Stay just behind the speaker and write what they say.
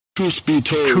Truth be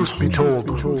told. Truth be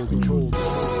told.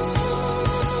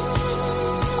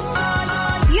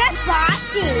 You're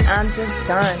bossy. I'm just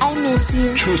done. I miss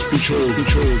you. Truth be told.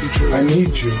 I need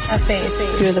you.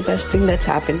 Faith. You're the best thing that's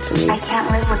happened to me. I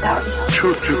can't live without you.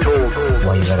 Truth be told.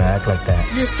 Why you gotta act like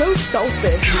that? You're so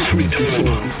selfish. Truth be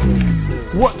told.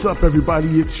 What's up, everybody?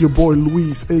 It's your boy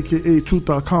Luis, aka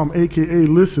Truth.com, aka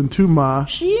Listen to My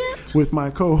Shit. with my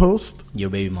co-host Your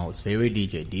baby mom's favorite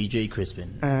DJ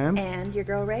Crispin. And your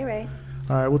girl Ray Ray.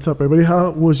 All right, what's up, everybody?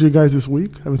 How was your guys this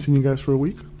week? Haven't seen you guys for a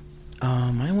week.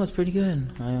 Mine was pretty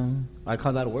good. I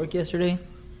called out of work yesterday.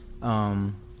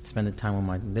 Spent the time with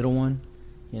my little one.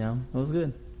 You know, it was good.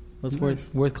 It was Nice.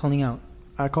 worth calling out.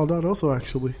 I called out also,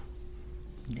 actually.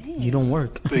 Dang. You don't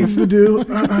work. Things to do.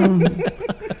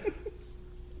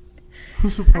 Who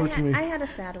supports me? I had a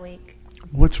sad week.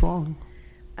 What's wrong?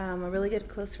 A really good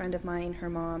close friend of mine,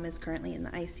 her mom is currently in the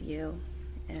ICU,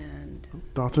 and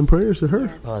Thoughts and prayers to her.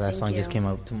 yes, Oh, that thank song just you. came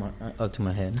up to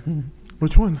my head.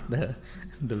 Which one?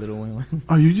 the little one.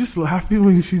 Are you just laughing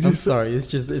when she just... I'm sorry. It's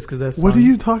because that song. What are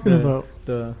you talking about?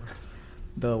 The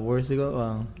words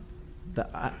ago.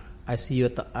 I see you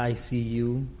at the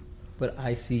ICU, but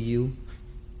I see you.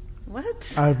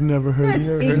 What? I've never heard.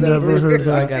 Never Never heard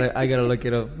that. I gotta look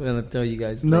it up and I'll tell you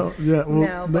guys. No, yeah,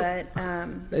 well, no, but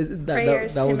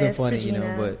prayers that to wasn't Miss funny, Regina. you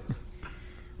know. But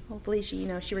Hopefully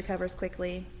she recovers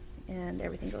quickly and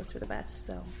everything goes for the best.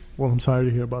 So Well, I'm sorry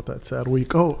to hear about that sad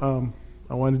week. I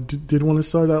did want to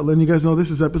start out letting you guys know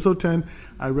this is episode 10.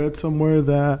 I read somewhere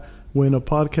that when a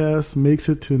podcast makes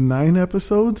it to 9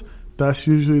 episodes, that's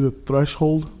usually the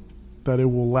threshold that it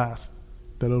will last,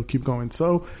 that it'll keep going.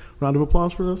 So, round of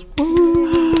applause for us.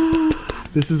 Woo!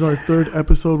 This is our 3rd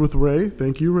episode with Ray.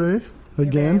 Thank you, Ray.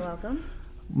 Again, you're very welcome.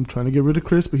 I'm trying to get rid of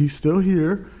Chris, but he's still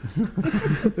here.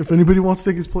 If anybody wants to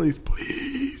take his place,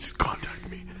 please contact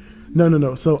me.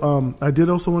 No. So I did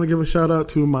also want to give a shout out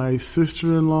to my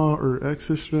sister-in-law or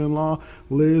ex-sister-in-law,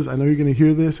 Liz. I know you're going to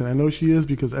hear this, and I know she is,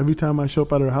 because every time I show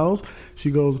up at her house, she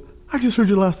goes, I just heard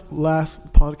your last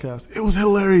podcast. It was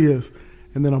hilarious.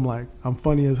 And then I'm like, I'm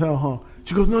funny as hell, huh?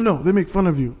 She goes, no, they make fun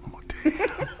of you. I'm like,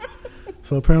 damn.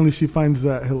 So apparently she finds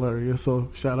that hilarious. So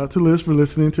shout out to Liz for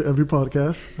listening to every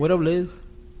podcast. what up, Liz?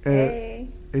 Hey.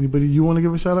 Anybody you want to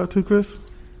give a shout out to, Chris?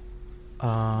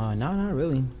 No, not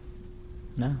really.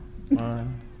 No.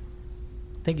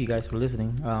 Thank you guys for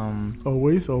listening.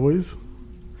 Always. All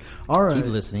right. Keep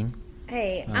listening.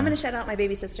 Hey, I'm going to shout out my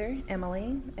baby sister,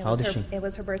 Emily. How old is she? It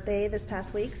was her birthday this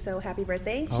past week, so happy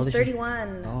birthday. How old She's is she?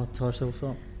 31. Oh, tell her what's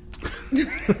up.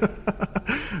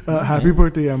 Happy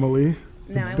birthday, Emily.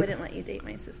 No, I wouldn't let you date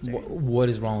my sister. What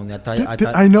is wrong with me? I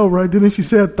thought I know, right? Didn't she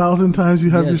say 1,000 times you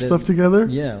have your stuff together?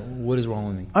 Yeah. What is wrong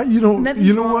with me? Nothing's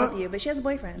You know wrong what? with you, but she has a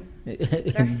boyfriend.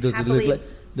 Does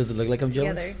it look like I'm jealous?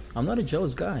 together. I'm not a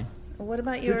jealous guy. What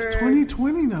about your It's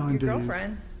 2020 your nowadays.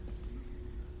 girlfriend?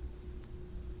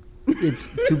 It's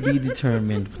to be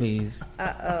determined, please.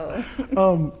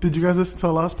 Uh-oh. Did you guys listen to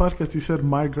our last podcast? He said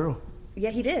my girl.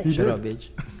 Yeah, he did. He Shut did. up,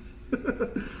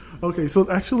 bitch. Okay, so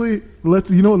actually,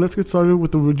 let's get started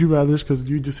with the Would You Rathers, because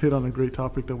you just hit on a great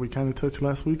topic that we kind of touched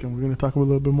last week, and we're going to talk a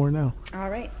little bit more now.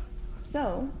 All right.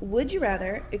 So, would you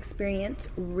rather experience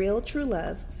real true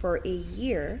love for a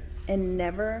year and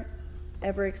never,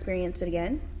 ever experience it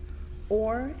again?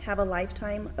 Or have a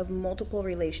lifetime of multiple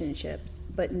relationships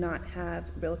but not have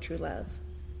real true love?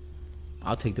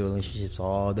 I'll take the relationships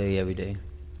all day, every day.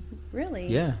 Really?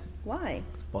 Yeah. Why?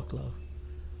 It's fuck love.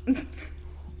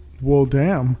 Well,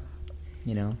 damn.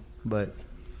 You know, but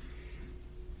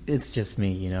it's just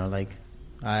me, you know, like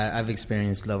I've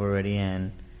experienced love already,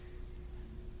 and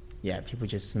yeah, people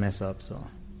just mess up. So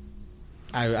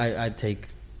I'd take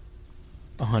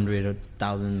 100,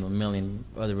 1,000, 1,000,000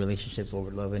 other relationships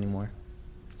over love anymore.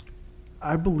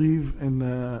 I believe in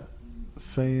the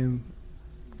saying,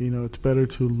 it's better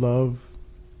to love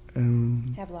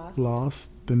and Have lost. lost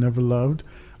than never loved.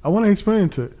 I want to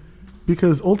experience it,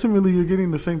 because ultimately you're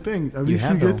getting the same thing. At least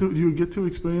you get to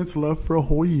experience love for a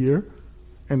whole year,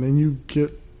 and then you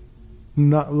get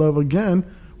not love again,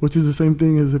 which is the same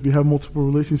thing as if you have multiple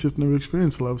relationships and never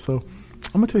experience love. So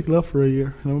I'm gonna take love for a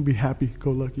year, and I'm gonna be happy, go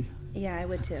lucky. Yeah, I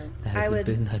would too.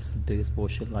 That's the biggest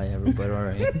bullshit lie ever, but all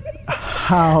right.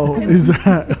 How is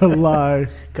that a lie?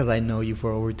 Because I know you for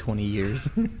over 20 years.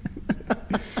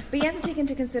 But you have to take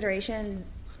into consideration,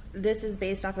 this is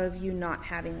based off of you not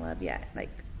having love yet, like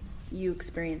you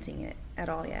experiencing it at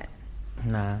all yet.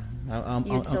 Nah.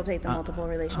 You'd still take the multiple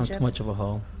relationships? I'm too much of a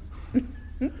hoe.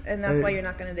 And that's why you're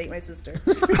not going to date my sister.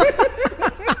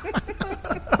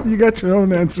 You got your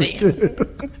own answer, kid.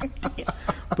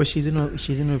 But she's in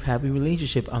a happy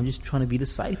relationship. I'm just trying to be the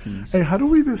side piece. Hey, how do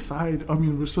we decide? I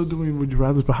mean, we're still doing would you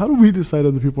rather, but how do we decide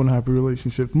other people in a happy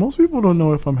relationship? Most people don't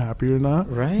know if I'm happy or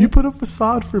not. Right. You put a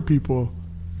facade for people.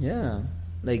 Yeah.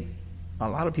 Like, a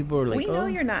lot of people are like, we know oh,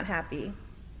 you're not happy.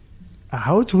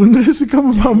 Ouch, when did this become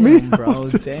about me? damn, bro, I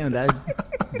was just- damn, that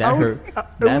I was- hurt. it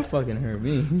That was- fucking hurt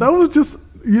me. That was just,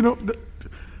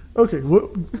 okay,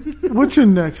 what's your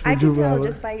next I would you can tell rather?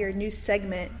 just by your new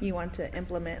segment you want to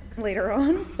implement later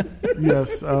on.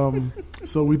 Yes.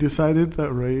 So we decided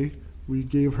that we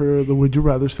gave her the Would You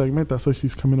Rather segment. That's why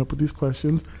she's coming up with these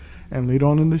questions. And later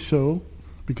on in the show,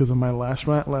 because of my last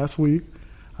rant last week,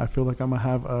 I feel like I'm going to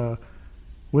have a,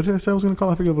 what did I say I was going to call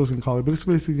it? I forget what I was going to call it, but it's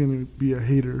basically going to be a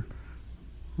hater.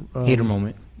 Hater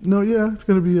moment. No, yeah, it's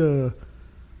going to be a,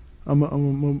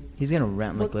 He's gonna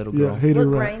rant like little yeah, girl. hater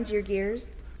What rant. grinds your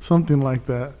gears? Something like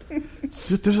that.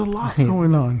 Just there's a lot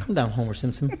going on. Calm down, Homer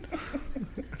Simpson.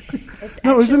 It's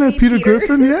No, isn't it actually Peter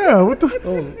Griffin? Yeah, what the?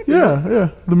 Oh, Yeah,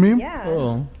 the meme. Yeah.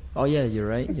 oh, yeah. You're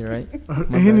right. You're right. My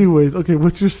bad. Anyways, okay,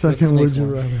 what's your second next Would You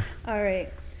one? Rather? All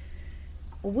right.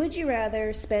 Would you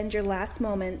rather spend your last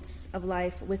moments of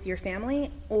life with your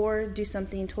family or do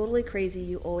something totally crazy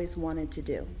you always wanted to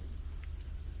do?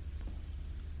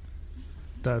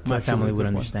 That's My actually family a would good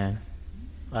one. understand.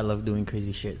 I love doing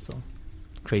crazy shit, so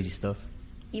crazy stuff.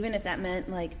 Even if that meant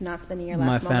like not spending your My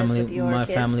last moments family, with your my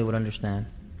kids? family would understand.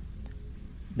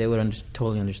 They would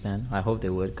totally understand. I hope they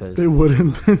would, cause. They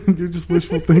wouldn't. You're just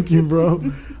wishful thinking, bro.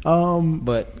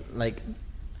 But like,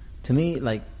 to me,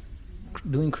 like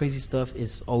doing crazy stuff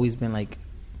is always been like,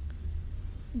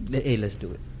 hey, let's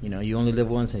do it. You know, you only live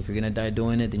once, and if you're gonna die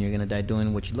doing it, then you're gonna die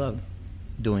doing what you love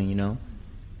doing. You know.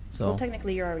 So. Well,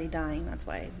 technically, you're already dying. That's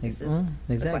why this is Well,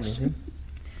 the exactly. question.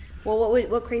 Well,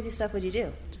 what crazy stuff would you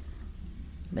do?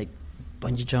 Like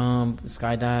bungee jump,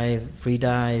 skydive, free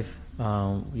dive.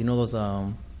 You know those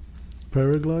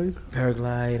Paraglide?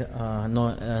 paraglide. No,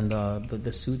 and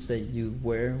the suits that you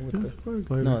wear with That's the.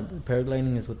 paragliding. No, the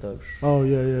paragliding is with the. Oh,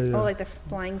 yeah. Oh, like the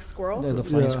flying squirrel? The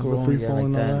flying Yeah, the squirrel, free yeah, fall like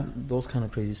and all that. that. Those kind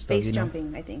of crazy stuff. Base you know?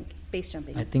 jumping, I think. Base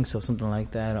jumping. I think so, something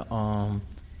like that.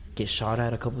 Get shot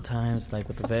at a couple times, like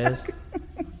with the vest.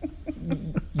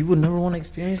 You would never want to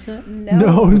experience that.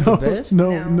 No, The vest?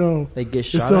 no. Like get It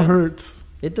shot still at. hurts.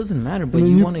 It doesn't matter, but And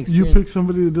then you want to you experience. pick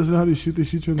somebody that doesn't know how to shoot, they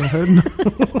shoot you in the head.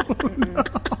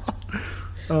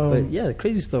 But yeah,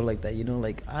 crazy stuff like that. You know,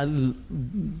 like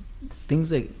things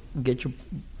that get your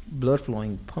blood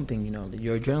flowing, pumping. You know,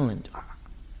 your adrenaline.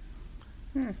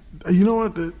 You know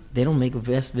what? They don't make a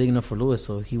vest big enough for Lewis,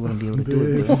 so he wouldn't be able to do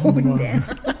it. This But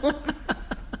month.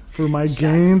 For my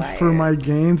gains,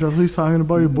 that's what he's talking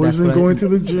about. Your boy's That's been what I- going to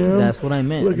the gym. that's what I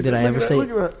meant. Look at Did that, I ever look at say? that,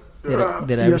 look at that.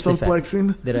 Did I ever Yes, say I'm fat?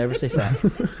 flexing. Did I ever say fat?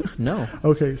 No.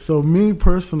 Okay, so me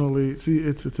personally, see,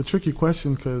 it's a tricky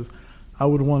question because I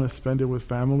would want to spend it with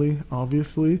family,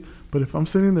 obviously. But if I'm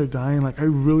sitting there dying, like I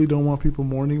really don't want people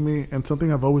mourning me. And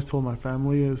something I've always told my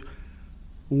family is,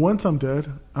 once I'm dead,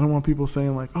 I don't want people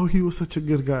saying like, "Oh, he was such a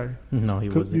good guy." No, he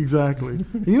 'Cause- wasn't. Exactly.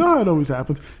 And you know how it always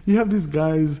happens. You have these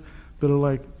guys that are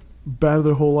like bad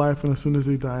their whole life, and as soon as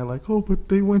they die, like, "Oh, but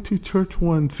they went to church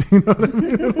once." You know what I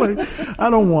mean? Like, I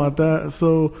don't want that.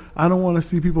 So I don't want to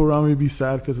see people around me be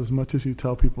sad because as much as you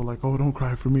tell people like, "Oh, don't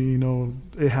cry for me," you know,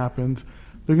 it happens.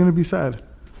 They're gonna be sad,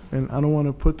 and I don't want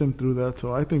to put them through that.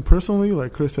 So I think personally,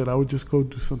 like Chris said, I would just go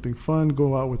do something fun,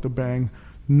 go out with a bang,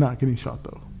 not getting shot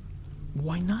though.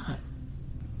 Why not?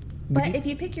 But if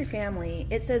you pick your family,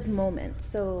 it says moments.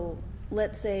 So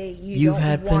let's say You've don't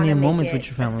had plenty wanna of make moments it with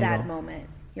your family, A sad though. moment.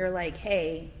 You're like,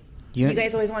 hey, You- you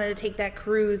guys always wanted to take that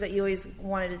cruise that you always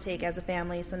wanted to take as a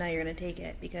family, so now you're going to take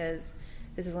it because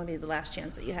this is going to be the last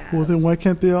chance that you have. Well, then why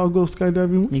can't they all go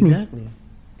skydiving with me? Exactly.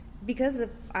 Because if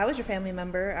I was your family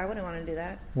member, I wouldn't want to do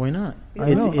that. Why not?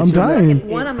 I know. I'm your- dying.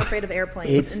 One, I'm afraid of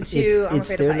airplanes, and two, I'm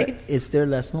afraid of their, heights. it's their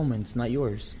last moments, not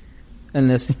yours.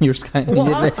 Unless your sky,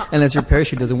 Well, unless your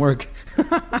parachute doesn't work.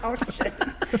 Oh shit!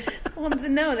 Well,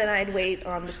 no, then I'd wait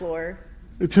on the floor,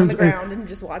 It on turns the ground, and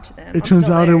just watch them. It I'm turns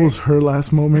still out there. it was her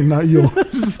last moment, not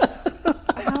yours.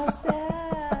 How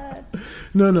sad.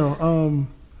 No.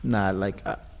 Nah, like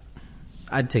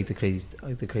I'd take the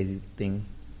crazy thing.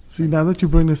 See, now that you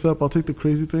bring this up, I'll take the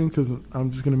crazy thing because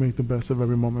I'm just gonna make the best of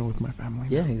every moment with my family.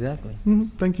 Yeah, exactly.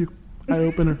 Thank you. Eye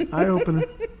opener. Eye opener.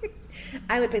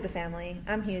 I would pick the family.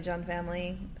 I'm huge on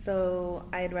family, so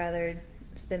I'd rather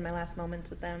spend my last moments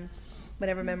with them.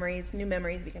 Whatever memories, new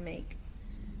memories we can make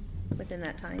within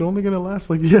that time. They're only gonna last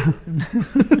like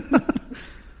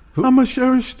I'm gonna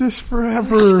cherish this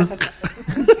forever.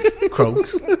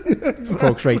 Croaks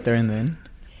right there and then.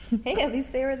 Hey, at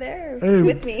least they were there Hey,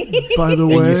 with me. By the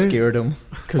And you way, scared him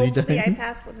because you Hopefully, I died.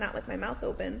 passed with not with my mouth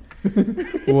open.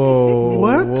 Whoa!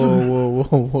 What? Whoa! Whoa!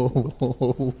 Whoa!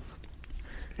 Whoa! Whoa!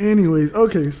 anyways,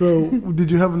 okay. So, did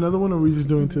you have another one, or are we just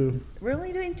doing two? We're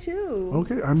only doing two.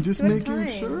 Okay, I'm just Two at a making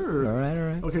time. sure. All right, all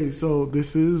right. Okay, so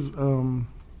this is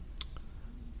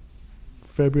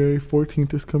February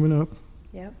 14th is coming up.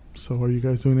 Yep. So, are you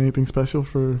guys doing anything special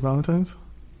for Valentine's?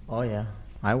 Oh yeah,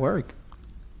 I work,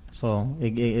 so I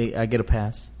get a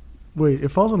pass. Wait, it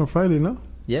falls on a Friday, no?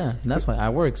 Yeah, that's why I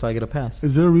work, so I get a pass.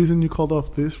 Is there a reason you called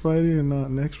off this Friday and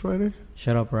not next Friday?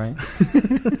 Shut up, right?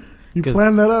 You 'Cause-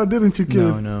 planned that out, didn't you,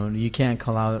 kid? No, you can't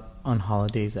call out on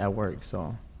holidays at work,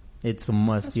 so it's a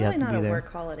must. It's You have really to not be a there.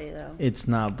 work holiday, though. It's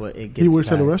not, but it gets. He works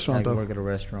at a packed. restaurant, I though. work at a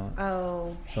restaurant.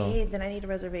 Oh, So- hey, then I need a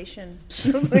reservation.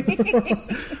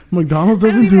 McDonald's I don't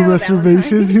doesn't even do have a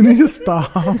reservations. Valentine's. You need to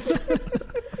stop.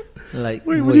 Like,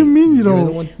 Wait, what do you mean you You're don't?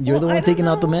 the one, you're the Well, I one don't taking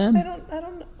out the know. man.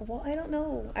 I don't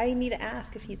know. I need to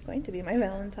ask if he's going to be my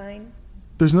Valentine.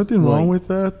 There's nothing wrong Right. with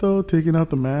that, though, taking out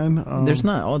the man. There's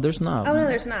not. Oh, there's not. Oh, no,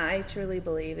 there's not. I truly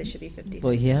believe it should be 50.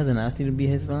 But he hasn't asked you to be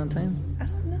his Valentine. I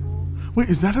don't know. Wait,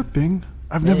 is that a thing?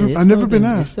 I've Yeah, never it's I've still never a been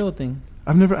thing. It's asked. still a thing.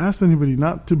 I've never asked anybody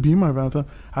not to be my Valentine.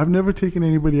 I've never taken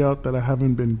anybody out that I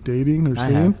haven't been dating or I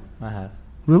seeing. have.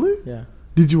 Really? Yeah.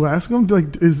 Did you ask them?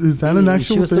 Like, is that an She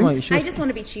actual was still thing? my- she I was- just want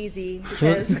to be cheesy she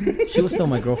was- because she was still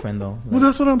my girlfriend though. Well,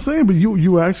 that's what I'm saying. But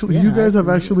you actually, Yeah, you guys have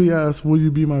absolutely. actually asked, "Will you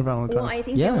be my Valentine?" well, I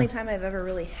think Yeah. the only time I've ever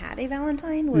really had a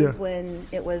Valentine was Yeah. when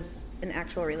it was an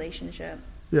actual relationship,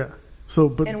 Yeah. So,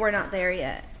 but and we're not there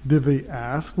yet. did they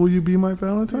ask, "Will you be my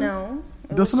Valentine?" No, it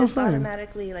That's was what I'm just saying.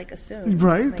 automatically like assumed.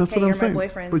 Right. Like, That's hey, what I'm you're saying. my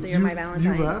boyfriend, But so you're my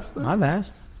Valentine. You've asked them, I've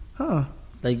asked. huh?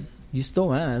 Like you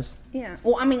still asked. Yeah.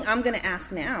 Well, I mean, I'm gonna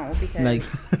ask now because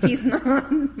Like- he's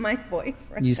not my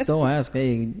boyfriend. You still ask.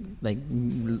 Hey, like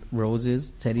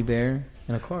roses, teddy bear,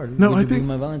 and a card. No, Would I you be think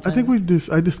my Valentine? I think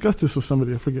I discussed this with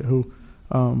somebody. I forget who.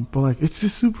 But like, it's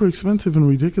just super expensive and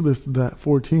ridiculous that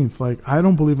 14th. Like, I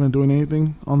don't believe in doing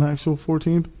anything on the actual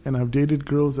 14th, and I've dated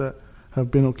girls that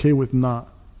have been okay with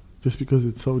not, just because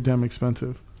it's so damn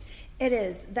expensive. It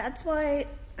is. That's why.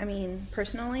 I mean,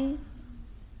 personally,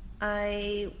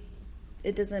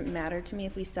 it doesn't matter to me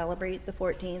if we celebrate the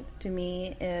 14th. To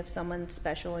me, if someone's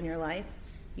special in your life,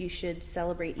 you should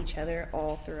celebrate each other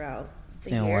all throughout the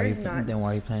Then year. why are you not then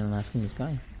why are you planning on asking this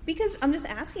guy? because I'm just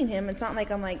asking him. It's not like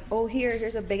I'm like, oh,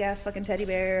 here's a big ass fucking teddy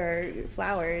bear or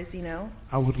flowers. You know,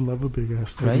 I would love a big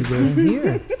ass teddy Right? bear. Same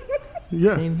here.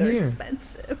 Yeah. Same they're here.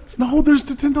 expensive. No, there's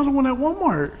the $10 one at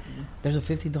Walmart. There's a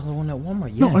 $50 one at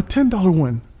Walmart. Yeah. No, a $10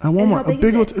 one at Walmart. how big A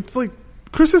big is old. it? It's like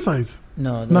Chris's size.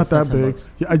 No, Not that's that big. $10.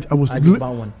 Yeah, I was. I just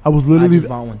bought one. I was literally. I just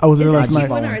bought one. I was there Is last it night.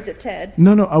 one or is it Ted?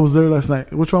 No, I was there last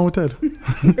night. What's wrong with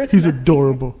Ted? He's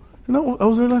adorable. No, I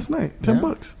was there last night. $10.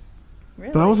 Yeah.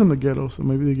 Really? But I was in the ghetto, so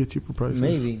maybe they get cheaper prices.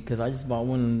 Maybe because I just bought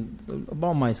one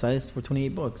about my size for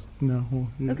 $28, No. Well,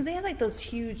 yeah. Because they have like those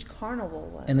huge carnival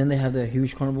ones. and then they have the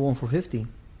huge carnival one for $50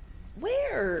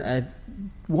 Where? at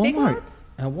Big Walmart. Lots?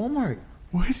 At Walmart.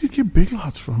 Where did you get Big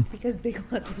Lots from? Because Big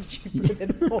Lots is cheaper than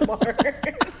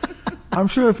Walmart. I'm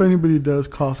sure if anybody does,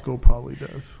 Costco probably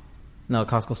does. No,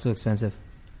 Costco's too expensive.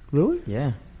 Really?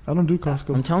 Yeah, I don't do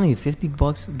Costco. I'm telling you,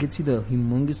 $50 gets you the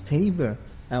humongous teddy bear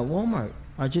at Walmart.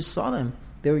 I just saw them.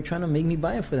 They were trying to make me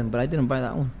buy it for them, but I didn't buy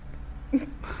that one.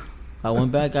 I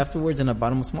went back afterwards and I bought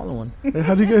them a smaller one. Hey,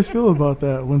 how do you guys feel about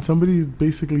that when somebody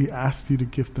basically asks you to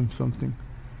gift them something?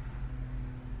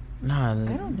 Nah,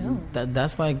 I don't know.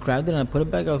 That's why I grabbed it and I put it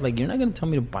back. I was like, "You're not gonna tell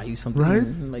me to buy you something, Right?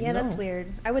 Like, Yeah, that's no.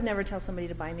 weird. I would never tell somebody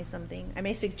to buy me something. I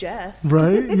may suggest,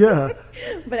 Right? Yeah.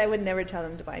 but I would never tell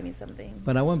them to buy me something.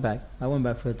 But I went back. I went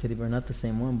back for the teddy bear, not the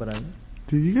same one, but I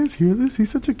Did you guys hear this?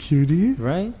 He's such a cutie.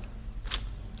 right.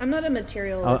 I'm not a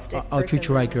materialistic I'll treat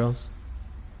person, you right, though. girls.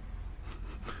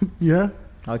 Yeah.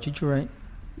 I'll treat you right,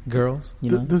 girls.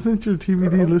 You know. Doesn't your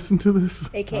TBD listen to this?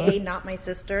 AKA not my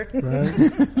sister. Right?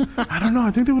 I don't know. I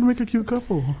think they would make a cute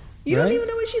couple. You don't Right? even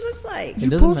know what she looks like. It You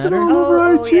doesn't posted matter. her all over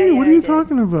Oh, IG. yeah, What yeah, are you I did.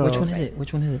 talking about? Which one is it?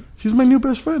 Which one is it? She's my new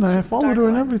best friend. I followed dark her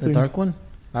and one. everything. The dark one.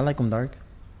 I like them dark.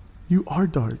 You are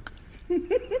dark.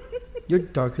 You're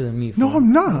darker than me. No, fool.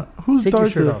 I'm not. Who's Take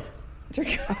darker? your shirt off.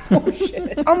 Oh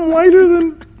shit! I'm whiter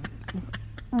than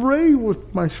Ray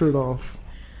with my shirt off.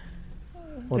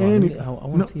 Hold on. Any- I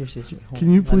want to no. see your sister. Hold Can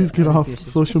on. you please I get wanna off see your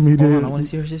sister. social media? Hold on. I want to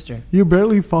see her sister. You're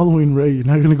barely following Ray. You're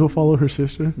not gonna go follow her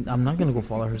sister. I'm not gonna go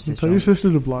follow her sister. Tell your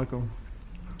sister to block him.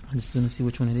 I'm just gonna see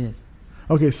which one it is.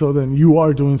 Okay, so then you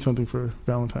are doing something for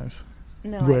Valentine's.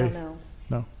 No, Ray. I don't know.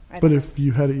 No, I but don't if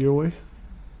you had it your way,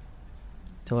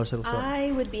 Tell her to settle up.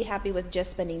 I would be happy with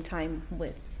just spending time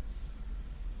with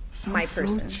my So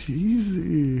person.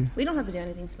 cheesy. We don't have to do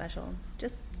anything special.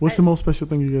 Just What's the most special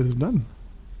thing you guys have done?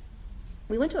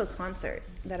 We went to a concert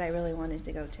that I really wanted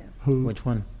to go to. Who? Which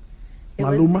one? It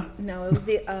Maluma? It was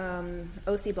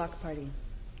the OC Block Party.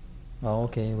 Oh,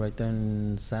 okay, right there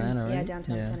in Santa Ana, right? Yeah,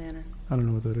 downtown Santa Ana. I don't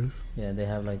know what that is. Yeah, they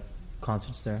have like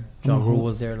concerts there. I'm a Ja Rule home-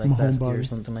 was there like I'm a last year or homebody.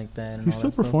 something like that. And He all still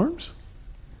that stuff. performs?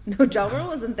 No, Ja Rule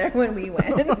wasn't there when we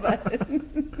went, but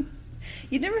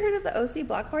you never heard of the OC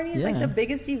Block Party? It's like Yeah. the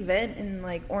biggest event in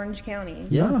like Orange County.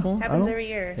 Yeah, Nah, cool. I Happens don't- every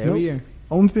year. Every Nope. year.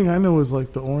 Only thing I know is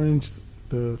like the Orange,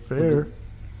 the fair.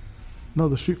 No,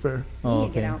 the street fair. Oh, You need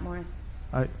to okay. get out more.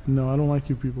 I don't like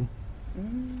you people.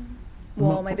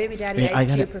 Well, my baby daddy Hey,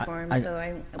 IQ performed, so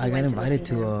we I got went invited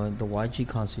to go see to him. the YG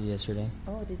concert yesterday.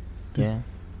 Oh, Yeah.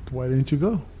 Why didn't you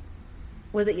go?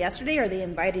 was it yesterday, or they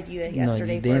invited you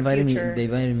yesterday no, they for invited a future? me. They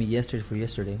invited me yesterday for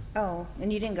yesterday. Oh,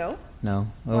 and you didn't go? No.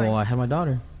 Oh, Why? I had my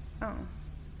daughter. Oh,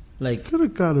 Like Could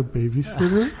have got a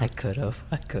babysitter. I could have.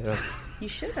 you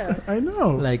should have. I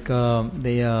know. Like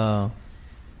they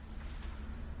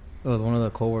it was one of the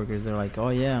coworkers. They're like, "Oh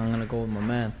yeah, I'm gonna go with my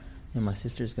man, and my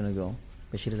sister's gonna go,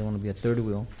 but she doesn't want to be a third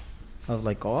wheel." I was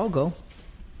like, "Oh, I'll go.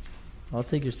 I'll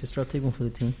take your sister. I'll take one for the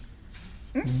team."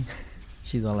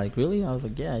 She's all like, "Really?" I was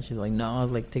like, "Yeah." She's like, "No." I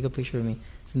was like, "Take a picture of me,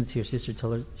 send it to your sister.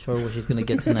 Show her what she's gonna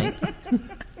get tonight."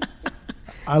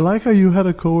 I like how you had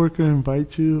a coworker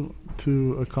invite you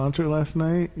to a concert last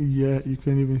night, yet you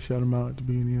couldn't even shout him out at the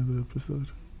beginning of the episode.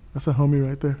 That's a homie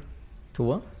right there. To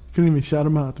what? Couldn't even shout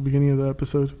him out at the beginning of the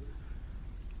episode.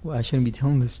 Well, I shouldn't be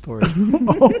telling this story.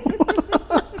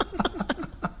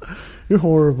 You're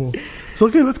horrible. So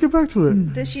okay, let's get back to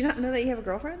it. Does she not know that you have a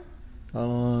girlfriend?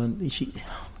 She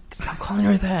stop calling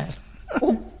her that.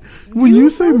 When you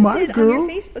say my posted girl, on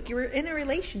your Facebook, you were in a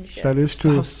relationship. that is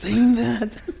true. Stop saying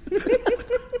that.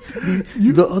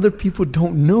 The other people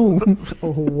don't know.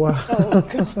 Oh wow!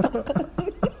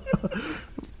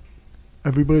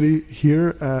 Everybody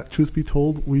here at Truth Be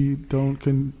Told, we don't.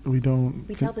 We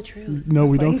tell the truth. No,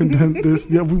 we It's don't like- condemn this.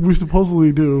 Yeah, we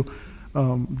supposedly do.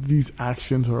 These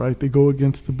actions, all right, they go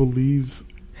against the beliefs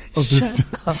of this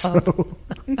show.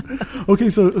 Okay,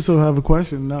 so I have a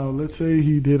question now. Let's say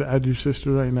he did add your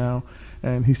sister right now,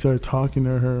 and he started talking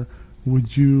to her.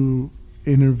 Would you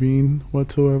intervene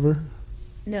whatsoever?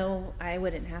 No, I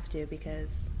wouldn't have to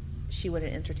because she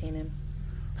wouldn't entertain him.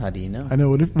 How do you know? I know.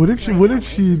 What if Right what now, if my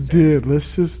she sister. did?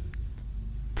 Let's just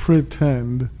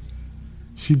pretend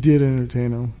she did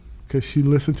entertain him because she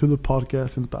listened to the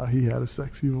podcast and thought he had a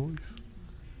sexy voice.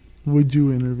 Would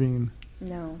you intervene?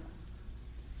 No.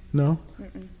 No.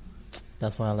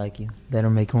 That's why I like you. Let her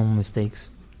make her own mistakes.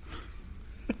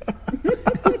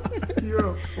 You're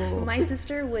a fool. My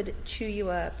sister would chew you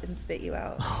up and spit you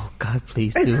out. Oh God,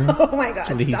 please do. Oh my God!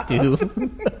 Please stop. do.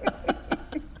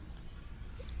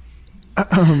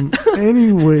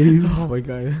 Anyways, Oh my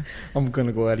God, I'm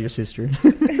gonna go at your sister.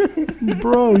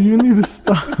 bro, you need to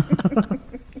stop.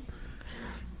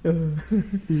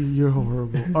 You're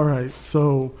horrible. All right,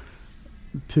 so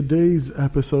today's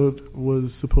episode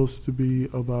was supposed to be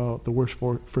about the worst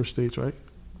first dates, right?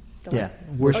 The Yeah,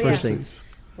 what? worst Oh, first yeah. dates.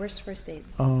 Worst first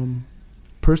dates.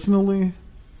 Personally,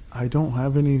 I don't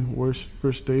have any worst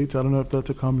first dates. I don't know if that's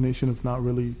a combination of not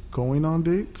really going on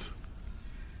dates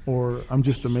or I'm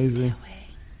just amazing.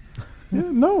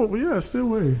 Yeah, stay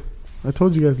away. I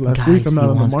told you guys last week I'm Guys, not he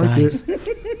on wants the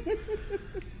market.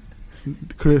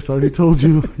 Chris, I already told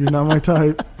you you're not my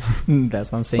type.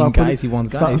 That's what I'm saying. Stop putting- Guys, he wants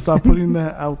guys. Stop putting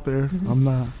that out there. I'm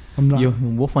not. Yo,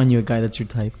 we'll find you a guy that's your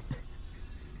type.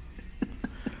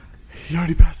 He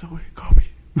already passed away. Kobe.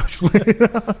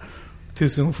 Too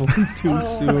soon, fool. Too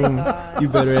soon. You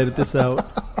better edit this out.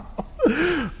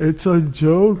 It's a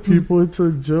joke, people. It's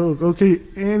a joke. Okay.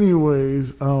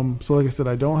 Anyways, so like I said,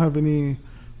 I don't have any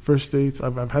first dates.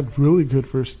 I've had really good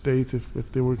first dates,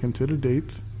 if they were considered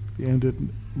dates. They ended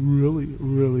really,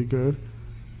 really good.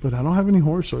 But I don't have any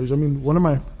horror stories. I mean, one of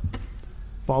my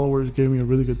followers gave me a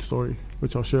really good story,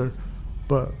 which I'll share.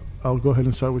 But I'll go ahead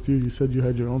and start with you. You said you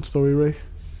had your own story, Ray.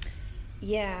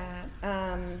 Yeah.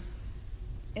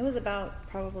 It was about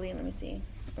probably, let me see.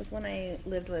 It was when I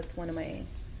lived with one of my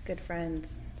good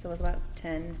friends. So it was about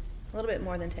a little bit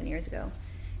more than 10 years ago.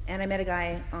 And I met a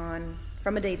guy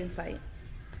from a dating site.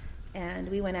 And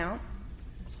we went out.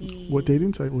 What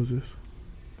dating site was this?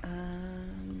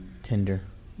 Tinder.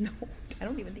 No, I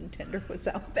don't even think Tinder was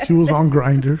out back She was then. on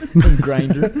Grinder.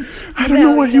 Grinder. I don't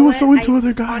know why you he was so what? into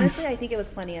other guys. Honestly, I think it was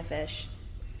Plenty of Fish.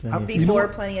 You know Before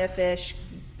what? Plenty of Fish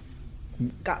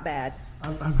got bad.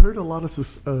 I've heard a lot of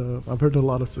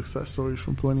success stories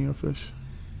from Plenty of Fish.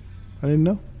 I didn't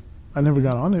know. I never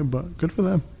got on it, but good for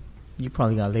them. You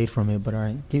probably got laid from it, but all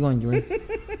right. Keep going, Jordan.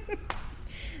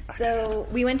 So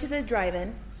we went to the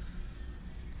drive-in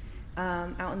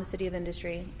out in the City of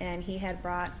Industry, and he had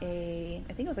brought I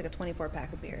think it was like a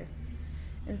 24-pack of beer.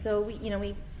 And so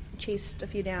we chased a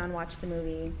few down, watched the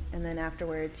movie, and then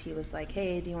afterwards he was like,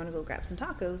 hey, do you want to go grab some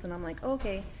tacos? And I'm like, oh,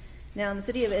 okay. Now in the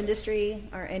City of Industry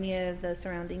or any of the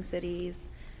surrounding cities,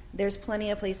 there's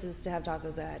plenty of places to have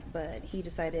tacos at, but he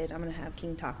decided I'm going to have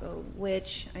King Taco,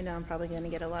 which I know I'm probably going to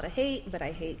get a lot of hate, but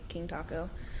I hate King Taco.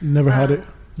 Never had it.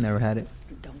 Never had it.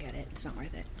 Don't get it. It's not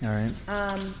worth it. All right.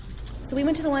 So we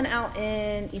went to the one out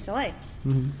in East LA.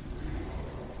 Mm-hmm.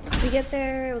 We get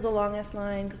there. It was the longest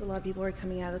line because a lot of people were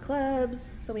coming out of the clubs.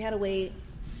 So we had to wait.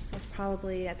 It was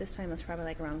probably, at this time, it was probably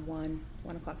like around 1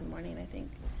 o'clock in the morning, I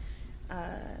think.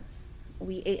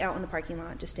 We ate out in the parking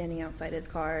lot, just standing outside his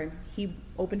car. He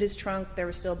opened his trunk. There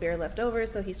was still beer left over,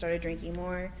 so he started drinking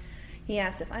more. He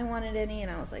asked if I wanted any, and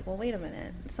I was like, well, wait a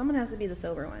minute. Someone has to be the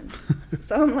sober one.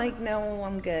 So I'm like, no,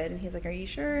 I'm good. And he's like, are you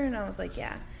sure? And I was like,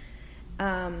 yeah.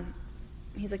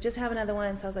 He's like, just have another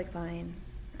one. So I was like, fine.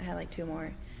 I had like 2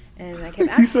 more. And I kept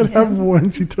asking He said him. have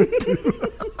one. She took 2.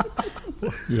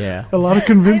 Yeah. A lot of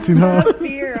convincing, I huh? love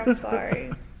beer. I'm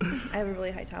sorry. I have a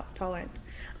really high tolerance.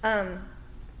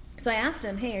 So I asked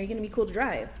him, hey, are you going to be cool to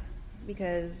drive?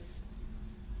 Because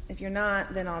if you're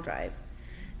not, then I'll drive.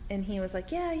 And he was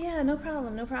like, yeah, no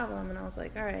problem. And I was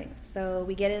like, all right. So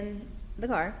we get in the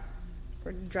car.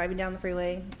 We're driving down the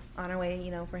freeway on our way,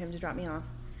 for him to drop me off.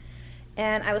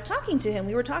 And I was talking to him.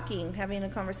 We were talking, having a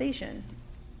conversation.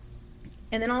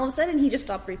 And then all of a sudden, he just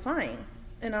stopped replying.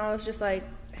 And I was just like,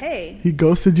 hey. He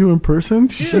ghosted you in person?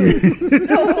 Dude.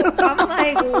 So I'm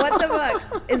like, what the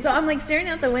fuck? And so I'm like staring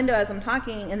out the window as I'm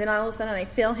talking, and then all of a sudden I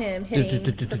feel him hitting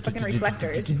the fucking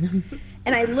reflectors.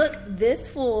 And I look, this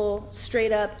fool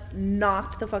straight up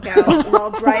knocked the fuck out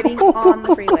while driving on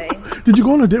the freeway. Did you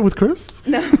go on a date with Chris?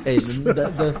 No. Hey,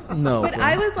 no. But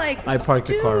I was like, I parked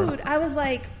the car. dude, I was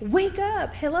like, wake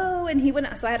up, hello. And he went,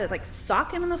 so I had to like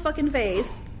sock him in the fucking face.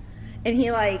 And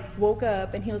he like woke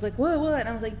up and he was like, what? And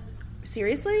I was like,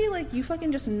 seriously? Like, you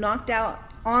fucking just knocked out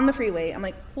on the freeway. I'm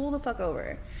like, pull the fuck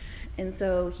over. And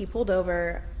so he pulled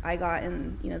over. I got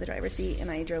in, the driver's seat, and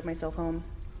I drove myself home.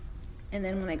 And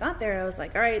then when I got there, I was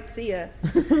like, all right, see ya.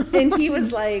 And he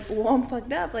was like, well, I'm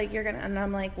fucked up. Like, you're going to, and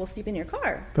I'm like, well, sleep in your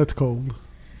car. That's cold.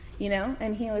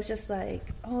 And he was just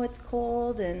like, oh, it's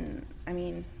cold. And I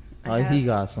mean, he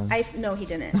got some. No, he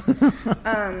didn't.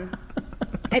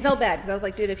 I felt bad because I was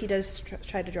like, dude, if he does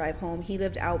try to drive home, he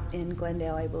lived out in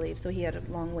Glendale, I believe, so he had a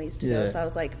long ways to go. So I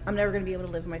was like, I'm never going to be able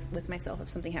to live with myself if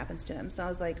something happens to him. So I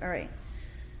was like, all right,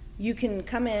 you can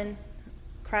come in,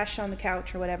 crash on the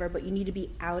couch or whatever, but you need to be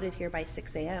out of here by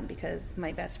 6 a.m. because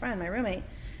my best friend, my roommate,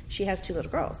 she has 2 little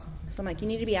girls. So I'm like, you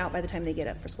need to be out by the time they get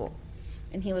up for school.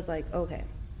 And he was like, okay.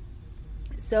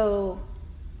 So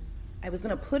I was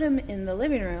going to put him in the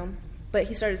living room, but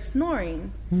he started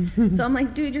snoring. So I'm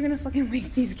like, dude, you're going to fucking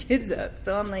wake these kids up.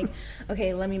 So I'm like,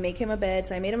 okay, let me make him a bed.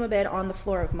 So I made him a bed on the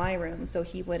floor of my room so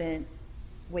he wouldn't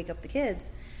wake up the kids.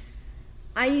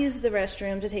 I used the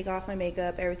restroom to take off my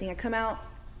makeup, everything. I come out,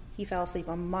 he fell asleep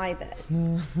on my bed.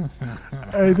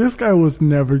 Hey, this guy was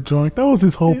never drunk. That was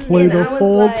his whole play And the I was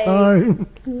whole like, time.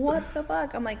 What the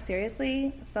fuck? I'm like,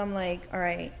 seriously? So I'm like, all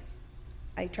right.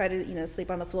 I try to, sleep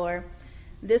on the floor.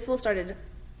 This fool started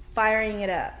firing it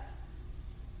up.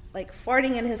 Like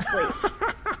farting in his sleep.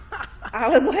 I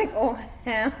was like, oh,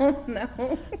 hell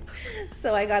no.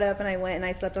 So I got up and I went and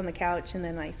I slept on the couch, and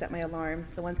then I set my alarm.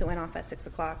 So once it went off at 6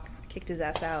 o'clock, I kicked his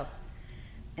ass out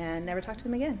and never talked to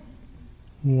him again.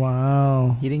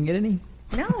 Wow. You didn't get any?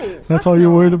 No. That's fuck all no.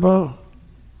 you're worried about?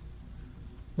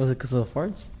 Was it because of the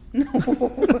farts?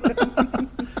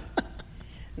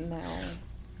 No.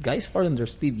 Guys fart in their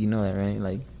sleep, you know that, right?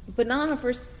 Like, But not on a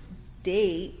first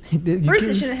date. You First,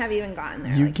 can- it shouldn't have even gotten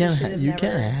there. you Like, can't. should have You never-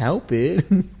 can't help it.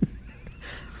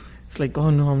 It's like, oh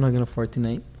no, I'm not gonna fart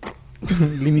tonight.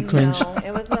 Leave me clench. No,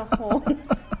 it was a whole.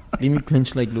 Leave me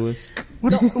clench like Lewis.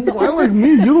 What, why like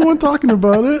me? You're the one talking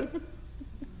about it.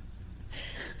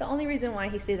 The only reason why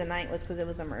he stayed the night was because it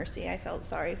was a mercy. I felt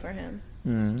sorry for him.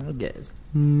 I guess.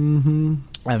 Mm-hmm.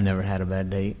 I've never had a bad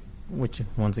date. Which,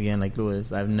 once again, like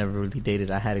Lewis, I've never really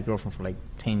dated. I had a girlfriend for like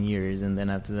 10 years, and then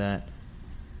after that,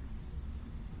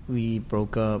 we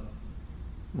broke up.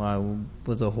 I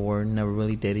was a whore. Never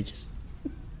really dated. Just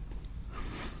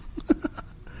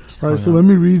All right, so let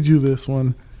me read you this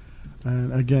one.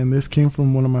 And again, this came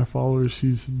from one of my followers.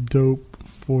 She's dope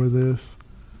for this.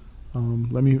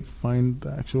 Let me find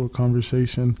the actual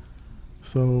conversation.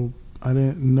 So I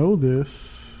didn't know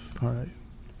this. All right.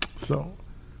 So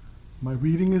my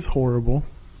reading is horrible.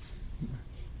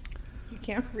 You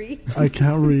can't read. I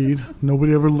can't read.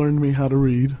 Nobody ever learned me how to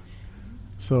read.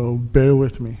 So bear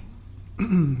with me.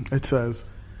 It says,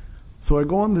 so I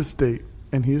go on this date,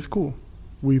 and he is cool.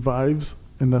 We vibes,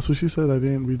 and that's what she said. I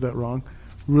didn't read that wrong.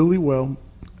 Really well,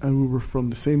 and we were from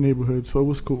the same neighborhood, so it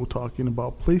was cool talking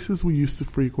about places we used to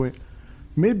frequent.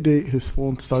 Mid-date, his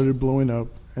phone started blowing up,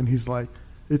 and he's like,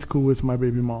 it's cool, it's my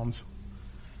baby mom's.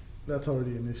 That's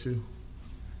already an issue.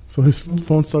 So his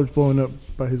phone starts blowing up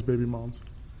by his baby mom's.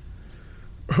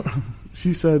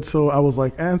 She said, so I was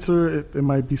like, answer, it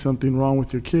might be something wrong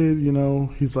with your kid, you know.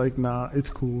 He's like, nah, it's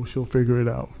cool, she'll figure it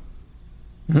out.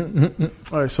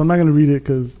 All right, so I'm not going to read it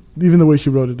because even the way she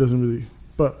wrote it doesn't really.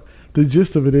 But the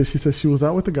gist of it is, she says she was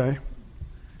out with the guy.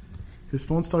 His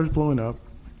phone starts blowing up,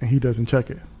 and he doesn't check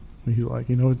it. And he's like,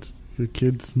 you know, it's your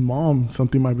kid's mom.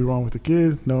 Something might be wrong with the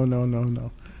kid.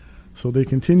 No. So they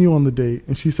continue on the date,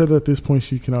 and she said at this point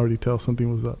she can already tell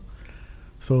something was up.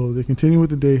 So they continue with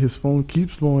the date. His phone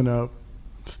keeps blowing up.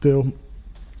 Still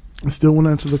won't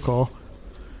answer the call.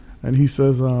 And he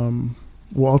says, well,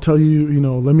 I'll tell you, you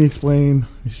know, let me explain.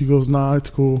 And she goes, nah, it's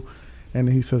cool. And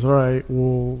he says, all right,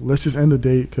 well, let's just end the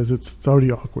date because it's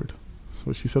already awkward.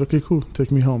 So she said, okay, cool,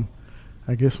 take me home.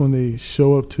 I guess when they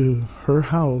show up to her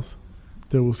house,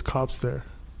 there was cops there.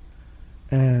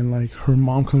 And, like, her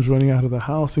mom comes running out of the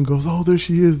house and goes, oh, there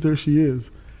she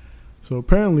is. So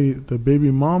apparently the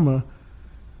baby mama,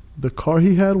 the car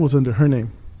he had was under her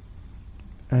name.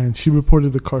 And she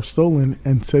reported the car stolen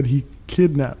and said he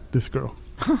kidnapped this girl.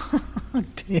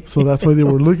 So that's why they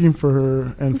were looking for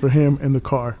her and for him in the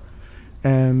car.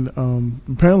 And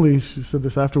apparently she said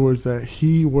this afterwards, that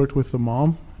he worked with the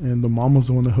mom, and the mom was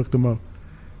the one that hooked him up.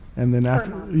 And then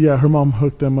her mom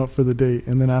hooked them up for the date.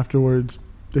 And then afterwards,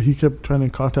 that he kept trying to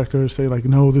contact her, say like,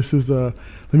 no, this is let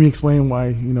me explain why,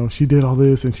 you know, she did all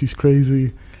this and she's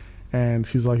crazy. And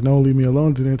she's like, no, leave me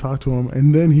alone. Didn't talk to him.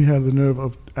 And then he had the nerve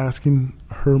of asking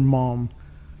her mom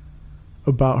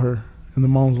about her. And the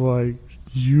mom's like,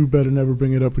 you better never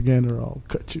bring it up again or I'll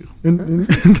cut you. And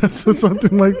that's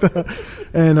something like that.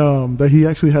 And that he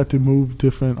actually had to move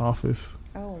different office.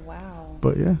 Oh, wow.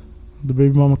 But yeah, the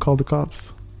baby mama called the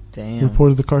cops. Damn.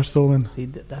 Reported the car stolen. See,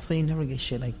 that's why you never get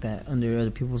shit like that under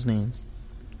other people's names.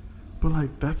 But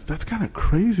like that's kind of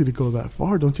crazy to go that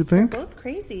far, don't you think? They're both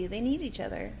crazy. They need each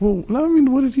other. Well, I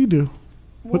mean, what did he do?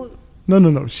 Well,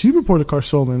 No. She reported car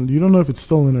stolen. You don't know if it's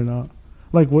stolen or not.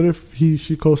 Like, what if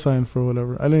she co-signed for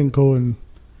whatever? I didn't go and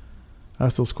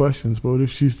ask those questions. But what if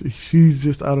she's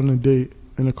just out on a date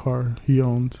in a car he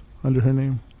owns under her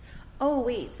name? oh,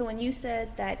 wait. So when you said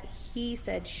that he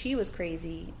said she was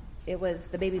crazy, it was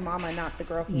the baby mama, not the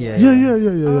girl he Yeah. knew.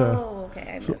 Yeah. Oh,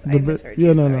 okay. So I misheard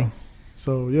you. no. Sorry.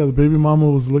 So yeah, the baby mama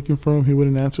was looking for him. He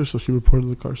wouldn't answer, so she reported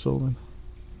the car stolen.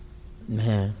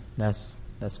 Man, that's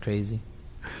crazy.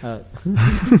 No,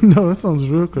 that sounds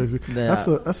real crazy. Yeah.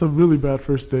 That's a really bad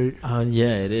first date.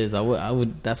 Yeah, it is. I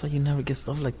would. That's why you never get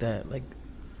stuff like that, like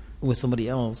with somebody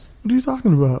else. What are you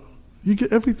talking about? You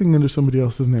get everything under somebody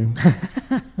else's name.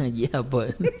 Yeah,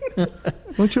 but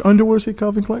Don't your underwear say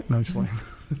Calvin Klein? No, just playing.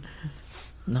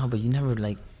 no, but you never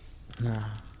like. Nah,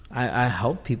 I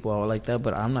help people out like that,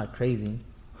 but I'm not crazy.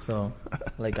 So,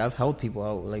 like, I've helped people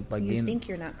out like by You being. think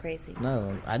you're not crazy.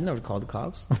 No, I'd never called the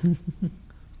cops.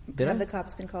 Did Have I? the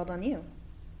cops been called on you?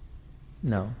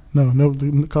 No. No,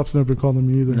 the cops never called on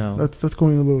me either. No. That's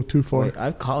going a little too far. Wait,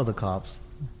 I've called the cops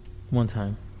one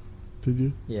time. Did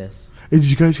you? Yes. Hey, did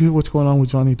you guys hear what's going on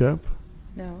with Johnny Depp?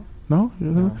 No. No?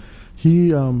 No. He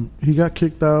got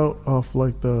kicked out of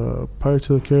like the Pirates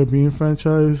of the Caribbean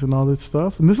franchise and all that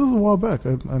stuff. And this is a while back.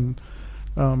 And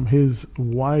his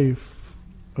wife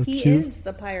He is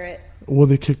the pirate. Well,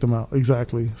 they kicked him out.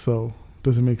 Exactly. So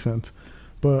doesn't make sense.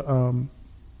 But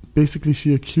basically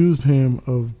she accused him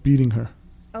of beating her.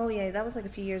 Oh, yeah. That was like a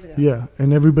few years ago. Yeah,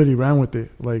 and everybody ran with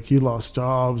it. Like, he lost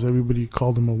jobs. Everybody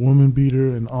called him a woman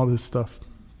beater and all this stuff.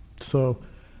 So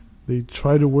they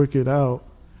tried to work it out,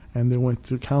 and they went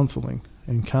to counseling.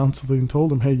 And counseling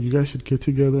told them, hey, you guys should get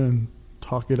together and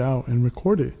talk it out and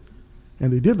record it.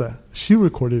 And they did that. She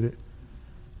recorded it.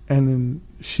 And then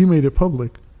she made it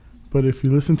public. But if you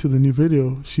listen to the new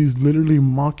video, she's literally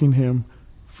mocking him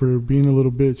for being a little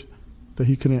bitch that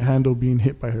he couldn't handle being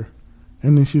hit by her.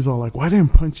 And then she's all like, well, I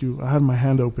didn't punch you. I had my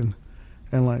hand open.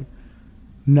 And like,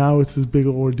 now it's this big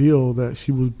ordeal that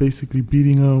she was basically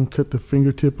beating him, cut the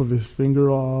fingertip of his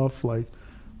finger off,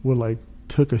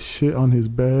 took a shit on his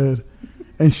bed.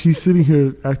 And she's sitting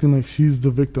here acting like she's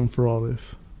the victim for all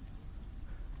this.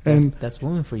 And that's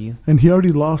woman for you. And he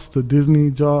already lost the Disney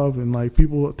job, and like,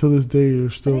 people to this day are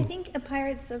still. But I think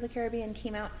Pirates of the Caribbean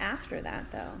came out after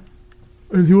that, though.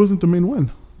 And he wasn't the main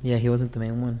one. Yeah, he wasn't the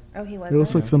main one. Oh, he It wasn't?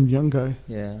 was like some young guy.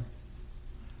 Yeah.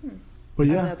 But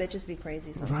But I yeah, know bitches be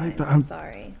crazy sometimes. Right, I'm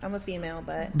sorry. I'm a female,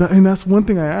 but and that's one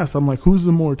thing I asked. I'm like, who's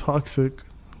the more toxic,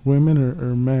 women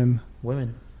or men?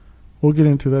 Women. We'll get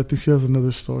into that. I think she has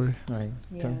another story. All right.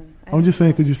 yeah. I'm just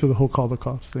saying because you said the whole call the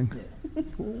cops thing.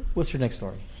 What's your next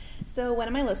story? So one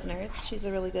of my listeners, she's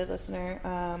a really good listener.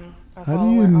 How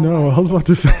do you know? I was about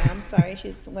to say. I'm sorry,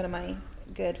 she's one of my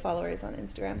good followers on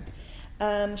Instagram.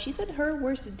 She said her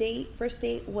first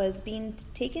date was being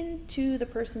taken to the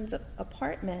person's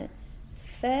apartment,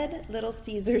 fed Little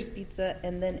Caesars pizza,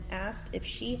 and then asked if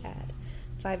she had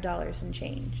 $5 in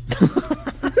change.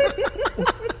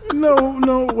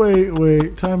 No,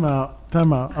 wait. Time out.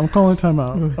 I'm calling time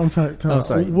out. Time out.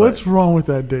 sorry, What's wrong with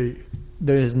that date?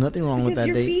 There is nothing wrong with Because that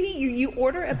you're date. feeding you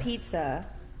order a pizza,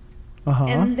 Uh-huh.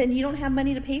 and then you don't have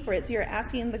money to pay for it, so you're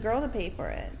asking the girl to pay for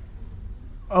it.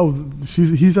 Oh,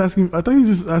 he's asking. I thought he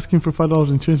was just asking for $5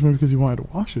 in change, maybe because he wanted to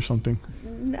wash or something.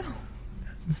 No.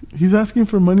 He's asking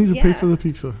for money to pay Yeah. for the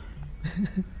pizza.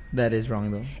 That is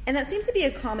wrong, though. And that seems to be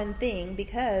a common thing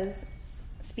because,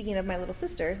 speaking of my little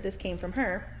sister, this came from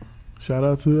her. Shout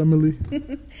out to Emily.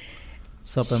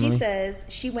 Sup, Emily? She says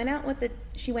she went out with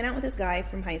this guy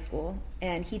from high school,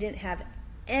 and he didn't have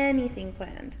anything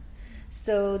planned,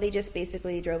 so they just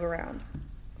basically drove around.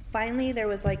 Finally, there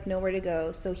was like nowhere to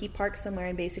go, so he parked somewhere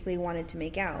and basically wanted to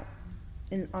make out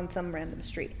on some random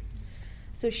street.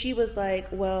 So she was like,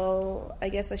 "Well, I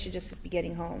guess I should just be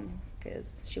getting home,"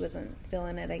 because she wasn't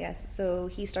feeling it, I guess. So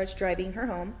he starts driving her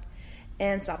home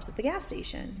and stops at the gas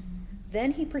station.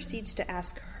 Then he proceeds to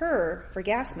ask her for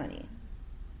gas money.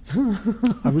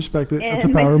 I respect it. That's a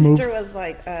And my power move. sister was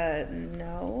like,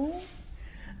 no.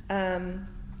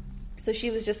 So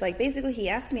she was just like, basically, he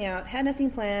asked me out, had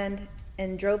nothing planned,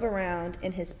 and drove around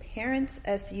in his parents'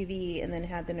 SUV, and then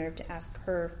had the nerve to ask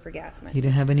her for gas money. He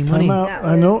didn't have any money. Time out. That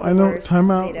I know. was the worst Time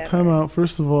date out. ever. Time out.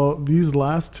 First of all, these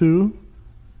last two,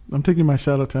 I'm taking my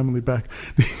shout out to Emily back.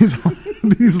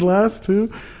 These last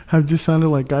two have just sounded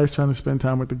like guys trying to spend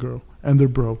time with the girl, and they're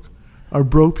broke. Are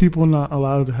broke people not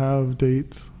allowed to have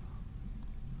dates?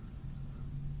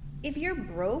 If you're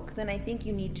broke, then I think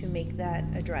you need to make that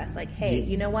address. Like, hey,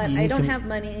 you know what? you I need don't to- have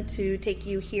money to take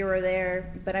you here or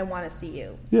there, but I want to see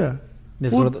you. Yeah.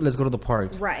 Let's Well- go to the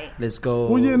park. Right. Let's go.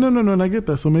 Well, yeah, no, and I get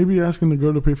that. So maybe asking the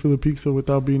girl to pay for the pizza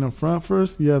without being upfront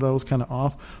first, yeah, that was kind of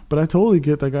off. But I totally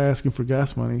get that guy asking for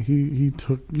gas money. He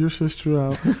took your sister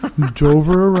out, drove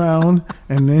her around,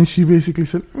 and then she basically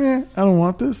said, I don't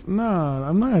want this. Nah,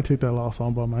 I'm not going to take that loss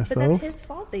on by But myself. that's his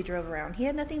fault they drove around. He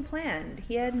had nothing planned.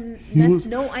 He had was-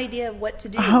 no idea of what to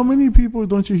do. How many people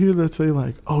don't you hear that say,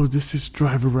 like, oh, this is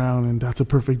drive around, and that's a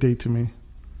perfect date to me?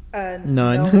 None.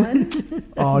 No one.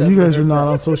 Oh, Never you guys are heard not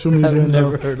that. on social media. I've no.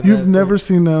 never heard of You've that. never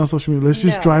seen that on social media. Let's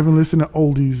just No. drive and listen to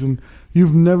oldies, and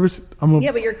you've never.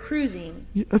 Yeah, but you're cruising.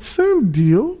 It's the same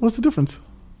deal. What's the difference?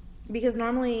 Because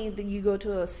normally you go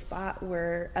to a spot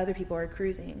where other people are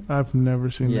cruising. I've never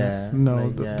seen Yeah, that. No,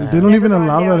 like, yeah. they don't Never even gone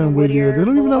allow that down in Whittier. Whittier They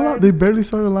don't even allow. Boulevard? They barely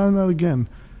started allowing that again.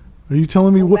 Are you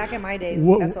telling me Well, what? back in my day,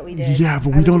 that's what we did. Yeah, but I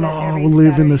we would do don't that all every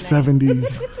live in the Saturday night.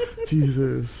 '70s.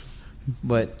 Jesus.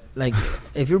 But like,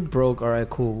 if you're broke, all right,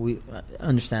 cool. We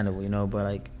understandable, you know. But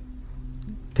like,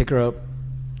 pick her up,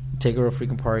 take her to a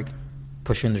freaking park,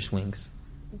 push her in their swings.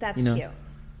 That's You know. cute.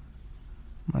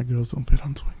 My girls don't fit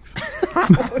on swings.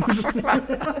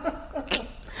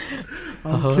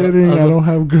 I'm Uh, kidding. I was I a- don't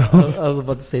have girls. I was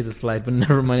about to say the slide, but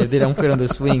never mind. If they don't fit on the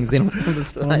swings, they don't fit on the I'm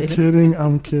slide.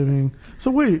 I'm kidding.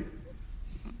 So wait,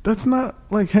 that's not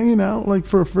like hanging out. Like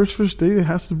for a first date, it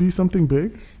has to be something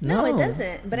big. No, it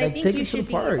doesn't. But I Like, think take you them to the should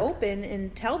be park. open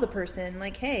and tell the person,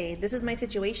 like, hey, this is my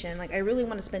situation. Like, I really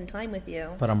want to spend time with you.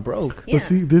 But I'm broke. Yeah. But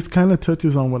see, this kind of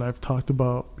touches on what I've talked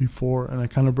about before, and I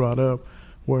kind of brought up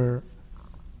where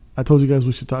I told you guys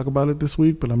we should talk about it this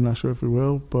week, but I'm not sure if we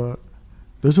will. But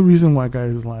there's a reason why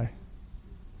guys lie.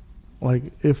 Like,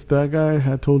 if that guy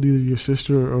had told either your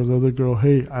sister or the other girl,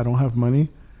 hey, I don't have money,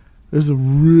 there's a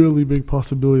really big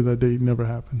possibility that date never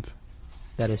happens.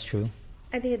 That is true.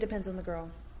 I think it depends on the girl.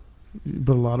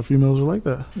 But a lot of females are like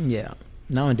that. Yeah.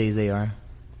 Nowadays they are.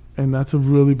 And that's a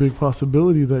really big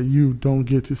possibility that you don't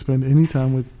get to spend any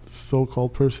time with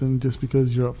so-called person just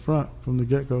because you're up front from the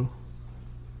get-go.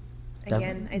 That's-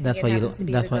 Again, I think that's it why you happens don't- to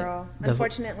be that's the why- girl. that's why-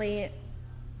 Unfortunately,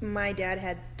 my dad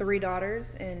had 3 daughters,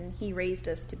 and he raised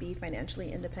us to be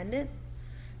financially independent.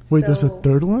 Wait, there's a So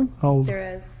third one? How old?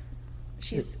 There is.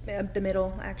 She's the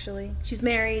middle, actually. She's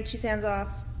married. She's hands off.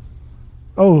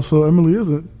 Oh, so Emily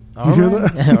isn't. You All hear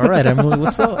right. that? All right, Emily.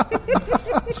 What's up?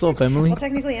 What's up, Emily? Well,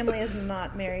 technically, Emily is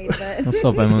not married, but What's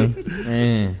up, Emily?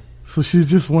 Eh, So she's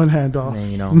just one hand off. man,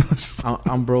 you know,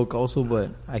 I'm broke also, but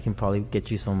I can probably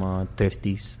get you some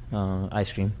Thirsties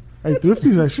ice cream. Hey,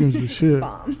 Thrifty's ice cream's the shit.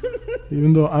 Bomb.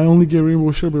 Even though I only get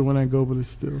rainbow sherbet when I go, but it's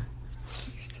still.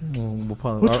 We'll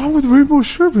probably, What's wrong with rainbow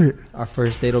sherbet? our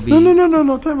first date will be.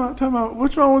 No. Time out.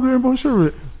 What's wrong with rainbow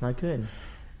sherbet? It's not good.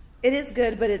 It is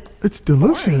good, but It's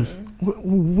delicious.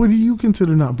 What do you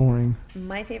consider not boring?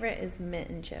 my favorite is mint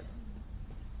and chip.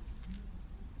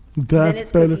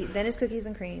 That's better. Then it's cookies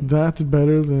and cream. That's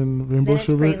better than rainbow Then it's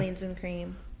sherbet. pralines and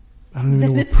cream. I don't even know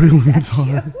Then what it's pralines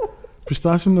are. pistachio.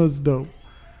 Pistachio nuts dope.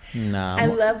 Nah. I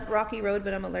love Rocky Road,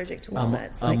 but I'm allergic to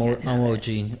walnuts. So I can't have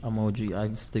it. I'm OG.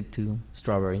 I stick to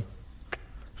strawberry.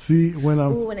 See, when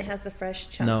I'm Ooh, when it has the fresh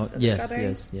chunks No, of the yes, strawberry.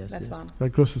 yes, That's yes. bomb. that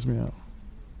grosses me out.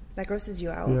 That grosses you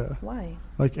out. Yeah. Why?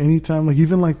 Like anytime, like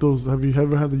even like those. Have you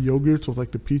ever had the yogurts with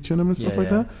like the peach in them and stuff Yeah,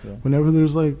 like yeah, that? yeah. Whenever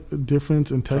there's like a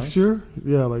difference in texture,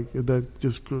 yeah, like that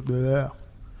just. Yeah.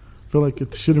 I feel like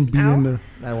it shouldn't be Ow. in there.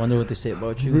 I wonder what they say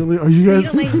about you. Really? Are you So you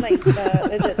guys don't like the,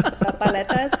 is it the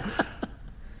paletas?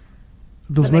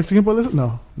 those the Mexican paletas?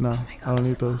 No, I don't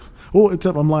eat those. Oh,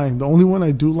 except I'm lying. The only one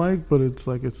I do like, but it's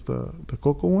the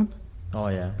cocoa one. Oh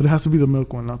yeah. But it has to be the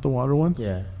milk one, not the water one.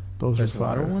 Yeah. Those There's are fire.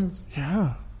 water ones.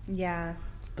 Yeah, Yeah.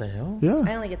 The hell? yeah,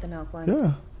 I only get the milk ones.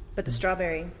 yeah. But the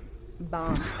strawberry,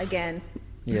 bomb. Again.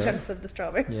 Yeah. Chunks of the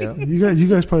strawberry. Yeah. You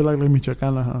guys probably like Mi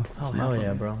Chacana, huh? Oh It's hell not yeah,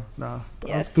 funny. bro. Nah,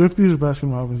 Yes. Thrifties or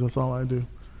Baskin Robbins. That's all I do.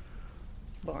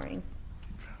 Boring.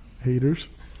 Haters,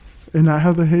 and I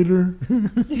have the hater.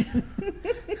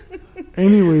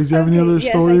 Anyways, do you have any Okay, other yes, I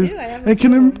stories? do. I have a And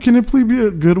few. can it please be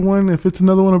a good one? If it's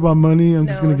another one about money, I'm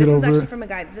just No, gonna this get one's over actually it. from a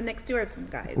guy. The next two are from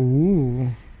guys. Ooh,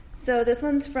 So this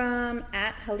one's from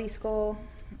 @Jalisco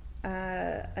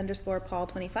 _ Paul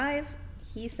 25.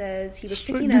 He says he was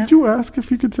picking up. did you ask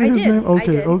if you could say I his did. name? I Okay,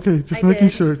 did. okay. Just I making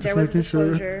did. sure. There Just was making sure.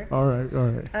 disclosure. All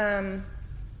right.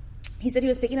 He said he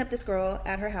was picking up this girl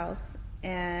at her house,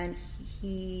 and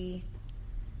he's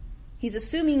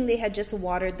assuming they had just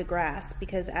watered the grass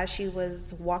because as she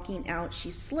was walking out, she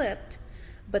slipped.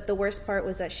 But the worst part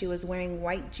was that she was wearing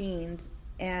white jeans,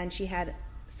 and she had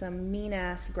some mean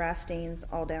ass grass stains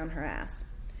all down her ass.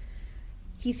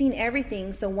 He's seen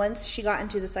everything, so once she got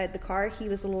into the side of the car, he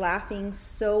was laughing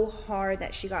so hard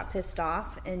that she got pissed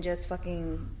off and just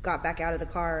fucking got back out of the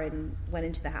car and went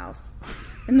into the house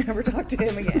and never talked to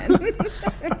him again.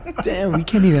 Damn, we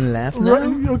can't even laugh now.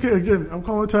 Right, okay, again, I'm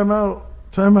calling timeout.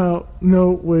 Timeout.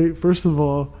 No, wait. First of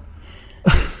all,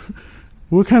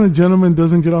 what kind of gentleman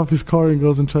doesn't get off his car and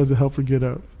goes and tries to help her get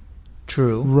up?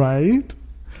 True. Right?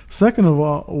 Second of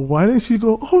all, why didn't she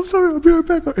go, oh, sorry, I'll be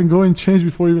right back, and go and change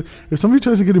before even... If somebody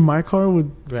tries to get in my car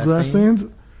with grass stains,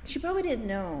 She probably didn't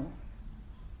know.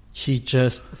 She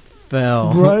just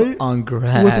fell Right? on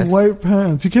grass. with white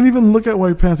pants. You can't even look at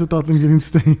white pants without them getting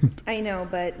stained. I know,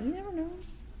 but you never know.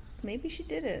 Maybe she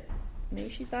did it. Maybe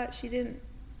she thought she didn't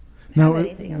have Now,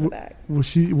 anything on the back.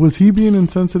 was he being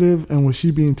insensitive, and was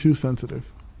she being too sensitive?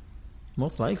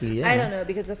 Most likely, yeah. I don't know,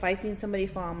 because if I seen somebody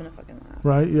fall, I'm going to fucking laugh.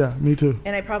 Right? Yeah, me too.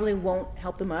 And I probably won't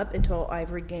help them up until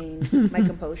I've regained my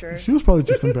composure. She was probably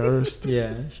just embarrassed.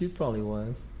 Yeah, she probably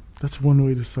was. That's one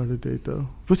way to start a date, though.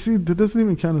 But see, that doesn't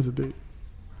even count as a date.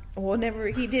 Well,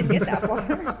 he didn't get that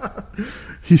far.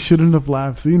 He shouldn't have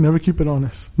laughed. See, never keep it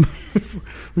honest.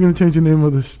 We're going to change the name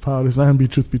of this pod. It's IMB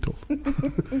Truth Be Told.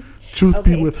 Truth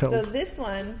be withheld. So this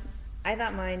one, I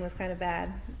thought mine was kind of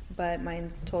bad, but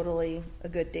mine's totally a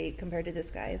good date compared to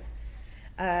this guy's.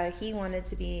 He wanted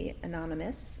to be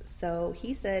anonymous, so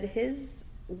he said his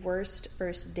worst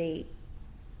first date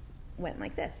went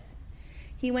like this.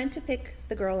 He went to pick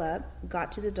the girl up,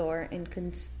 got to the door, and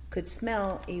could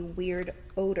smell a weird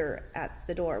odor at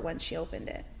the door once she opened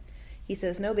it. He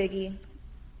says, no biggie.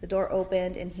 The door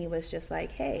opened, and he was just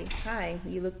like, hey, hi,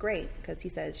 you look great, because he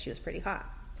says she was pretty hot.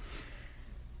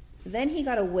 Then he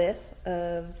got a whiff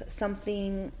of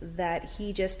something that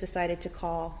he just decided to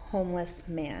call homeless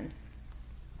man.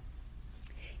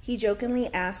 He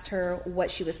jokingly asked her what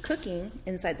she was cooking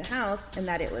inside the house and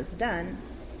that it was done.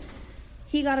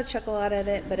 He got a chuckle out of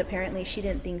it, but apparently she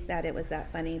didn't think that it was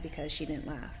that funny because she didn't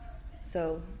laugh.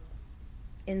 So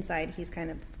inside, he's kind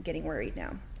of getting worried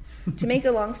now. To make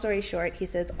a long story short, he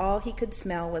says all he could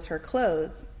smell was her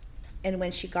clothes, and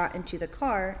when she got into the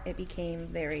car, it became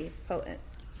very potent.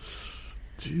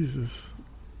 Jesus.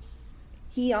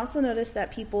 He also noticed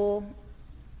that people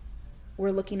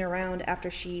were looking around after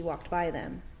she walked by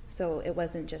them, so it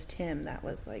wasn't just him that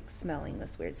was like smelling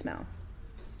this weird smell.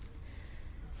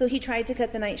 So he tried to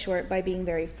cut the night short by being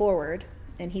very forward,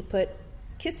 and he put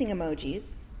kissing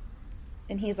emojis.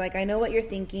 And he's like, I know what you're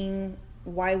thinking.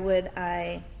 Why would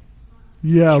I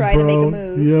try to make a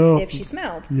move if she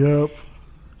smelled? Yep.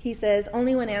 He says,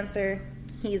 only one answer,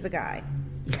 he's a guy.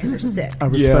 You guys are sick. I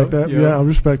respect that. Yeah. Yeah, I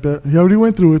respect that. He already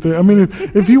went through with it. I mean,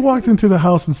 if he walked into the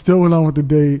house and still went on with the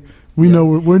date, we know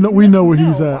we know where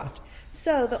he's at. Watch.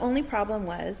 So the only problem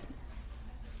was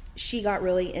she got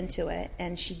really into it,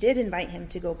 and she did invite him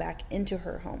to go back into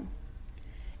her home.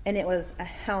 And it was a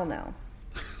hell no.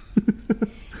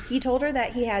 He told her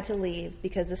that he had to leave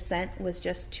because the scent was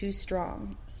just too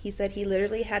strong. He said he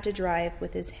literally had to drive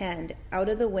with his hand out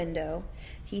of the window.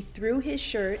 He threw his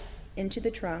shirt into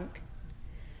the trunk.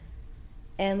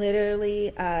 And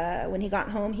literally, when he got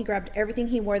home, he grabbed everything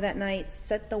he wore that night,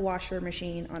 set the washer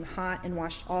machine on hot, and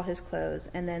washed all his clothes.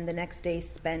 And then the next day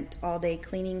spent all day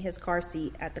cleaning his car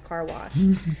seat at the car wash.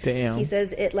 Damn. He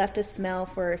says it left a smell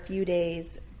for a few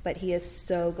days, but he is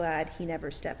so glad he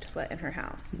never stepped foot in her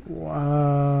house.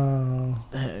 Wow.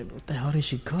 What the hell did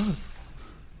she cook?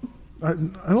 I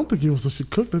don't think it was what she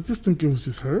cooked. I just think it was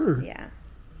just her. Yeah.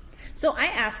 So I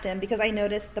asked him, because I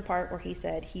noticed the part where he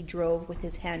said he drove with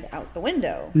his hand out the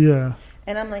window. Yeah.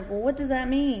 And I'm like, well, what does that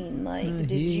mean? Like,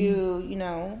 did you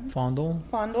Fondle?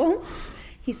 fondle?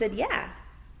 He said, yeah.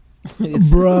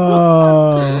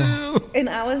 Bro. And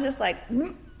I was just like,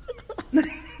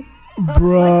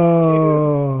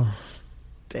 Bro.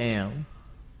 Damn.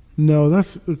 No,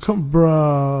 that's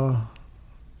bro.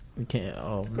 We can't.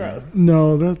 Oh, gross. man.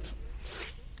 No, that's.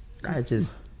 I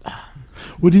just.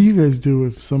 What do you guys do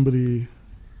if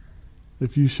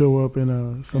you show up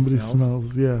and somebody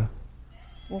smells? Yeah.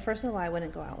 Well, first of all, I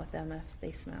wouldn't go out with them if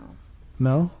they smell.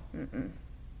 No? Mm-mm.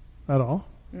 At all?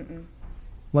 Mm-mm.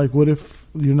 Like, what if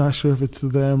you're not sure if it's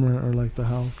them or like the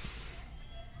house?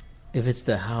 If it's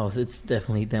the house, it's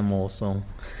definitely them also.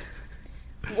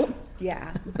 Well,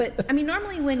 yeah. But, I mean,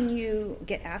 normally when you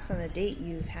get asked on a date,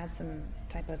 you've had some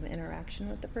type of interaction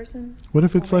with the person. What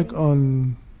if it's already? like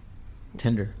on...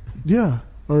 Tinder. Yeah,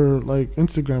 or like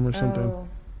Instagram or something. Oh.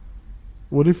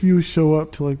 What if you show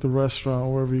up to like the restaurant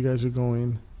or wherever you guys are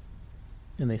going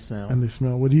And they smell. and they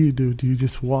smell? What do you do? Do you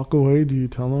just walk away? Do you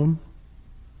tell them?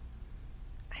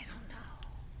 I don't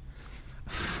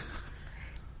know.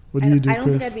 What do you do, I don't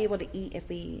Chris? think I'd be able to eat if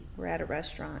we were at a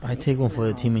restaurant. I and take they one for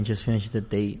the smell. team and just finish the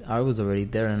date. I was already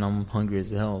there and I'm hungry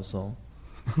as hell, so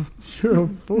You're a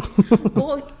fool.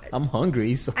 Well, I'm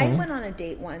hungry. So I went on a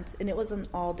date once, and it was an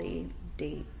all-day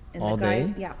date. And All the guy,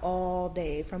 day? Yeah, all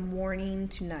day, from morning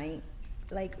to night.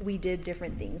 Like, we did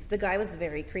different things. The guy was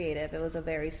very creative. It was a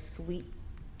very sweet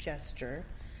gesture.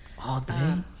 all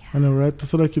day. I know, right?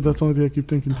 That's what that's the only thing I keep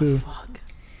thinking too. Fuck.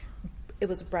 It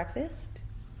was breakfast.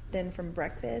 Then from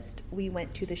breakfast, we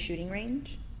went to the shooting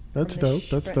range. That's From the dope.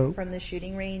 That's dope. From the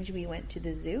shooting range, we went to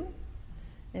the zoo.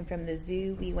 And from the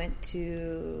zoo, we went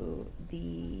to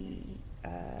the,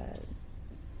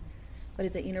 what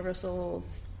is it, Universal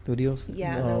Studios?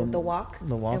 Yeah, the walk.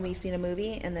 The walk. And we seen a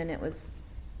movie, and then it was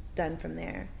done from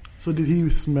there. So did he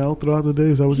smell throughout the day?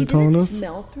 Is that what He you're telling didn't us?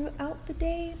 smell throughout the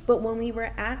day, but when we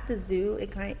were at the zoo,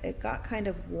 it got kind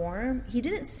of warm. He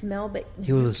didn't smell, but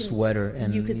He was a sweater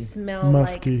and you could he- smell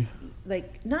Musky.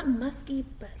 like not musky,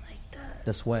 but like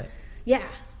The sweat.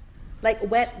 like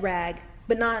wet rag,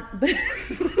 but not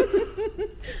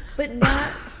but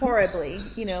not horribly.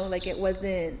 You know, like it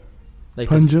wasn't. Like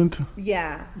Pungent?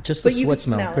 Yeah, just the but you sweat could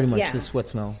smell, it, pretty much. Yeah. The sweat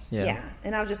smell. Yeah. Yeah,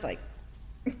 and I was just like,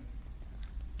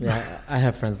 Yeah, I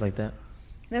have friends like that.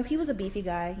 no, he was a beefy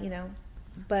guy, you know,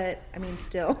 but I mean,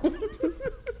 still.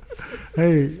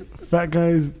 Hey, fat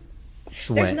guys.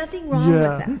 Sweat. There's nothing wrong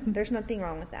Yeah. with that. There's nothing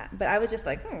wrong with that. But I was just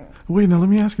like, Wait, now let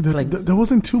me ask you that. Like- that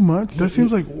wasn't too much. That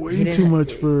seems like way he didn't too have-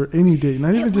 much for any date.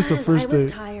 Not even just a first I was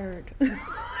date. tired.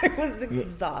 I was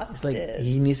exhausted. It's like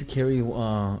he needs to carry a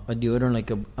deodorant like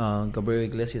a Gabriel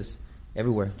Iglesias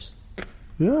everywhere. Just,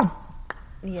 Yeah.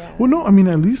 yeah. Well, no, I mean,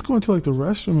 at least go into like the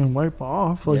restroom and wipe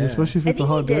off, like Yeah. especially if I it's a think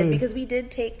he hot did day. because we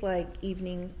did take like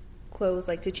evening clothes,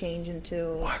 like to change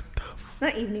into What the?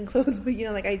 not evening clothes, but you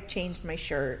know, like I changed my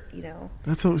shirt. You know,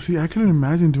 That's so. See, I couldn't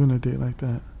imagine doing a date like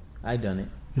that. I done it.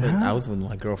 But Yeah? I was with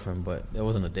my girlfriend, but it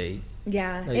wasn't a date.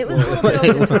 yeah, Like, it was a little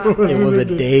bit over the top. It was a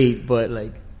date, but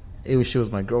like she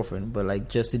was my girlfriend. But like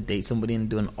just to date somebody and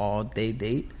do an all day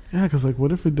date, Yeah, because like,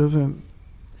 what if it doesn't?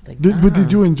 it's like But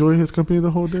did you enjoy his company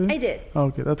the whole day? I did. Oh,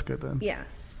 okay, that's good then. Yeah.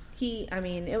 I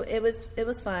mean, it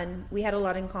was fun. We had a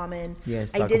lot in common. You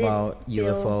guys I talk didn't about feel-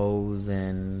 UFOs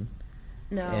and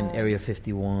No. Area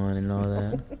 51 and all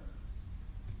that.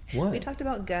 What? We talked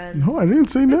about guns. No, I didn't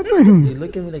say You nothing.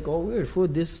 look at me like, oh, weird.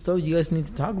 Food, this stuff you guys need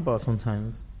to talk about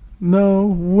sometimes. No,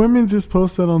 women just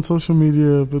post that on social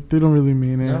media, but they don't really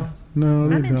mean it. No,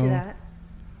 they I'm don't. into that.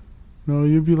 No,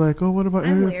 you'd be like, oh, what about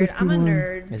I'm Area weird. 51? I'm a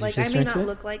nerd. Is your Like I sister may into not it?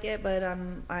 look like it, but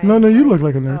No, you look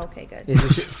like a nerd. Oh, okay, good.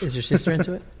 Is your sister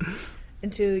into it?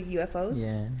 Into UFOs?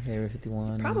 Yeah, Area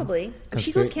 51. Probably.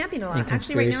 She Conspira- goes camping a lot. and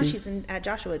Actually, right now conspiracies? she's at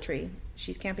Joshua Tree.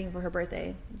 She's camping for her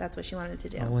birthday. That's what she wanted to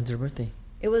do. Oh, when's her birthday?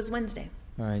 It was Wednesday.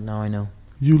 All right, now I know.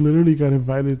 You literally got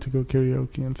invited to go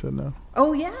karaoke and said no.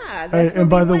 Oh yeah. Hey, That's where and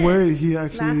by we the went way, he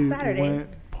actually last Saturday.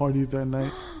 went party that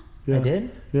night. Yeah. I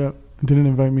did? Yeah. Didn't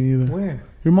invite me either. Where?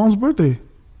 Your mom's birthday.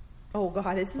 Oh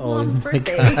God, it's his Oh, mom's my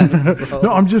birthday. God, bro.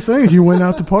 No, I'm just saying he went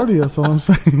out to party. That's all I'm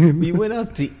saying. We went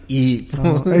out to eat.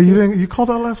 Hey, you didn't? You called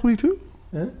out last week too?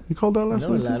 Huh? You called out last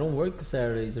No, week I too? don't work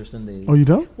Saturdays or Sundays. Oh, you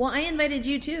don't? Well, I invited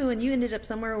you too, and you ended up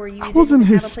somewhere where you I didn't was in have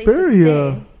a place to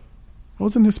Hesperia. stay. I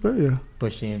was in Hesperia,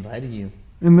 But she invited you.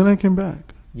 and then I came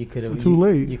back. You could have Too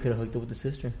late. You could have hooked up with the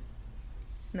sister.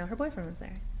 No, her boyfriend was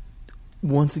there.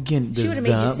 Once again, She does would've made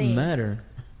you that sing. matter?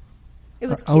 It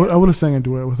was I cute. would have sang a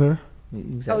duet with her,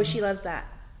 Exactly. Oh, she loves that.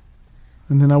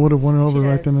 and then I would have won her over She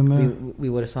right does. then and there. We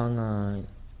would have sung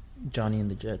Johnny and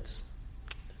the Jets.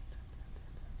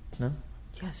 No?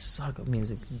 Yes, suck at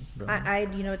music, bro.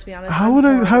 You know, to be honest, How I'm would I?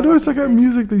 horrible How do I with suck at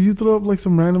music that you throw up like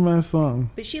some random ass song?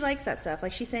 But she likes that stuff.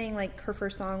 Like she's saying, like her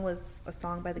first song was a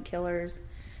song by the Killers.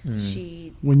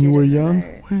 She When you did were young.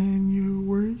 another- When you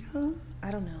were young.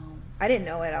 I don't know. I didn't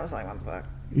know it. I was like, what the fuck?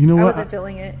 You know I what? wasn't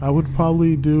feeling it. I would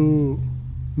probably do.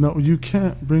 No, you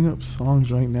can't bring up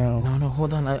songs right now. No,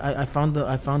 hold on. I found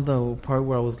the part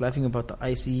where I was laughing about the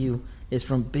ICU. It's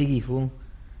from Biggie, fool.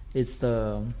 It's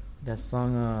that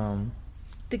song.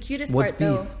 The cutest What's part,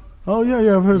 though. Beef? Oh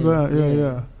yeah, I've heard Yeah, that. Yeah, yeah.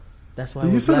 yeah. That's why I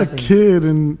You was said laughing. a kid,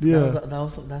 and yeah.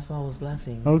 That's why I was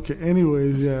laughing. Okay.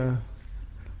 Anyways, yeah.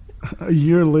 A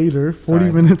year later, 40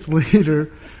 Sorry. minutes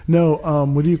later. No,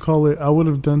 what do you call it? I would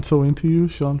have done So Into You,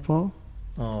 Sean Paul.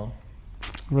 Oh,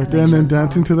 Right I there, like and then Sean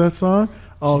dancing Paul. to that song.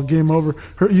 Oh, game over.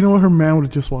 Her, you know what? Her man would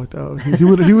have just walked out. He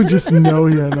would just know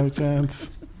he had no chance.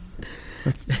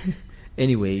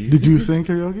 anyways, Did you sing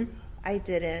karaoke? I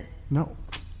didn't No.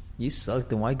 you suck.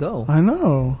 Then why go? I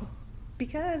know.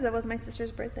 because that was my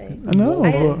sister's birthday. I know.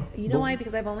 I but- didn't, you know why?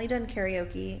 Because I've only done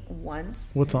karaoke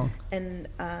once, What song? and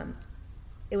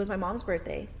it was my mom's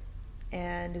birthday,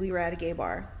 and we were at a gay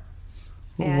bar.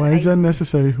 And Why is that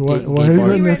necessary? Why Gay is bar- that We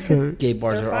were- necessary? Gay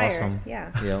bars They're are fire, awesome.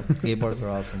 yeah. Yeah, gay bars are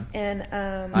awesome. And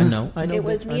I know. it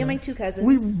was bitch, me I and my know. two cousins.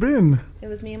 We've been. It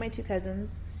was me and my two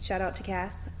cousins. Shout out to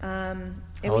Cass. And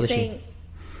How old we is she? sang.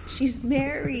 She's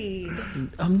married.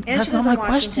 And That's she not lives my in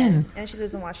question. Washington. And she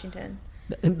lives in Washington.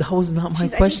 That was not my I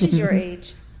think question. she's your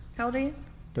age. How old are you?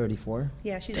 34.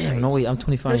 Yeah, she's your Damn. age. No wait, I'm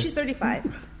 25. No, she's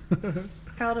 35.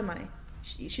 How old am I?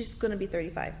 She's going to be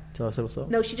 35. Tell us what's up.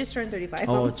 No, she just turned 35.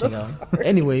 Oh, I'm so check out. sorry.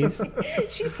 Anyways,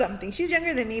 She's something. She's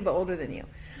younger than me, but older than you.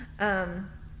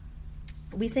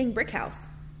 We sang Brick House.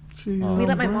 She's We on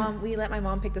let my break. mom. We let my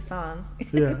mom pick the song.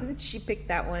 Yeah. She picked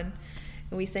that one,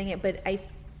 and we sang it. But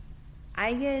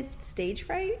I get stage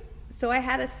fright, so I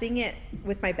had to sing it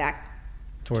with my back.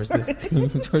 towards this,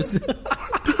 towards this.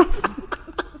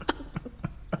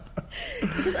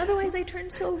 Because otherwise, I turn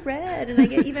so red, and I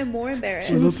get even more embarrassed.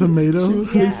 Little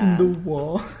tomatoes. Yeah. facing the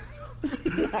wall.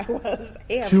 I was.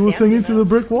 Hey, I'm She was singing to the dancing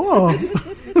brick wall.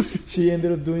 She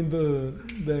ended up doing the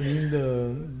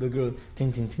girl.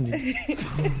 Ting, ting, ting,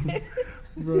 ting.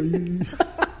 Bro, you,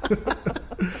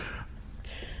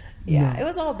 Yeah, it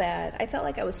was all bad. I felt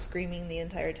like I was screaming the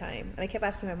entire time, and I kept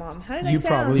asking my mom, "How did I You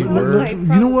sound?" probably I were. let's, you know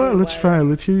probably what? Let's was. try it.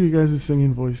 Let's hear you guys'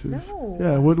 singing voices. No.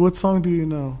 Yeah. What song do you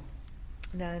know?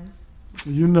 None.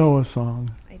 You know a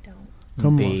song. I don't.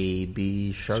 Come on.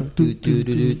 Baby shark, do do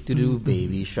do do do do.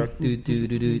 Baby shark, do do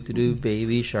do do do do.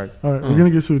 Baby shark. All right, we're gonna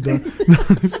get sued. Done.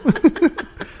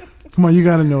 Come on, you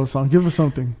gotta know a song. Give us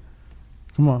something.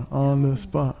 Come on, on the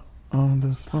spot, on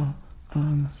the spot,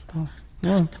 on the spot.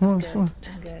 Come on, come on, Good. come on.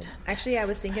 I'm good. Actually, I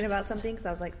was thinking about something because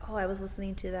I was like, "Oh, I was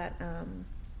listening to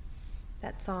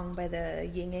that song by the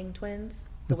Ying Yang Twins,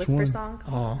 the Which Whisper one?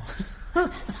 song."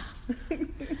 Oh. Baby,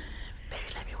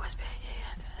 let me whisper.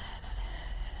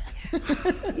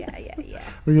 Yeah.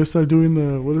 We're gonna start doing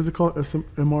the what is it called?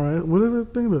 MRI. What is the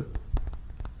thing?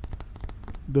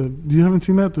 You haven't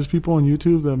seen that? There's people on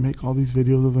YouTube that make all these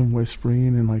videos of them whispering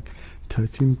and like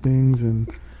touching things and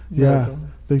yeah, No.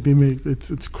 like they make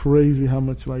it's crazy how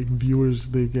much like viewers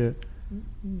they get.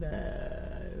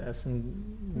 That's some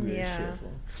weird Yeah. shit.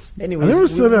 Fool. Anyways, I never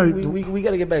said I- we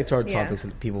got to get back to our Yeah. topics,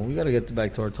 people. We got to get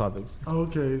back to our topics.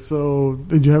 Okay, so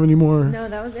did you have any more? No,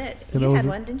 that was it. Yeah, that You was had it.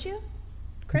 one, didn't you,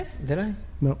 Chris? Did I?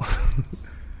 No.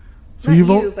 So Not you've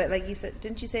you, al- but like you said,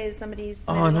 didn't you say somebody's?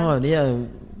 Oh no, yeah.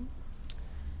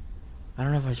 I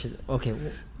don't know if I should. Okay,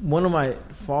 one of my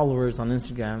followers on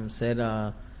Instagram said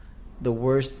the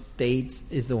worst dates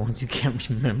is the ones you can't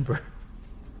remember.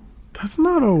 That's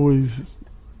not always.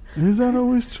 Is that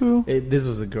always true? This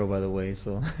was a girl, by the way,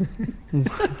 so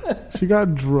She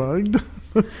got drugged.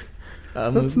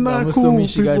 That's not I'm assuming cool,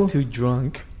 she people. got too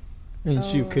drunk and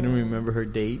she couldn't remember her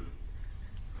date.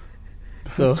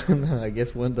 So I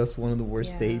guess that's one of the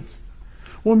worst Yeah. dates.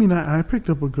 Well, I mean, I picked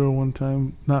up a girl one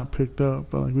time, not picked up,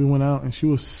 but like we went out and she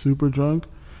was super drunk,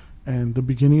 and the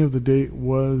beginning of the date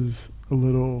was a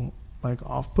little like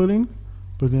off-putting,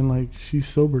 but then like she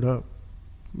sobered up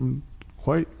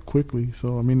quite quickly.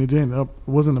 So I mean, it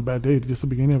wasn't a bad date, just the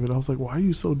beginning of it. I was like, "Why are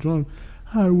you so drunk?"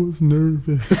 I was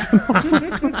nervous.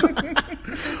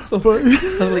 So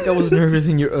I was nervous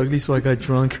and you're ugly, so I got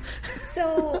drunk.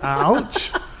 So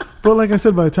Ouch. But like I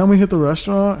said, by the time we hit the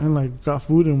restaurant and like got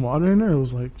food and water in there, it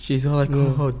was like, She's all like,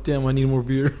 Yeah. "Oh damn, I need more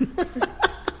beer."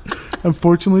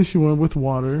 unfortunately, she went with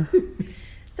water.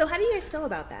 So how do you guys feel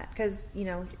about that? Because, you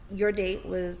know, your date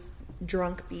was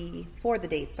drunk before the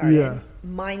date started. Yeah.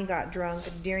 Mine got drunk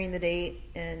during the date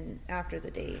and after the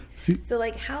date. See- So,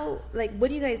 like,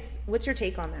 what's your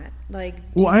take on that? Like,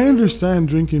 Well, I understand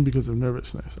drinking because of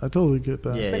nervousness. I totally get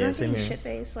that. Yeah. But not same getting here.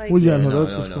 shit-faced? Like, Well, yeah, Yeah, no, no,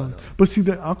 that's no, just no, fine. no. But see,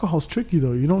 the alcohol's tricky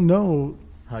though. You don't know.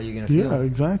 How are you gonna feel? Yeah,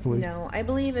 exactly. no, I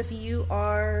believe if you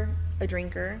are a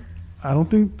drinker, I don't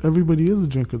think everybody is a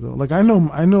drinker though. Like I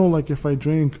know, like if I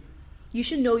drink, you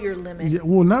should know your limit. yeah,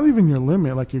 well, not even your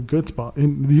limit, like your good spot.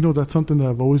 And you know, that's something that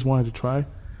I've always wanted to try.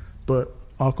 But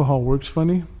alcohol works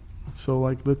funny. So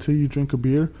like, let's say you drink a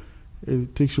beer,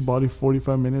 it takes your body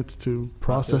 45 minutes to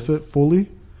process it fully.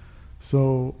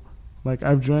 So like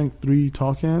I've drank 3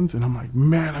 tall cans and I'm like,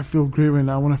 man, I feel great right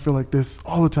now. When I feel like this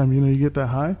all the time, you know, you get that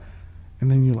high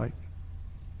and then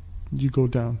you go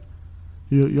down.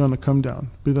 You're on a come down.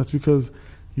 But that's because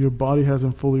your body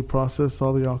hasn't fully processed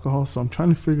all the alcohol. So I'm trying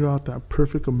to figure out that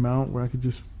perfect amount where I could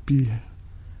just be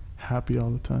happy all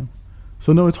the time.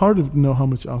 So no, it's hard to know how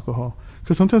much alcohol.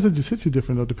 Because sometimes it just hits you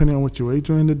different though, depending on what you ate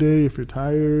during the day, if you're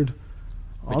tired,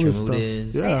 all What your this mood stuff.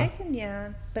 is. Yeah. I can, yeah.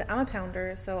 But I'm a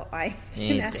pounder, so I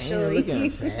can Damn, actually... look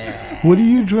at that. What do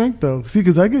you drink though? See,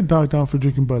 because I get dogged down for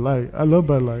drinking Bud Light. I love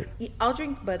Bud Light. I'll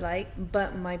drink Bud Light,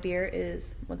 but my beer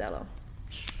is Modelo.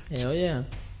 Hell yeah.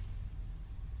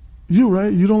 You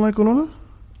right? You don't like Corona?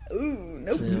 Ooh,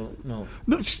 nope. No.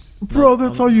 No, bro,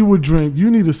 that's all you would drink. You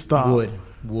need to stop.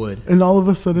 Would. And all of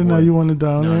a sudden now Would. you want to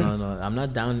down it? No. I'm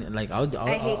not down. Like I'll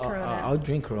I hate Corona. I'll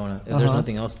drink Corona if there's Uh-huh.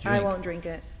 nothing else to drink. I won't drink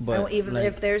it. But, I won't, even like-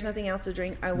 if there's nothing else to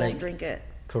drink, I won't like- drink it.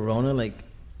 Corona, like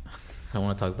I don't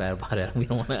want to talk bad about it. We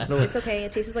don't want to. I don't. It's okay.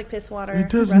 It tastes like piss water. It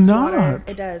does rust not. Water.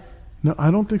 It does. No, I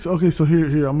don't think so. Okay, so here,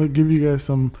 I'm going to give you guys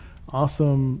some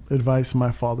awesome advice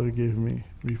my father gave me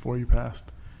before he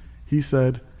passed. He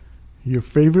said, your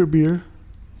favorite beer,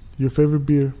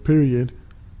 period,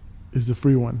 is the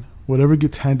free one. Whatever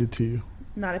gets handed to you.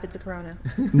 Not if it's a Corona.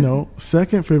 No.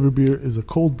 Second favorite beer is a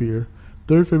cold beer.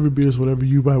 Third favorite beer is whatever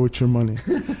you buy with your money.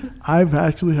 I've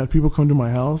actually had people come to my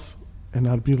house, and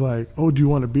I'd be like, oh, do you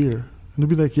want a beer? And they'd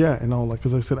be like, yeah. And I'll like,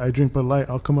 because I said I drink Bud Light,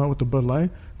 I'll come out with the Bud Light.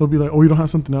 They'll be like, oh, you don't have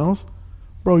something else?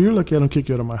 Bro, you're lucky I don't kick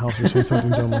you out of my house or say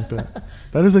something dumb like that.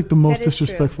 That is like the most That is true,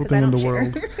 disrespectful 'cause I thing in the don't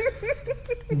world.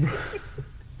 share.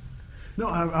 No,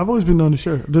 I've always been known to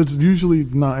share. There's usually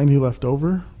not any left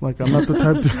over. Like, I'm not the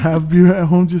type to have beer at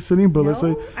home just sitting, but let's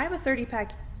say... No, I have a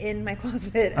 30-pack in my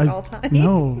closet at all times.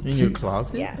 No. In see, your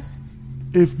closet? Yeah.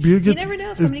 if beer You gets... never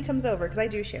know if somebody comes over, because I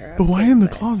do share. But I'm why kidding, in the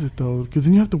but- closet, though? Because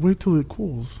then you have to wait till it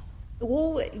cools.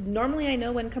 Well, normally I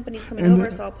know when company's coming And over,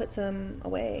 the- so I'll put some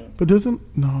away. But doesn't...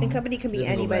 No. And company can be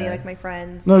Doesn't go anybody, bad. like my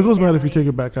friends. No, it my goes bad if you family. take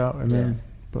it back out and then...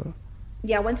 But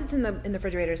Yeah, once it's in the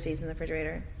refrigerator, it stays in the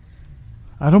refrigerator.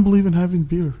 I don't believe in having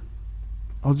beer.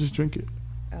 I'll just drink it.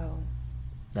 Oh.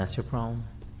 That's your problem.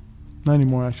 Not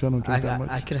anymore, actually. I don't drink that much.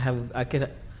 I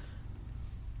could.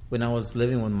 When I was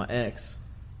living with my ex,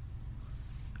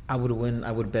 I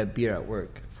would bet beer at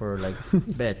work for like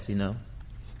bets, you know.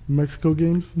 Mexico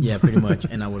games? Yeah, pretty much,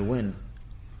 and I would win.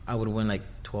 I would win like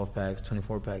 12 packs,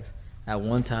 24 packs. At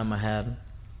one time, I had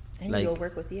I need like to go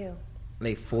work with you.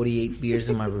 like 48 beers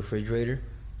in my refrigerator.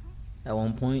 At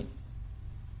one point,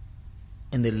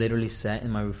 and they literally sat in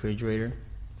my refrigerator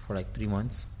for like 3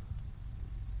 months.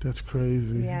 That's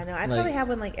crazy. Yeah, no, I Like- probably have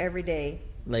one like every day.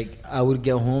 Like I would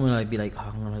get home and I'd be like,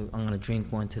 oh, I'm gonna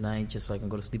drink one tonight just so I can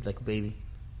go to sleep like a baby.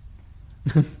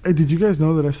 Hey, did you guys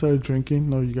know that I started drinking?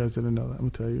 No, you guys didn't know that. I'm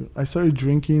going to tell you. I started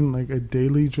drinking like a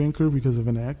daily drinker because of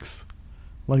an ex.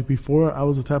 Like before, I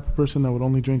was the type of person that would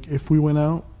only drink if we went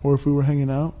out or if we were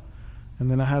hanging out. And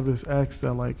then I have this ex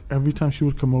that like every time she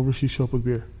would come over, she'd show up with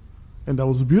beer. And that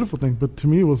was a beautiful thing. But to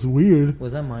me, it was weird.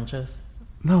 Was that Manchas?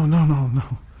 No.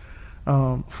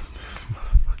 This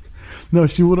motherfucker. No,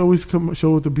 she would always come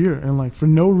show with the beer. And like for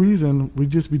no reason, we'd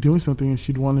just be doing something and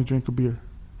she'd want to drink a beer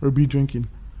or be drinking.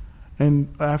 And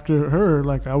after her,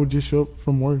 like, I would just show up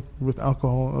from work with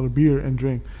alcohol or a beer and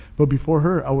drink. But before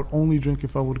her, I would only drink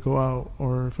if I would go out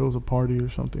or if it was a party or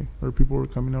something or people were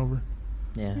coming over.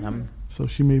 Yeah, So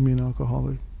she made me an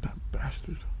alcoholic. That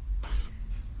bastard.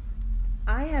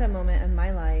 I had a moment in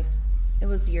my life, it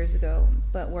was years ago,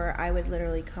 but where I would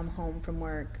literally come home from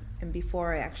work, and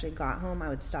before I actually got home, I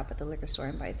would stop at the liquor store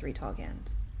and buy 3 tall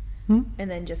cans.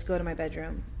 And then just go to my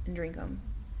bedroom and drink them.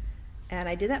 And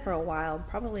I did that for a while,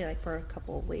 probably like for a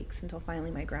couple of weeks, until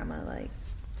finally my grandma like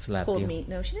slapped pulled you. me.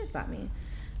 No, she didn't slap me,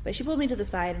 but she pulled me to the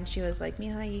side and she was like,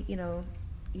 "Mija, you know,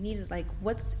 you need to, like,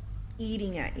 what's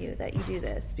eating at you that you do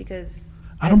this? Because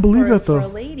I don't believe that, though. For a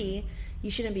lady,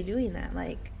 you shouldn't be doing that."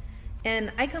 Like,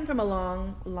 and I come from a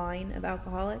long line of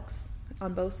alcoholics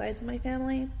on both sides of my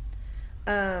family.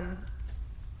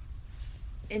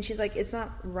 And she's like, it's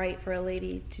not right for a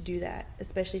lady to do that,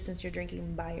 especially since you're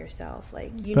drinking by yourself.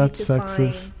 Like, you That's need to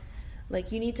sexist. find,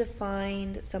 like, you need to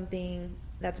find something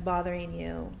that's bothering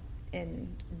you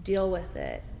and deal with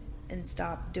it and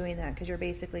stop doing that, because you're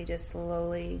basically just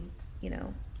slowly, you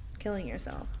know, killing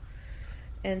yourself.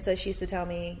 And so she used to tell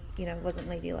me, you know, it wasn't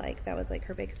ladylike. That was like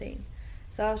her big thing.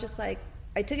 So I was just like,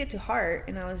 I took it to heart,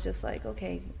 and I was just like,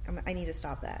 okay, I need to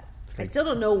stop that. I still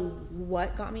don't know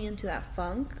what got me into that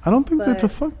funk. I don't think that's a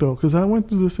fuck, though, because I went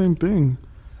through the same thing.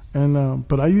 And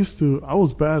but I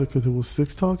was bad because it was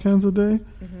 6 tall cans a day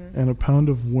and a pound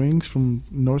of wings from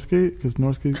Northgate, because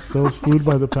Northgate sells food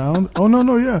by the pound. Oh,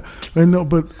 no, yeah. And no,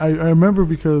 but I remember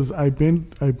because I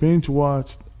binge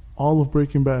watched all of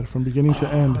Breaking Bad from beginning to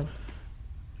end.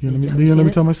 You gonna let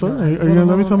me tell my story? Are you gonna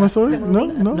let me tell my story?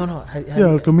 No.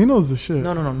 Yeah, Camino's the shit.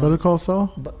 No. Better Call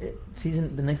Saul? But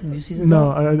the next new season? No,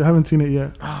 I haven't seen it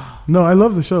yet. No, I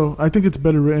love the show. I think it's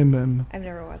better written than... I've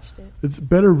never watched it. It's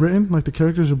better written. Like, the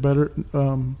characters are better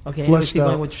Okay, fleshed keep out.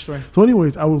 going with your story. So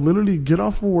anyways, I would literally get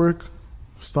off of work,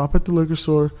 stop at the liquor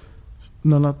store.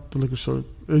 No, not the liquor store.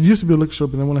 It used to be a liquor store,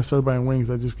 but then when I started buying wings,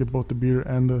 I just get both the beer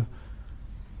and the...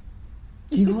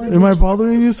 Am I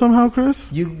bothering you somehow,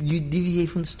 Chris? You deviate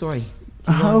from the story.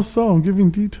 How so? I'm giving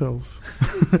details.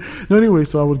 No, anyway,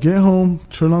 so I would get home,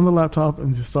 turn on the laptop,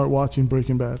 and just start watching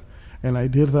Breaking Bad. And I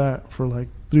did that for like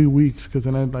 3 weeks, because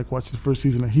then I'd like watch the first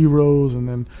season of Heroes, and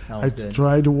then I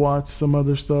tried to watch some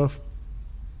other stuff.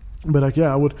 But like,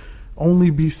 yeah, I would only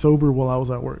be sober while I was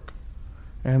at work.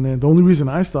 And then the only reason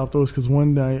I stopped, though, is because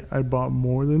one night I bought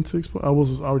more than 6. I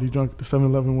was already drunk. The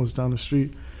 7-Eleven was down the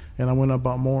street. And I went and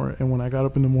bought more. And when I got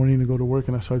up in the morning to go to work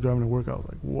and I started driving to work, I was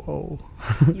like, whoa.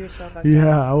 You were so fucked up.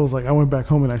 Yeah, I was like, I went back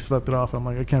home and I slept it off. I'm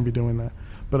like, I can't be doing that.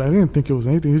 But I didn't think it was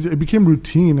anything. It became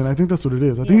routine, and I think that's what it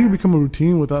is. I think you become a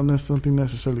routine without something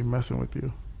necessarily messing with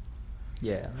you.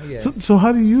 Yeah, I guess. So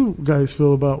how do you guys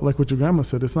feel about, like what your grandma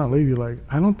said, it's not ladylike?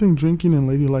 I don't think drinking and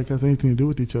ladylike has anything to do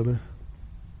with each other.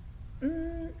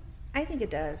 I think it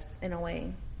does, in a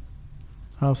way.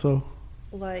 How so?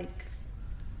 Like,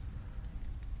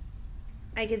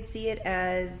 I could see it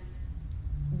as,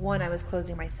 one, I was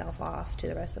closing myself off to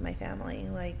the rest of my family,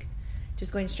 like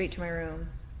just going straight to my room,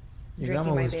 Your drinking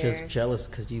grandma my was beer. just jealous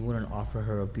because you wouldn't offer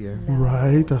her a beer. No.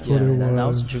 Right, that's what it that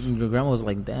was. your grandma was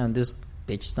like, damn, this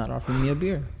bitch is not offering me a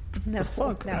beer. No,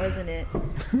 fuck? that wasn't it.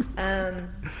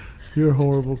 You're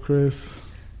horrible,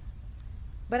 Chris.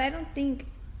 But I don't think,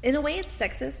 in a way, it's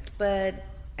sexist, but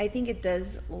I think it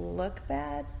does look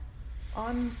bad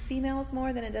on females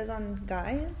more than it does on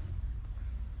guys.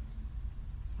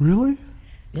 Really?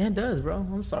 Yeah, it does, bro.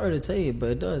 I'm sorry to tell you, but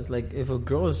it does. Like, if a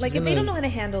girl is Like, if they don't know how to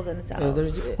handle themselves.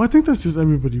 Well, I think that's just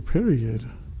everybody, period.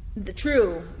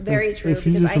 True, very true, if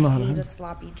you because just don't know how I to hate a handle-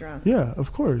 sloppy drunk. Yeah,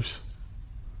 of course.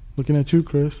 Looking at you,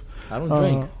 Chris. I don't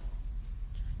drink.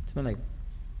 It's been like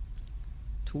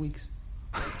 2 weeks.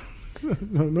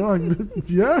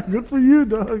 Yeah, good for you,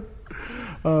 dog.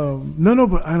 No,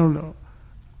 but I don't know.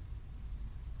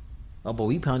 Oh, but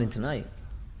we pounding tonight.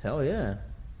 Hell yeah.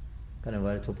 Got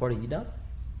invited to a party. You down?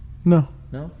 No,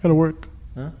 No? gotta work.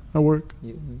 Huh? I work.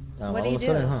 All What do of you a do?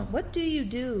 sudden, huh? What do you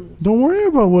do? Don't worry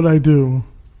about what I do.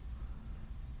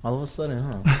 All of a sudden,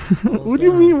 huh? What do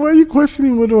you mean? Why are you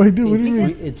questioning what do I do? What do you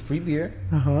mean? It's free beer,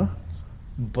 Uh-huh.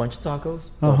 bunch of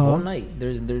tacos, the whole night.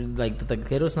 There's like, the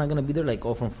taquero's not gonna be there like,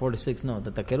 from 4 to 6. No,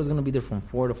 the taquero's gonna be there from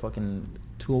 4 to fucking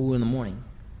 2 in the morning.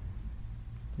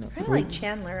 No, Kind of like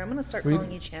Chandler. I'm gonna start free-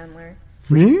 calling you Chandler.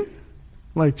 Me?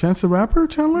 Like Chance the Rapper,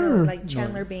 Chandler? No, or- like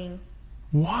Chandler Bing.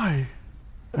 Why?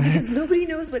 Because nobody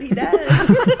knows what he does.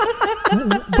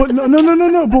 But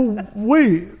no. But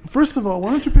wait. First of all,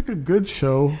 why don't you pick a good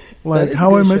show like is a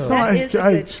How good I Met? show. No, That is a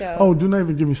good show. Oh, do not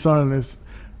even give me started on this.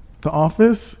 The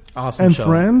Office Awesome and show.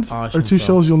 Friends Awesome are two show.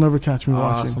 shows you'll never catch me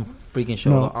watching. Awesome freaking show,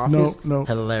 No, The Office. no.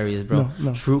 Hilarious, bro.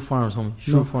 No. Shrew Farms, homie.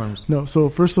 Shrew No. Farms. No, so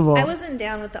first of all, I wasn't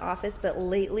down with The Office, but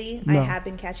lately I No. have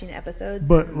been catching episodes.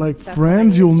 but and like that's what I Friends,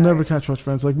 need to you'll start. never watch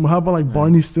Friends. Like, how about like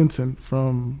Barney Stinson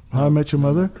from How I Met Your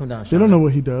Mother? Come down, They don't know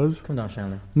what he does. Come down,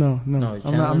 Chandler. No, No,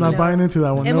 I'm not No. buying into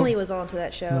that one. Emily no. was all into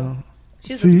that show. No.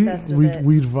 She was See, obsessed with it.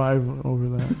 we'd vibe over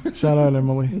that. Shout out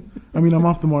Emily. I mean, I'm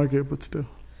off the market, but still.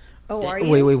 Oh, are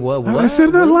you? Wait, what? I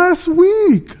said that last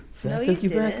week. No, Fayette you took you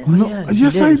back? didn't. No, yeah, he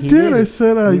yes, I He did. I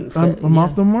said I'm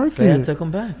off the market. Fayette took him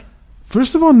back.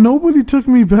 First of all, nobody took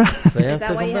me back. Fayette Is that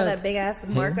took why him you have back. that big ass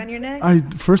mark on your neck?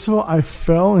 First of all, I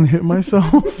fell and hit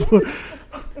myself.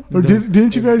 Or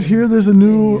didn't you guys hear? There's a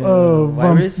new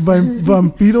virus?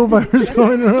 vampiro virus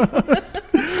going around.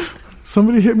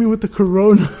 Somebody hit me with the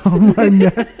corona on my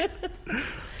neck,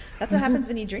 That's what happens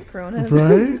when you drink Corona.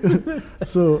 right?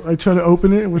 So I try to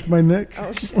open it with my neck.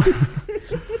 Oh shit!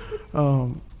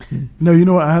 No, you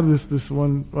know what? I have this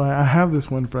one. I have this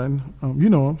one friend. You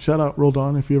know him. Shout out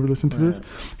Roldan if you ever listen to this.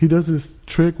 He does this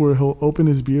trick where he'll open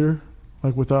his beer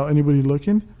like without anybody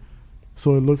looking,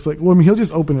 so it looks like. Well, I mean, he'll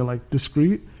just open it like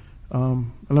discreet,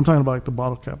 and I'm talking about like the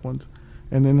bottle cap ones.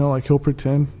 And then he'll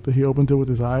pretend that he opens it with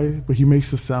his eye, but he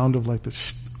makes the sound of like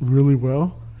the really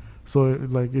well. So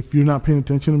like if you're not paying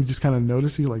attention, you just kind of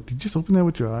notice. You're like, did you just open that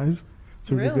with your eyes?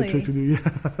 It's a really good trick to do.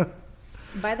 Yeah.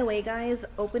 By the way, guys,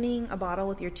 opening a bottle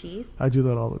with your teeth I do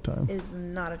that all the time. is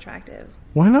not attractive.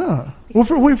 Why not? Well,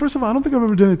 first of all, I don't think I've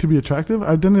ever done it to be attractive.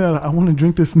 I've done it. I want to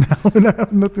drink this now, and I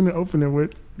have nothing to open it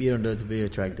with. You don't do it to be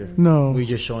attractive. No. We're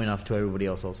just showing off to everybody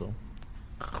else also.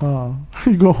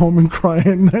 You go home and cry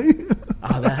at night.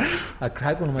 I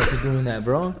crack when I'm actually doing that,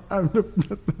 bro.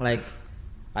 Like,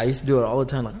 I used to do it all the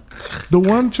time. Like, The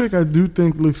one trick I do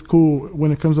think looks cool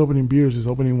when it comes to opening beers is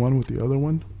opening one with the other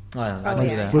one. oh, yeah, I Oh, can yeah.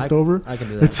 do that. Flipped over. I can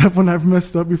do that. Except when I've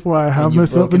messed up before. I have you've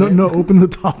messed up. broken No, it? open the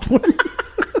top one.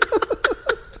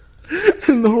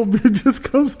 And the whole beer just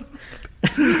comes out.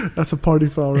 That's a party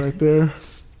foul right there.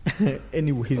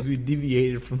 Anyways, we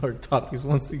deviated from our topics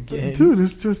once again. Dude,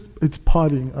 it's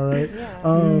potting, all right? Yeah,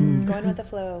 Um, going with the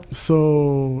flow.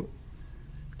 So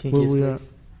Can where kiss, we at? please?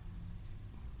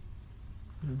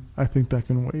 I think that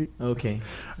can wait. Okay.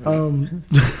 Um,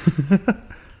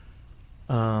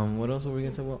 What else were we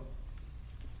gonna talk about?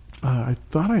 I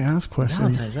thought I asked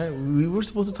questions. Valentine's, right? We were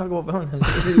supposed to talk about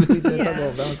Valentine's. We didn't talk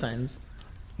about Valentine's.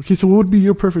 Okay, so what would be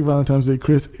your perfect Valentine's Day,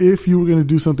 Chris, if you were going to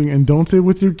do something, and don't say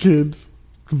with your kids,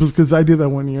 because I did that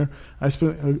one year. I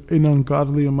spent an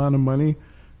ungodly amount of money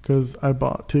because I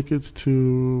bought tickets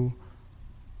to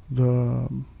the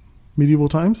medieval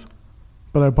times,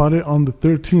 but I bought it on the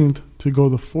 13th to go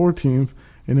the 14th,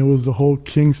 and it was the whole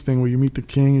King's thing where you meet the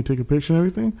king, you take a picture and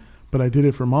everything, but I did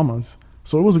it for Mama's.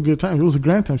 So it was a good time. It was a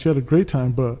grand time. She had a great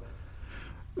time, but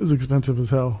it was expensive as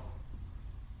hell,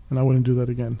 and I wouldn't do that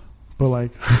again. But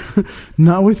like,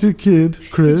 not with your kid,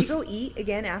 Chris. Did you go eat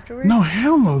again afterwards? No,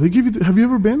 hell no. They give you. Have you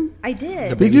ever been? I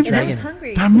did. The They give and I you- was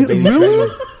hungry. Damn it, Baby really?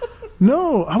 dragon.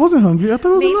 No, I wasn't hungry. I thought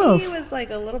it was Maybe enough. it was like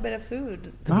a little bit of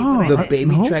food. Oh, The I-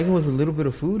 baby no. dragon was a little bit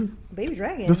of food. Baby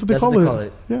dragon. That's what they, That's call, what they it. call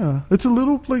it. Yeah, it's a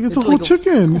little like it's a whole like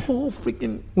chicken. A whole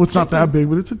freaking. Well, it's not that big,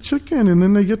 but it's a chicken, and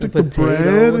then they get like the potato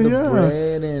bread, with and the yeah,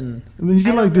 bread and and then you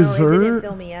get I like don't know, It didn't dessert.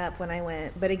 fill me up when I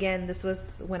went. But again, this was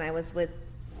when I was with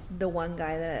the one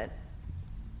guy that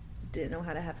didn't know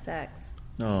how to have sex.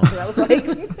 no. So that was like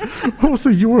it Oh, so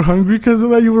you were hungry because of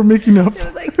that? You were making up.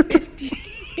 was like 15.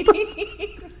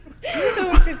 It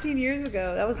was 15 years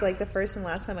ago. That was like the first and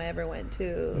last time I ever went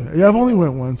to. Yeah, I've only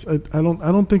went once. I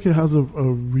don't think it has a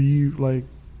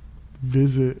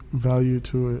visit value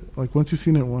to it. Like once you've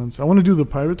seen it once, I want to do the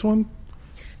Pirates one.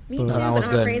 Me No, too, that but was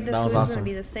I'm good. afraid the That was food's awesome. gonna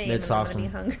be the same. That's and awesome.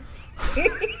 I'm gonna be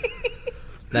hungry.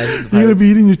 That, You're gonna be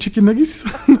eating your chicken nuggets.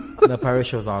 the pirate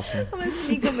show was awesome. I'm gonna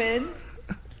sneak them in.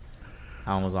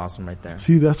 That one was awesome right there.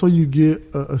 See, that's why you get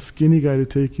a skinny guy to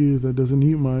take you that doesn't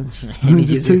eat much. And And he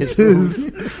just gives take you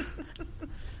his.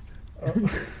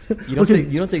 You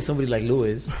don't take somebody like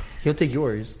Lewis. He'll take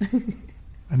yours.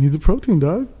 I need the protein,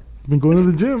 dog. I've been going to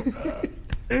the gym.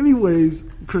 Anyways,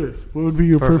 Chris, what would be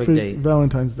your Perfect perfect date.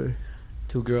 Valentine's Day?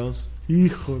 2 girls.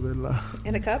 Hijo de la.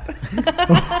 In a cup.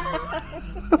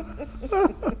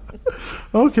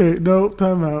 Okay, no,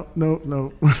 time out.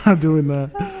 No, we're not doing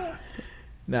that.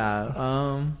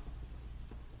 Nah.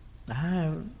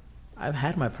 I've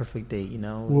had my perfect date. You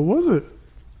know. What was it?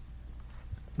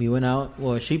 We went out.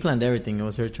 Well, she planned everything. It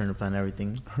was her turn to plan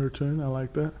everything. Her turn. I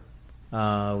like that.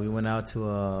 We went out to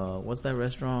what's that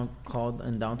restaurant called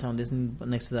in downtown Disney,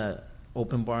 next to that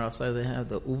open bar outside they have,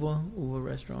 the Uva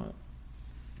restaurant.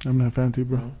 I'm not fancy,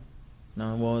 bro.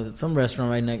 No, well, it's some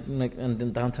restaurant right next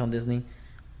in downtown Disney.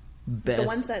 Best. The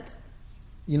ones that's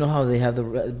You know how they have the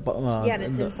Yeah, and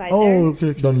it's the, inside Oh,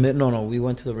 there. okay, okay. no, we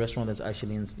went to the restaurant that's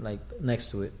actually like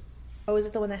next to it. Oh, is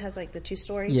it the one that has like the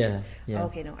 2-story? Yeah. Oh,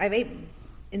 okay, no. I've ate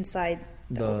inside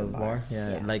the The open bar,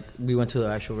 yeah. Like we went to the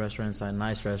actual restaurant inside,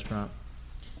 nice restaurant.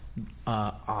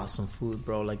 Awesome food,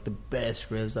 bro. Like the best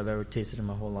ribs I've ever tasted in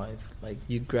my whole life. Like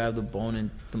you grab the bone and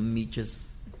the meat just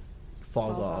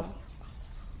falls off.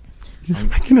 You're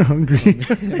making her hungry,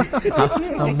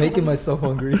 I'm making myself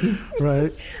hungry.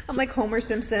 right? I'm like Homer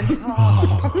Simpson.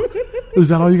 Is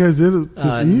that all you guys did?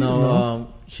 Just eat?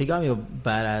 No, she got me a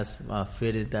badass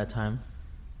fitted that time.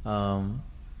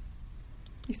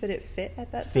 You said it fit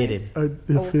at that time? Fitted. A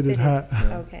fitted hat.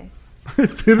 Okay.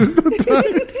 Fitted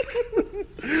the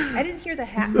I didn't hear the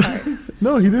hat part.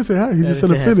 No, he didn't say hat. He Yeah, just said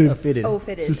it's a hat, fitted. a fitted. Oh,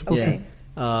 fitted. She's supposed Okay.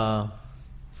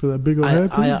 For that big old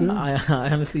head, too. dude. I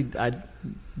honestly I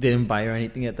didn't buy her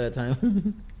anything at that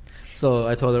time. So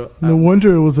I told her. No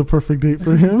wonder it was a perfect date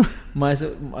for him.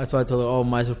 So I told her, oh,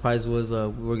 my surprise was we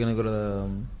were gonna go to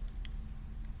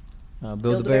the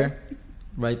Build-A-Bear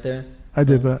right there. I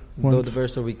did that once. Build-A-Bear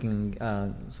so we can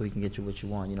get you what you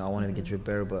want. You know, I wanted to get you a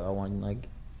bear, but I want like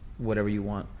whatever you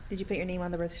want. Did you put your name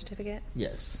on the birth certificate?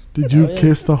 Yes. Did you Oh, yeah.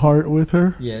 kiss the heart with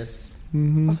her? Yes.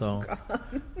 Hmm. So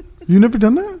You never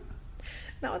done that?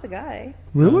 Not with a guy.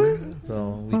 Really?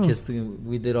 so we Huh. kissed.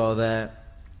 We did all that.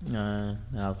 And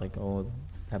I was like, oh,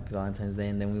 happy Valentine's Day.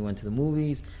 And then we went to the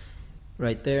movies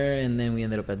right there. And then we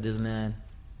ended up at Disneyland.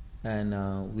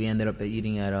 And we ended up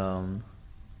eating at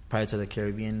Pirates of the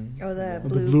Caribbean. Oh, the The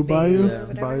blue, Blue Bayou? Yeah.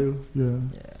 Bayou? Yeah.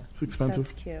 Yeah. It's expensive.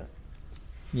 That's cute.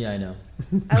 Yeah, I know.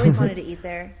 I always wanted to eat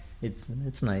there. It's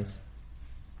nice.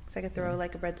 So I could throw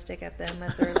like a breadstick at them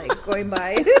as they're like going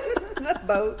by a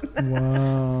boat.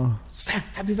 Wow.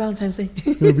 Happy Valentine's Day.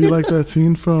 It'd be like that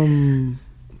scene from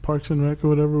Parks and Rec or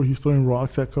whatever where he's throwing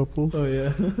rocks at couples. Oh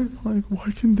yeah. Like,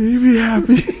 why can they be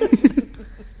happy?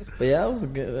 But yeah,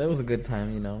 that was a good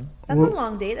time, you know. That's Well, a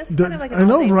long date. That's kind of like an I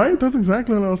know, all-day right? one. That's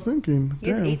exactly what I was thinking.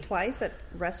 You guys Damn. ate twice at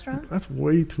restaurants? That's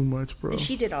way too much, bro. And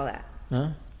she did all that. Huh?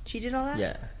 She did all that?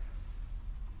 Yeah.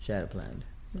 She had it planned.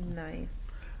 Nice.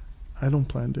 I don't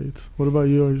plan dates. What about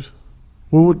yours?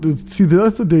 See,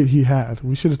 that's the date he had.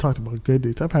 We should have talked about good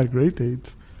dates. I've had great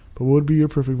dates. But what would be your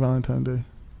perfect Valentine's Day?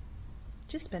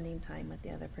 Just spending time with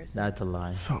the other person. That's a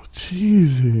lie. So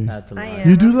cheesy. That's a I lie. am.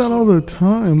 You do that all the cheesy.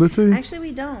 time. Let's say, Actually,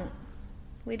 we don't.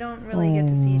 We don't really get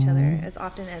to see each other as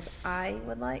often as I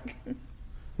would like.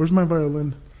 where's my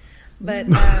violin? But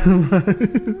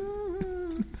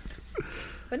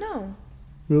but no,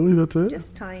 Really? That's it?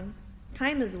 just time.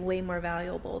 Time is way more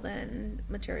valuable than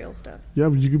material stuff. Yeah,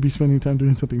 but you could be spending time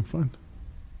doing something fun.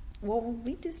 Well,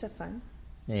 we do stuff fun.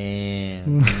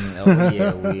 Damn. Oh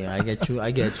yeah, I get you.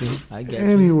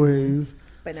 Anyways,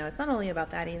 But no, it's not only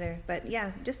about that either. But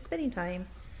yeah, just spending time.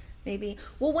 Maybe.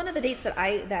 Well, one of the dates that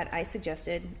I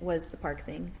suggested was the park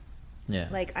thing. Yeah.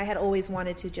 Like I had always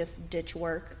wanted to just ditch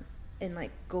work and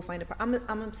like go find a park.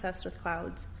 I'm obsessed with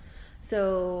clouds.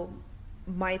 So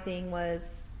my thing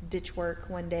was ditch work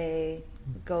one day,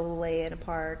 go lay in a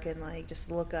park and like just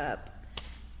look up.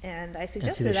 And I the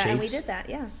suggested that, and we shapes? did that.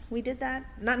 Yeah, we did that.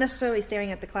 Not necessarily staring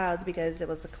at the clouds because it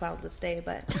was a cloudless day,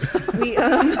 but we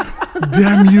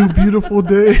damn you, beautiful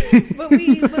day. but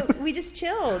we just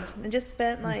chilled and just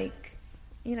spent like,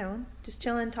 just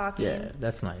chilling, talking. Yeah,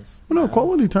 that's nice. Well, no,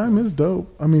 quality time is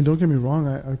dope. I mean, don't get me wrong.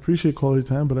 I appreciate quality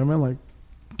time, but I meant like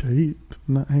date,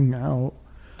 not hang out.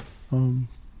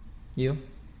 You?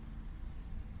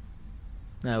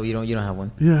 No, you don't have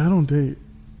one. Yeah, I don't date.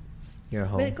 You're a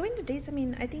hoe. But going to dates, I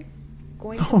mean, I think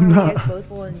going No, somewhere where you not. guys both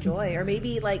will enjoy, or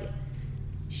maybe like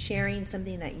sharing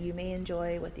something that you may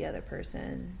enjoy with the other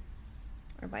person,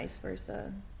 or vice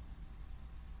versa.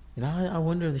 You know, I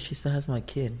wonder if she still has my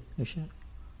kid. If she,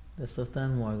 that's the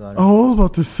animal I got her. Oh, I was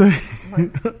about to say.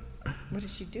 What did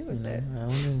she do You with know, it?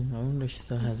 I wonder if she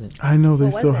still has it. I know they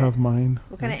What was still it? have mine.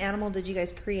 What kind of animal did you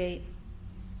guys create?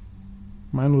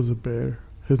 Mine was a bear.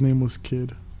 His name was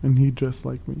Kid, and he dressed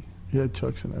like me. He had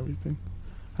chucks and everything.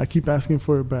 I keep asking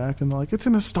for it back, and they're like, it's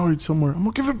in a storage somewhere. I'm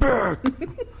going to give it back.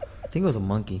 I think it was a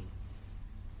monkey.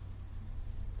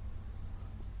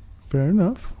 Fair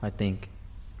enough. I think.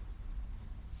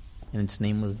 And its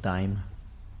name was Dime.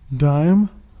 Dime.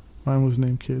 Mine was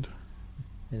named Kid.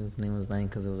 His name was Dime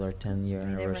because it was our 10-year I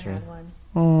never anniversary. had one.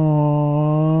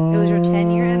 Aww. It was your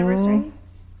 10-year anniversary.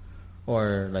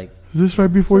 Or like, Is this right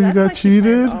before So you that's got why she planned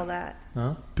cheated? all that.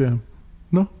 huh? Damn.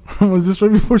 No? Was this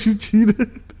right before she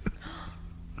cheated?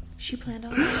 She planned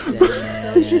all that.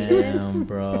 Still cheated. Damn,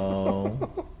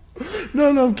 bro. No,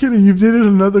 I'm kidding. You've dated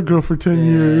another girl for 10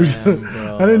 years.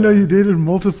 bro. I didn't know you dated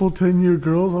multiple 10-year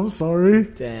girls. I'm sorry.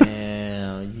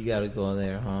 Damn, you gotta go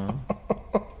there, huh?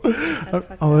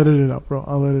 fucked I'll up. edit it out, bro.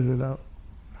 I'll edit it out.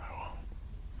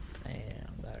 Damn,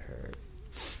 that hurt.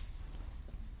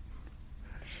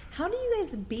 How do you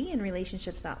guys be in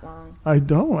relationships that long? I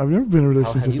don't. I've never been in a How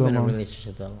relationship have you that been in a long.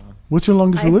 relationship that long? What's your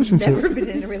longest I've relationship? never been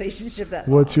in a relationship that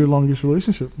long. What's your longest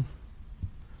relationship?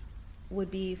 Would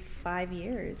be 5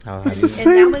 years. How have It's you? the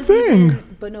same thing.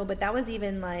 Even, but that was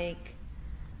even like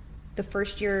the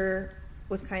first year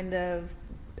was kind of,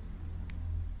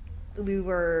 we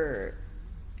were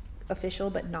official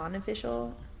but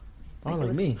non-official. Oh, it like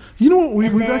was- me. You know what?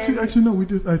 And We've then- actually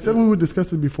no. I said we would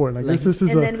discuss it before, and I guess this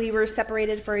is And a. then we were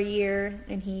separated for a year,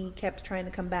 and he kept trying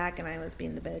to come back, and I was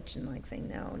being the bitch and like saying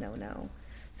no, no, no.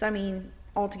 So I mean,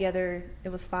 altogether it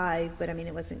was 5, but I mean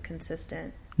it wasn't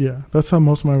consistent. Yeah, that's how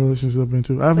most of my relationships have been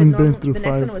too. I But haven't been through the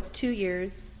next 5. one was 2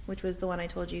 years, which was the one I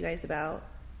told you guys about.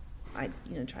 I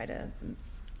try to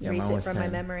Yeah, erase mine it was from my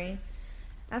 10. memory.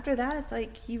 After that, it's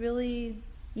like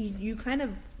you kind of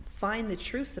find the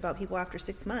truth about people after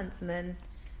 6 months, and then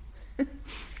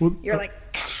Well, you're like,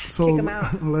 so kick 'em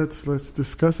out. let's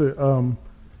discuss it.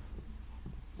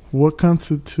 What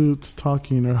constitutes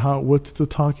talking, or what's the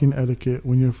talking etiquette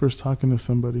when you're first talking to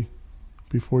somebody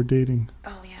before dating?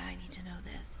 oh yeah, I need to know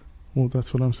this. Well,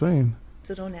 that's what I'm saying.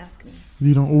 So don't ask me.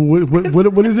 You don't.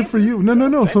 What is it for you?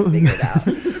 No. So, Figure it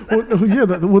out. well, yeah.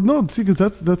 No. See,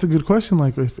 because that's a good question.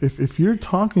 Like, if you're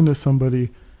talking to somebody,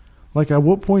 like, at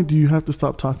what point do you have to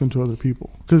stop talking to other people?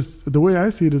 Because the way I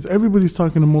see it is, everybody's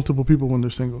talking to multiple people when they're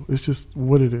single. It's just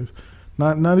what it is.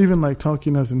 Not even like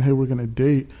talking as in, hey, we're gonna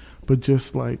date, but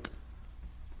just like,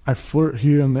 I flirt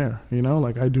here and there. You know,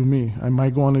 like I do me. I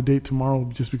might go on a date tomorrow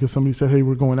just because somebody said, hey,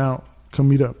 we're going out. Come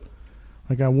meet up.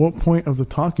 Like, at what point of the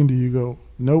talking do you go,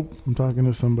 nope, I'm talking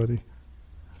to somebody?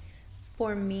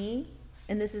 For me,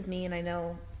 and this is me, and I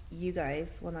know you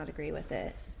guys will not agree with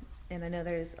it, and I know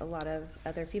there's a lot of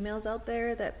other females out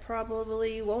there that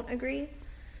probably won't agree,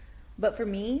 but for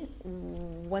me,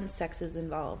 once sex is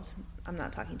involved, I'm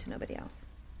not talking to nobody else.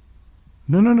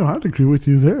 No, I'd agree with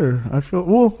you there. I feel,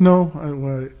 well, no,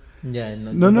 Yeah.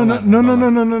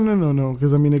 no,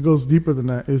 because I mean, it goes deeper than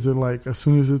that. Is it like, as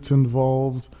soon as it's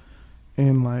involved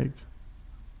and like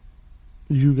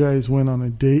you guys went on a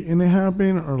date and it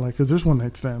happened, or like, because there's one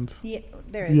night stands. Yeah,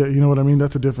 there is. Yeah, you know what I mean?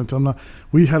 That's a difference.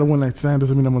 We had a one night stand,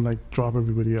 doesn't mean I'm gonna like drop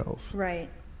everybody else. Right.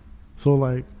 So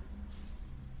like,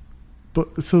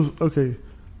 okay,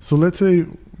 so let's say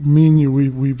me and you,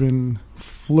 we've been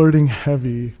flirting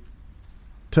heavy,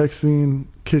 texting,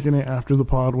 kicking it after the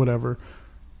pod, whatever,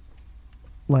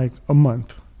 like a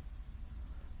month.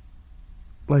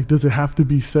 Like, does it have to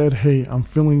be said, hey, I'm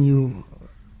feeling you,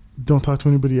 don't talk to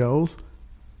anybody else?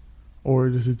 Or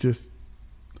is it just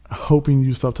hoping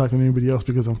you stop talking to anybody else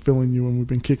because I'm feeling you and we've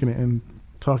been kicking it and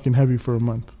talking heavy for a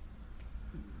month?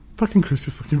 Fucking Chris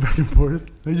just looking back and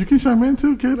forth. Hey, you can chime in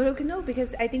too, kid. But okay, no,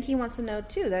 because I think he wants to know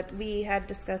too that we had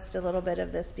discussed a little bit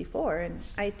of this before, and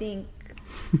I think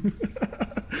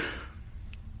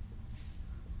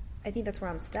that's where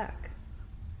I'm stuck.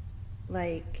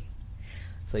 Like,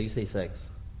 So you say sex?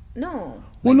 no.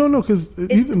 Well, no, because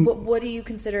It's even what do you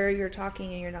consider you're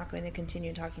talking and you're not going to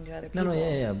continue talking to other people? No,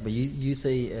 yeah. But you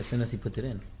say as soon as he puts it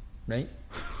in, right?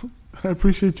 I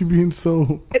appreciate you being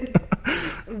so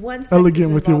Once sex elegant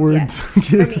is with your involved, words.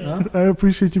 yes, for Kid. me. I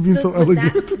appreciate you being so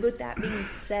elegant. With that being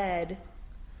said,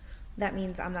 that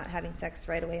means I'm not having sex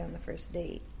right away on the first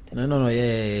date. No,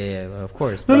 yeah. Of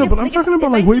course. No, But but I'm talking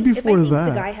about like way If before I think that.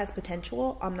 the guy has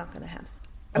potential, I'm not going to have.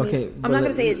 Okay, I'm but not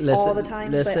going to say it let's all say- the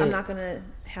time, let's but say- I'm not going to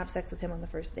have sex with him on the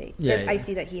first date. Yeah, If I yeah.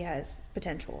 see that he has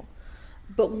potential.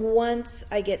 But once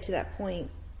I get to that point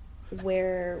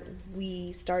where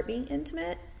we start being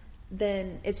intimate,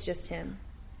 then it's just him.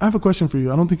 I have a question for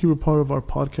you. I don't think you were part of our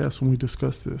podcast when we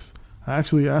discussed this. I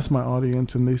actually asked my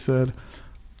audience, and they said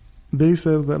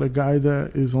that a guy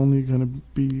that is only going to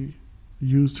be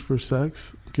used for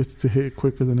sex gets to hit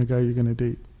quicker than a guy you're going to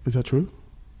date. Is that true?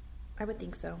 I would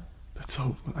think so. That's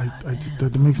so.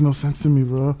 That makes no sense to me,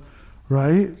 bro.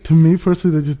 Right? To me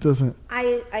personally, that just doesn't.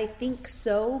 I think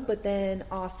so, but then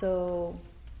also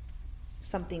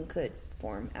something could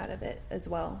form out of it as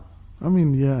well. I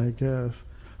mean, yeah, I guess.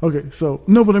 Okay, so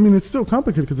no, but I mean, it's still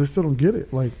complicated because I still don't get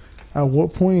it. Like, at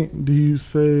what point do you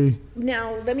say?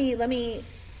 Now, let me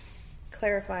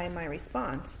clarify my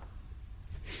response.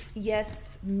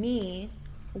 Yes, me,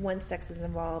 when sex is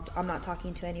involved, I'm not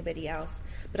talking to anybody else,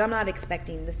 but I'm not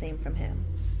expecting the same from him.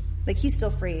 Like, he's still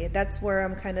free. That's where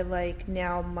I'm kind of like,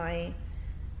 now my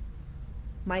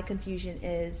confusion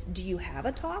is, do you have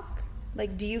a talk?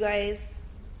 Like, do you guys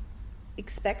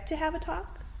expect to have a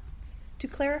talk? To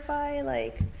clarify,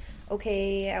 like,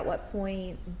 okay, at what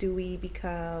point do we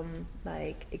become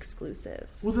like exclusive?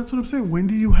 Well, that's what I'm saying. When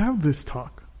do you have this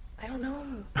talk? I don't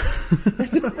know.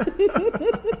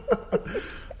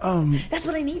 That's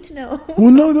what I need to know.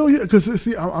 Well, no, yeah, because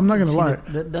see, I'm not gonna lie.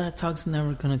 That talk's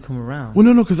never gonna come around. Well,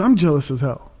 no, because I'm jealous as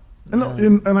hell,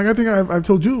 and like I think I've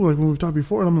told you, like when we've talked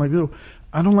before, and I'm like, yo,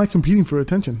 I don't like competing for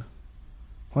attention.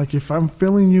 Like if I'm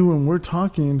feeling you and we're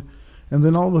talking, and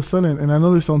then all of a sudden, and I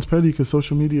know this sounds petty because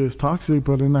social media is toxic,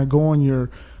 but then I go on your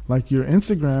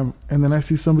Instagram, and then I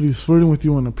see somebody's flirting with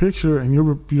you in a picture, and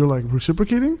you're like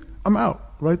reciprocating, I'm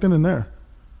out right then and there.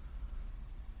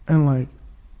 And like,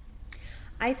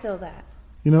 I feel that.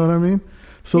 you know what I mean?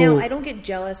 So Now, I don't get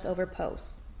jealous over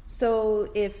posts. So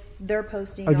if they're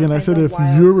posting, all again, I kinds said of if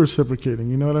wild- you're reciprocating,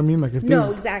 you know what I mean? Like if No,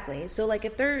 there's- exactly. So like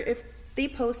if they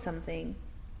post something,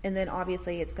 and then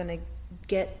obviously it's going to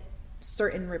get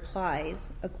certain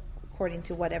replies according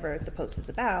to whatever the post is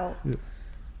about. Yeah.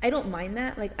 I don't mind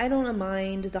that. Like I don't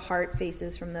mind the heart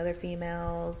faces from the other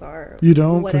females or You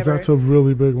don't, because whatever. that's a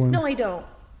really big one. No, I don't.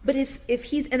 But if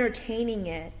he's entertaining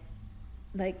it,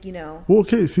 like Well,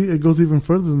 okay, see, it goes even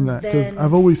further than that because Then-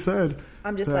 I've always said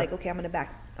I'm just that- like, okay, I'm gonna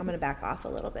back off a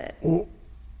little bit. Well,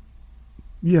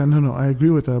 yeah, no, I agree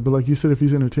with that. But like you said, if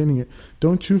he's entertaining it,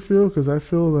 don't you feel? Because I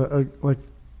feel that, like,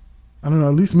 I don't know.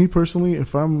 At least me personally,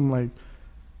 if I'm like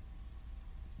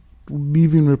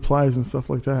leaving replies and stuff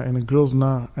like that, and a girl's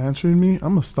not answering me, I'm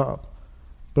gonna stop.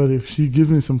 But if she gives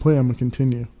me some play, I'm gonna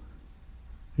continue.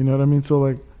 You know what I mean? So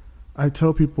like, I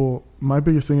tell people my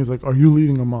biggest thing is like, are you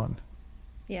leading them on?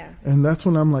 Yeah. And that's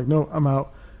when I'm like, no, I'm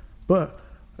out. But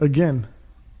again,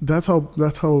 that's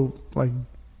how like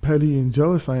petty and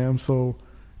jealous I am. So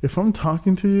if I'm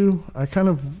talking to you,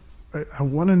 I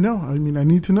want to know. I mean, I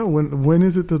need to know when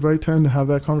is it the right time to have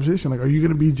that conversation? Like, are you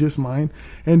going to be just mine?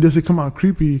 And does it come out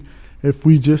creepy if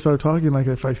we just start talking? Like,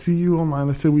 if I see you online,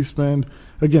 let's say we spend,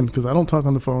 again, because I don't talk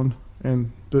on the phone,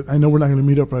 and I know we're not going to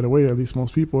meet up right away, at least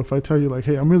most people. If I tell you, like,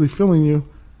 hey, I'm really feeling you,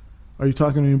 are you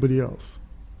talking to anybody else?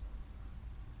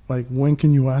 Like, when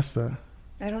can you ask that?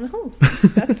 I don't know.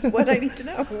 That's what I need to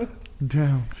know.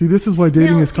 Damn. See, this is why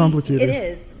dating is complicated. It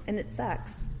is, and it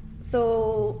sucks.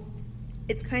 So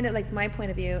it's kind of like my point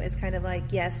of view. It's kind of like,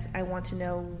 yes, I want to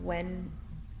know when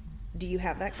do you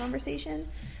have that conversation.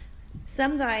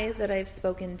 Some guys that I've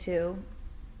spoken to,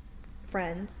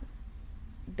 friends,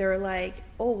 they're like,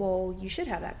 oh, well, you should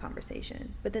have that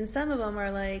conversation. But then some of them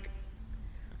are like,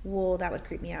 well, that would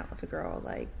creep me out if a girl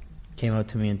like Came up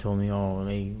to me and told me, "Oh,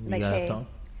 hey, we Like, gotta hey. talk."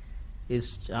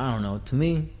 I don't know. To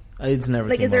me, it's never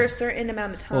like came is there a up. certain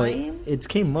amount of Well, time? it's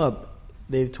came up.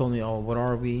 They've told me, "Oh, what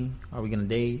are we? Are we gonna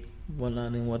date?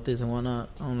 Whatnot and what this and whatnot."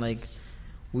 I'm like,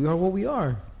 "We are what we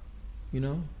are," you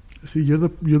know. See, you're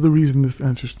the reason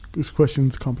this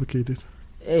question's complicated.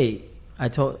 Hey, I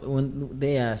told when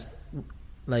they asked,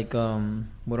 like,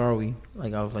 what are we?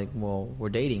 Like, I was like, "Well, we're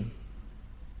dating."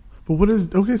 But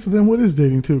so then what is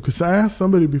dating too? Because I asked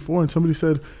somebody before and somebody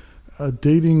said,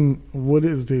 dating, what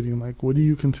is dating? Like, what do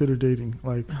you consider dating?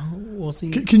 Like, We'll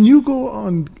see. can you go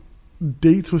on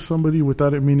dates with somebody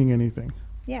without it meaning anything?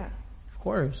 Yeah. Of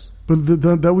course. But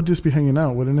that would just be hanging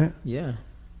out, wouldn't it? Yeah.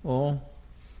 Well.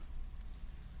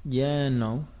 Yeah and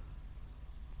no.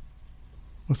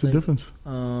 What's the Like, difference?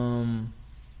 Oh,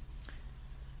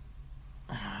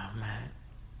 man.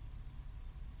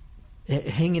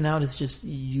 Hanging out is just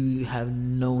you have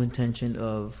no intention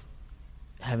of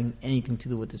having anything to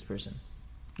do with this person.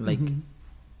 Like,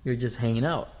 you're just hanging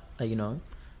out. Like, you know.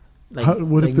 Like,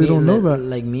 What if they don't know that?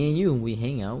 Like me and you, we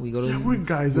hang out. We go to Yeah, we're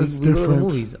guys, we- that's we go to the different.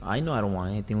 movies. I know I don't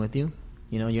want anything with you.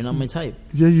 You know, you're not my type.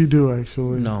 Yeah, you do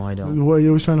actually. No, I don't. Well, you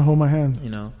always trying to hold my hand. You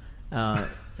know,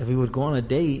 if we would go on a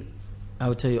date, I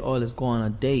would tell you, "Oh, let's go on a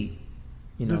date."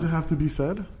 You know, Does it have to be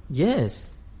said?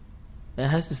 yes, it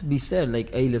has to be said.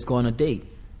 Like, "Hey, let's go on a date,"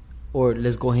 or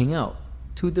 "Let's go hang out."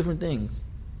 Two different things.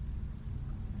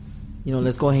 You know,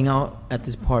 let's go hang out at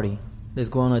this party. Let's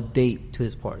go on a date to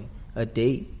this party. A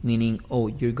date meaning, oh,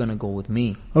 you're gonna go with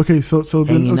me. Okay, so then,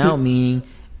 Hanging okay. out meaning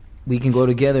we can go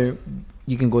together.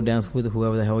 You can go dance with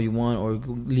whoever the hell you want, or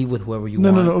leave with whoever you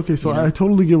want. No. Okay, so you know? I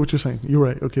totally get what you're saying. You're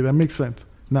right. Okay, that makes sense.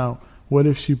 Now, what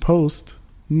if she posts?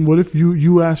 What if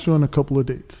you asked her on a couple of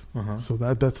dates? Uh-huh. So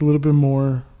that's a little bit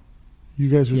more. You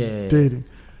guys are Yeah. dating,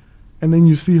 and then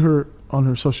you see her on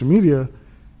her social media,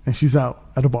 and she's out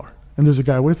at a bar, and there's a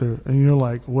guy with her, and you're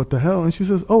like, "What the hell?" And she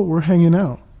says, "Oh, we're hanging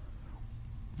out."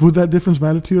 Would that difference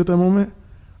matter to you at that moment,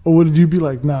 or would you be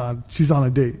like, "Nah, she's on a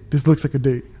date. This looks like a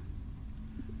date."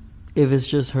 If it's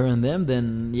just her and them,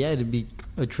 then yeah, it'd be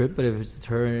a trip. But if it's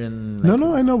her and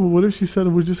No, I know, but what if she said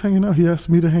we're just hanging out? He asked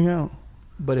me to hang out.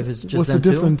 But if it's just What's them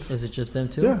the difference? too, is it just them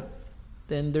too? Yeah.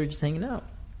 Then they're just hanging out.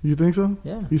 You think so?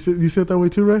 Yeah. You said that way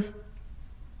too, Ray?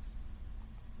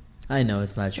 I know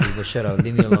it's not true, but shut up.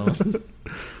 Leave me alone.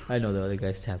 I know the other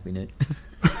guy's tapping it.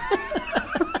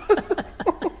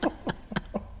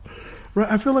 Right.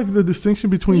 I feel like the distinction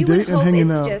between You would date and hope hanging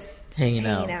it's out. just Hanging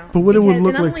hanging out. out. But what it would Because-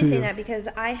 look and like I'm to only saying you. that because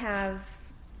I have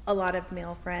a lot of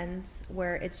male friends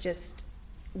where it's just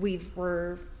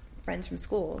we're friends from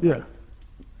school. Yeah. Like,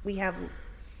 we have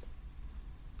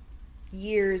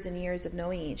years and years of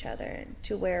knowing each other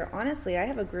to where honestly I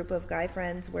have a group of guy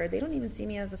friends where they don't even see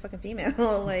me as a fucking female.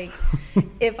 Like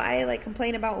if I like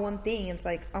complain about one thing, it's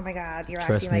like, oh my god, you're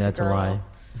Trust acting me, like that's a a girl. lie.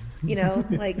 You know,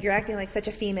 like you're acting like such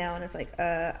a female, and it's like,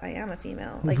 I am a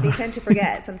female. Like they tend to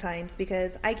forget sometimes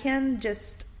because I can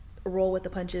just roll with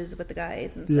the punches with the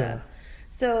guys and stuff. Yeah.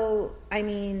 So I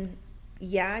mean,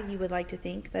 yeah, you would like to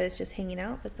think that it's just hanging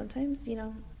out, but sometimes you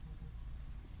know,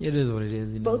 It is what it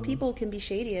is. You know? both people can be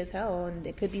shady as hell, and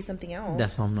it could be something else.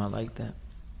 That's why I'm not like that.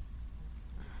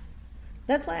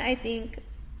 That's why I think,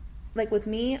 like with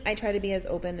me, I try to be as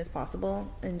open as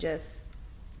possible and just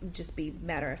be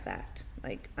matter of fact.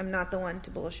 Like I'm not the one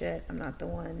to bullshit. I'm not the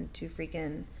one to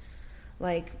freaking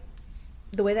like.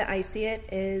 The way that I see it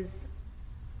is,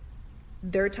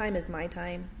 their time is my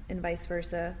time, and vice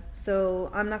versa.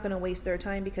 So I'm not going to waste their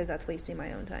time because that's wasting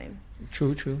my own time.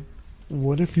 True, true.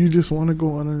 What if you just want to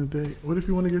go on a date? What if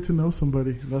you want to get to know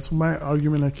somebody? That's my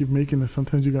argument I keep making, that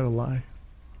sometimes you got to lie.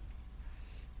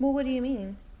 Well, what do you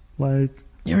mean? Like,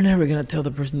 You're never gonna tell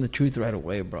the person the truth right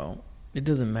away, bro. It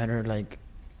doesn't matter. Like,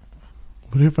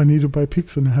 what if I need to buy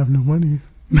pizza and I have no money?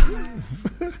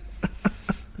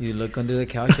 you look under the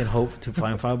couch and hope to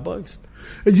find $5.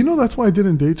 And you know that's why I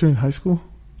didn't date during high school?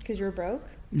 Because you were broke?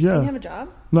 You Yeah. didn't have a job?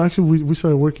 No, actually, we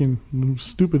started working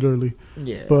stupid early.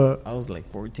 Yeah, But- I was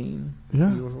like 14.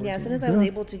 Yeah. You were 14? Yeah, as soon as I was Yeah.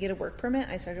 able to get a work permit,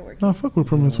 I started working. No, fuck with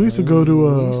permits. We used to go to...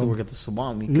 We used to work at the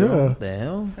Swami. Girl. yeah. What the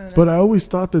hell? But I always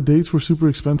thought the dates were super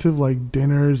expensive, like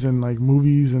dinners and like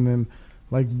movies, and then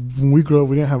like when we grew up,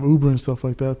 we didn't have Uber and stuff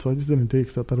like that, so I just didn't date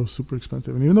because I thought it was super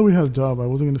expensive. And even though we had a job, I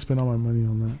wasn't going to spend all my money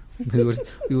on that.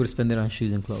 we would spend it on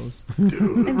shoes and clothes. I'm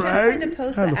trying to Right? find a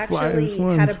post Had that to fly in actually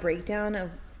ones. had a breakdown of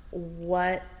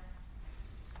what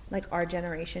like our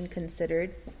generation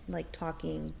considered like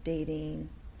talking, dating.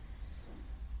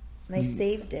 And I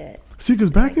saved it. See, because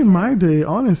back in my day,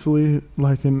 honestly,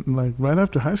 like right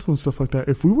after high school and stuff like that,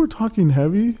 if we were talking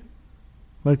heavy,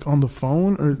 like on the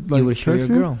phone or like You would share your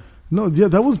texting, girl. no, yeah,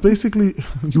 that was basically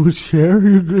you would share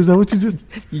your girl. Is that what you just,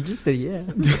 You just said yeah.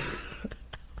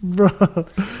 bro?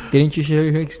 Didn't you share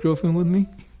your ex-girlfriend with me?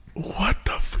 What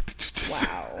the fuck did you just say?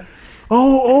 Wow.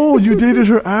 Oh, you dated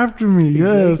her after me.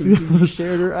 Yes, Exactly. You yes.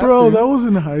 shared her Bro, after. that was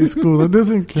in high school. That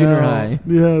doesn't count. Junior high.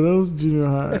 Yeah, that was junior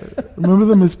high. Remember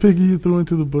the Miss Piggy you threw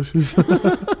into the bushes?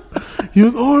 It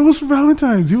was for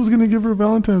Valentine's. He was gonna give her a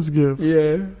Valentine's gift.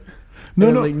 Yeah. No,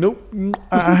 And no. I'm like, nope.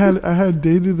 I had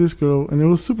dated this girl, and it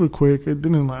was super quick. It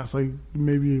didn't last like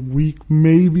maybe a week,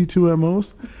 maybe two at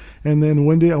most. And then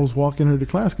one day I was walking her to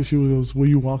class because she was, "Will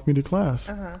you walk me to class?"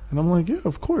 Uh-huh. And I'm like, "Yeah,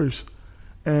 of course."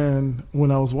 And when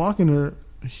I was walking her,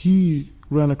 he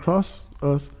ran across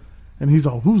us, and he's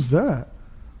like, "Who's that?"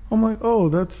 I'm like, "Oh,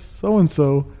 that's so and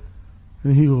so."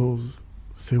 And he goes,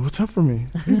 "Say what's up for me."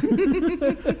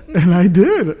 And I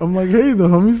did. I'm like, "Hey, the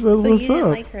homie says So you what's didn't up."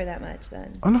 like her that much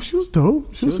then. Oh no, she was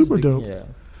dope. She was super dope. Yeah.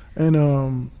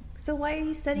 And So why are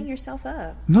you setting yourself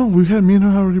up? no, me and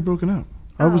her already broken up.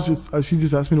 I was Oh. just she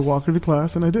just asked me to walk her to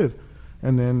class, and I did.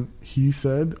 And then he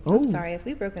said, "Oh, I'm sorry, if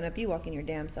we've broken up, you walking your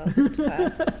damn self to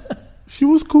class. she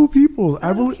was cool people."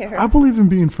 I don't care. I believe in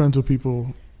being friends with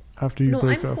people after you No,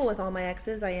 break I'm up. cool with all my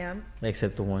exes. I am.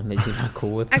 Except the one that you're not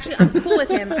cool with. Actually, I'm cool with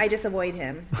him. I just avoid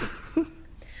him.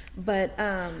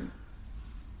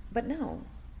 But no,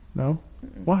 No,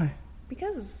 why?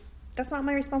 because that's not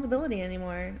my responsibility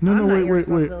anymore. No, I'm no, not wait, your wait,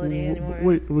 wait, responsibility anymore.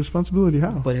 wait. Responsibility?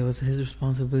 How? But it was his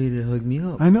responsibility to hook me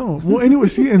up. I know. Well, anyway,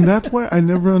 see, and that's why I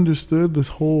never understood this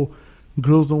whole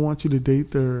girls don't want you to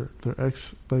date their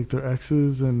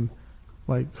exes and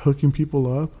like hooking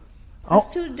people up.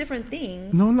 That's two different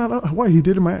things. No, not why he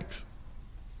dated my ex.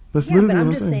 That's Yeah, literally but I'm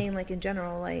what just saying. saying, like in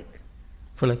general, like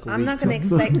For like a I'm week. not going to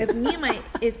expect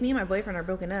if me and my boyfriend are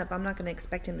broken up, I'm not going to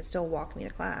expect him to still walk me to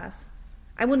class.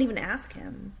 I wouldn't even ask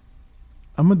him.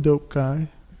 I'm a dope guy,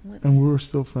 What? and we were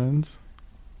still friends,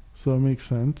 so it makes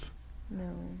sense. No,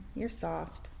 you're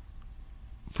soft.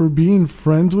 For being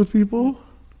friends with people,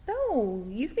 No,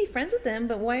 you can be friends with them,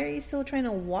 but why are you still trying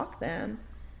to walk them?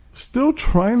 still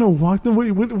trying to walk them.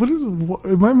 Wait, what is?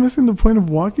 Am I missing the point of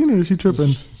walking, or is she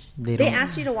tripping? They They don't.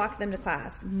 asked you to walk them to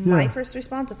class. My Yeah. first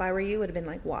response, if I were you, would have been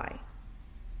like, why?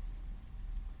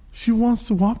 She wants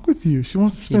to walk with you. She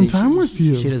wants to spend time with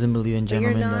you. She doesn't believe in But you're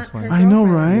gentlemen. not That's why. her I know,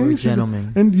 girlfriend. right? We're She-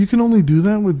 gentlemen. And you can only do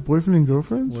that with boyfriend and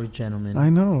girlfriends? We're gentlemen. I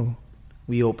know.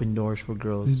 We open doors for You're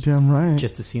girls damn right.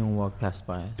 just to see them walk past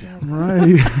by. right.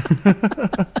 You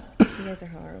guys are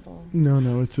horrible.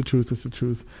 No, it's the truth. It's the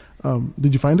truth.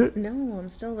 Did you find it? No, I'm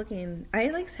still looking. I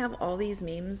like have all these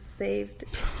memes saved.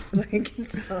 Like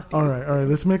it's not. All right.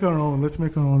 Let's make our own. Let's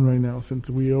make our own right now, since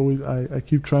we always. I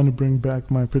keep trying to bring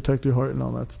back my protect your heart and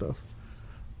all that stuff.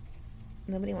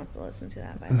 Nobody wants to listen to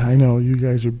that. By the And way. I know you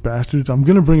guys are bastards. I'm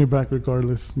gonna bring it back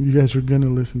regardless. You guys are gonna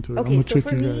listen to it. I'm Okay, gonna so trick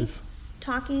for you me, guys.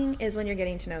 talking is when you're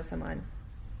getting to know someone.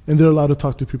 And they're allowed to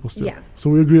talk to people still. Yeah. So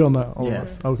we agree on that. All Yeah. of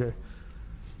us. Okay.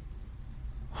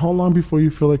 How long before you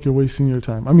feel like you're wasting your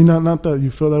time? I mean, not that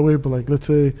you feel that way, but like, let's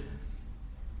say,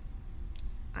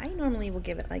 I normally will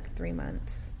give it like 3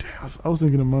 months. damn, I was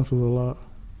thinking a month was a lot.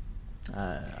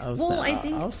 I was Well, saying, I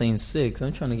think- I was saying 6.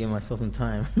 I'm trying to give myself some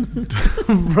time.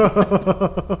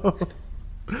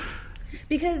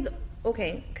 Because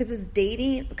it's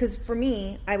dating. Because for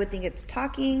me, I would think it's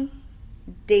talking,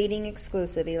 dating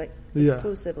exclusively,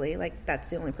 Yeah. like that's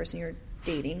the only person you're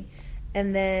dating,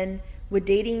 and then would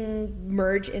dating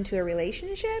merge into a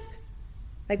relationship?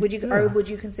 Like, would you or Yeah. would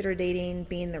you consider dating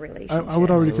being the relationship? I would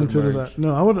already It would consider merge. that.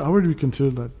 No, I would already consider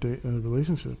that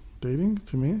relationship. Dating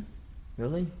to me,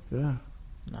 Really? yeah.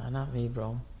 Nah, not me,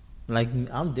 bro. Like,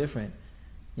 I'm different.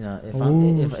 You know, if Oh,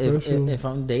 I'm if, special. if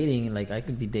I'm dating, like, I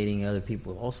could be dating other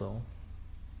people also.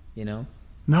 You know?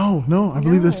 No, I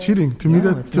believe that's No. cheating. To me,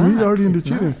 No, that it's to me, not. you're already into It's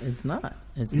cheating. not. It's not.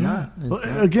 It's Yeah. not. It's Well,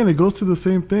 not. again, it goes to the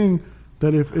same thing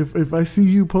that if I see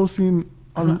you posting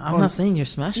on, I'm not saying you're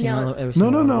smashing No. all every no,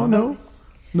 single no,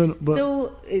 one. but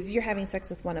So if you're having sex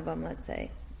with one of them, let's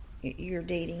say you're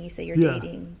dating, you say you're Yeah.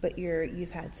 dating, but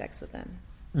you've had sex with them.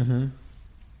 Mm-hmm.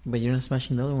 But you're not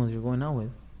smashing the other ones you're going out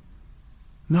with.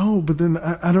 no, but then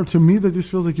I don't. To me, that just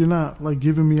feels like you're not like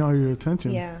giving me all your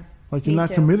attention. Yeah, like you're me not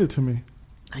too. committed to me.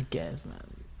 I guess, man.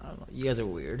 I don't know. You guys are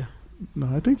weird. No,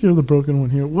 I think you're the broken one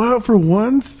here. Well, for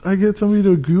once, I get somebody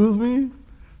to agree with me.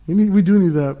 We do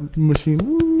need that machine.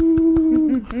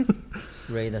 Woo.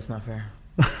 Ray, that's not fair.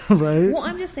 Right? Well,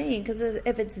 I'm just saying because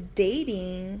if it's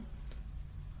dating,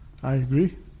 I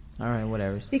agree. All right,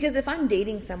 whatever. because if I'm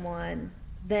dating someone,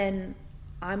 then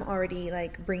I'm already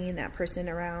like bringing that person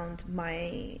around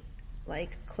my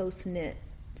like close knit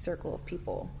circle of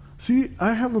people. See,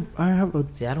 I have a.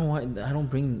 See, I don't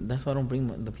bring. That's why I don't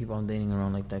bring the people I'm dating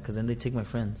around like that. Because then they take my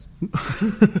friends.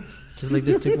 just like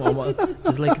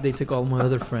they took all my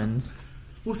other friends.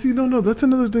 Well, see, no, that's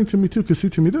another thing to me too. Because see,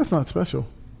 to me, that's not special.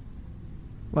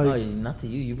 Like Oh, not to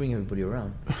you. You bring everybody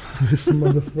around. this It could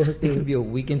motherfucker. be a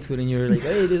week into it, and you're like,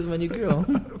 "Hey, this is my new girl."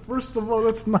 First of all,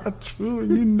 that's not true, and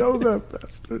you know that,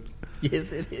 bastard.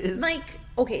 Yes, it is. Like,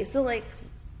 okay, so like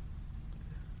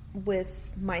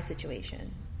with my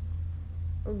situation,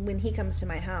 when he comes to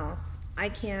my house, I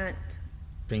can't.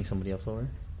 Bring somebody else over.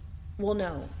 Well,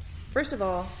 no. First of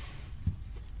all,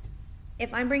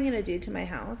 if I'm bringing a dude to my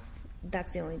house,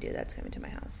 that's the only dude that's coming to my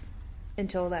house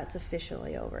until that's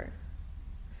officially over.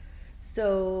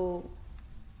 So,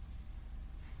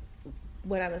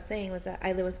 what I was saying was that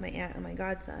I live with my aunt and my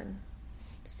godson.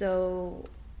 So,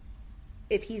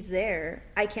 if he's there,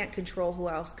 I can't control who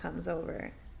else comes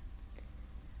over.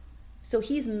 So,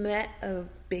 he's met a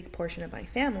big portion of my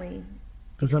family.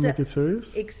 Does that make Except- it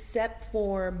serious? Except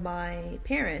for my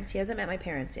parents. He hasn't met my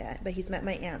parents yet, but he's met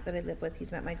my aunt that I live with.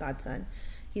 He's met my godson.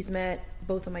 He's met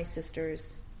both of my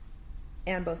sisters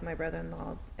and both my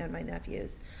brother-in-laws and my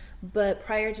nephews. But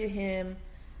prior to him,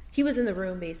 he was in the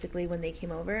room basically when they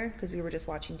came over because we were just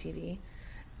watching TV.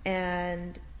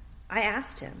 And I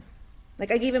asked him, like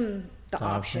I gave him the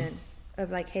Option. option of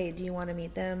like, hey, do you want to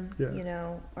meet them, Yeah. you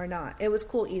know, or not? It was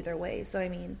cool either way. So, I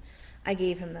mean, I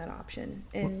gave him that option.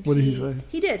 And What did he say?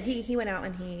 He did. He went out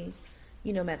and he,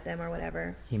 you know, met them or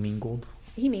whatever. He mingled.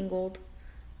 He mingled.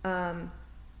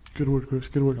 Good word, Chris.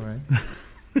 Good word. All right.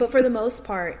 But for the most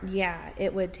part, yeah,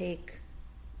 it would take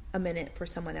a minute for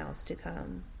someone else to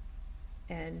come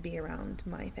and be around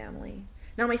my family.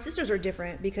 Now, my sisters are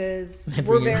different because They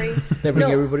we're bring very. they bring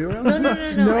everybody around? No.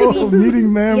 No, I mean,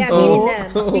 meeting them. yeah, Oh.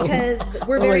 meeting them because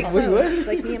we're I'm very like, wait, close. what?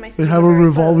 Like me and my They sisters. have are a very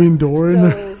revolving close. door in so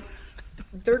there.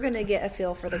 they're gonna get a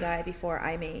feel for the guy before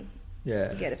I may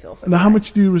Yeah. get a feel for. Now, the how guy.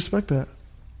 much do you respect that?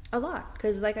 A lot,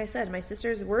 because like I said, my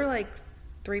sisters we're like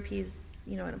three peas,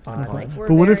 you know, in a pod. pod. Like we're.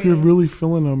 But what if you're very- really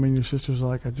feeling them and your sister's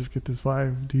like, I just get this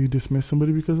vibe? Do you dismiss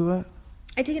somebody because of that?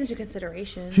 I take it into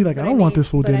consideration. See, like, but I don't want may- this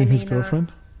fool but I dating may his not-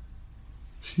 girlfriend.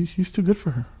 He's too good for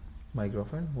her. My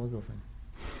girlfriend? What girlfriend?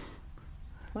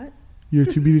 What? You're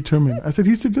to be determined. I said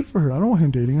he's too good for her. I don't want him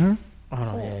dating her. Oh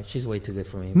no, yeah, she's way too good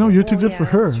for me. No, but- you're too Well, good yeah, for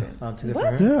that's her. true. I'm too good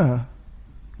What? for her. Yeah,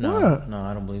 No, What? no,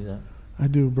 I don't believe that. I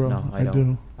do, bro. No, I don't.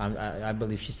 do. I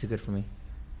believe she's too good for me.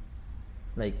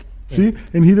 Like, See,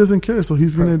 and he doesn't care, so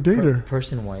he's gonna date her.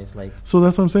 Person wise, like, So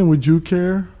that's what I'm saying. Would you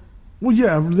care? Well,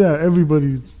 yeah.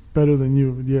 Everybody's better than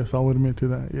you. Yes, I'll admit to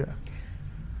that. Yeah.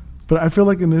 But I feel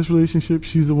like in this relationship,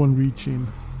 she's the one reaching.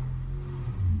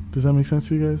 Does that make sense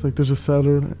to you guys? Like, there's a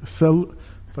seller.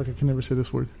 Fuck, I can never say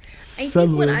this word. I think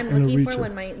what Settler I'm and a looking for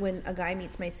reacher. when a guy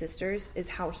meets my sisters is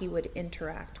how he would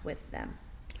interact with them,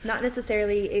 not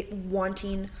necessarily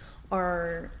wanting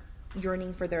or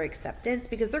yearning for their acceptance,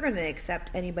 because they're going to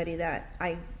accept anybody that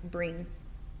I bring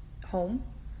home,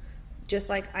 just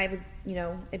like I've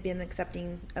been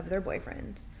accepting of their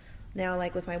boyfriends. Now,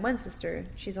 like with my one sister,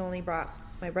 she's only brought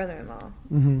my brother-in-law.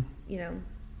 Mm-hmm.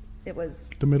 It was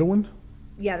The middle one.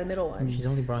 the middle one. she's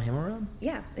only brought him around.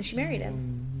 Yeah, and she married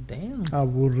him. Damn.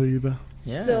 Aburrida.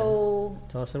 Yeah. So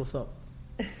Tell us what's up.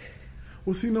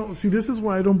 Well, see, this is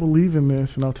why I don't believe in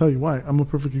this, and I'll tell you why. I'm a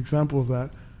perfect example of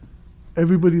that.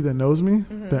 Everybody that knows me,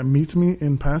 that meets me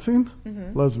in passing,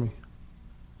 loves me.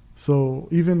 So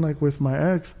even like with my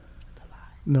ex,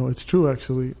 no, it's true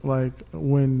actually. Like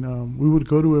when we would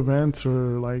go to events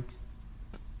or like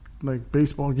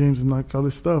baseball games and like all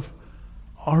this stuff,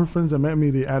 our friends that met me,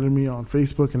 they added me on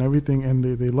Facebook and everything, and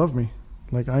they love me.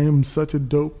 Like I am such a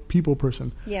dope people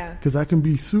person. yeah, Because I can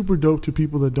be super dope to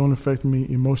people that don't affect me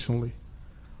emotionally.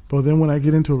 But then when I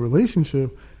get into a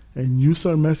relationship and you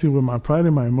start messing with my pride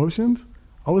and my emotions,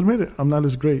 I'll admit it. I'm not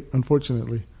as great,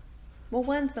 unfortunately. well,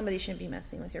 somebody shouldn't be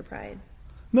messing with your pride.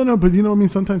 No, but you know what I mean?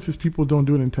 Sometimes just people don't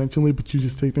do it intentionally, but you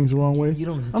just take things the wrong way. You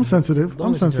don't listen I'm to sensitive. Don't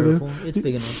I'm listen to her, sensitive. fool. It's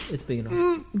big enough. It's big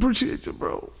enough. Appreciate you,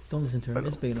 bro. Don't listen to her.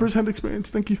 It's big enough. First hand experience.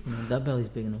 Thank you. No, that belly's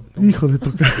big enough. Don't Hijo de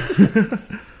tu ca-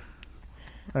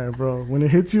 All right, bro. When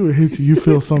it hits you, it hits you. You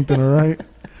feel something, all right?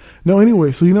 No,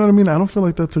 anyway, so you know what I mean? I don't feel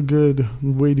like that's a good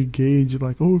way to gauge,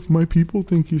 like, oh, if my people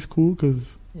think he's cool,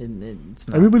 because it's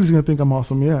not. everybody's going to think I'm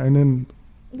awesome, yeah. And then,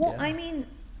 Well, Yeah. I mean,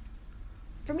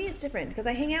 for me, it's different because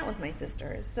I hang out with my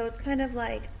sisters. So it's kind of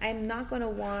like I'm not going to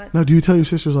want. now, do you tell your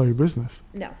sisters all your business?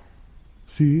 No.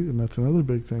 See, and that's another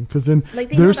big thing. Because then Like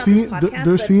they know they're about seeing, this podcast,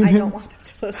 they're but seeing I him. don't want them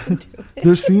to listen to it.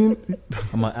 They're seeing,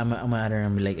 I'm gonna add her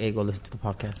and be like, "Hey, go listen to the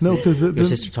podcast." no, because Your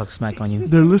sister talks smack on you.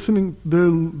 they're listening,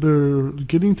 they're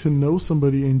getting to know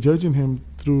somebody and judging him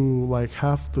through like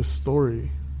half the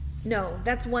story. No,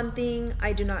 that's one thing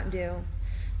I do not do.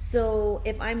 So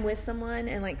if I'm with someone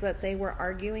and like let's say we're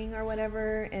arguing or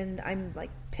whatever and I'm like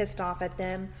pissed off at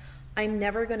them, I'm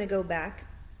never going to go back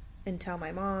and tell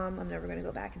my mom. I'm never going to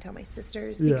go back and tell my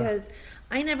sisters Yeah. because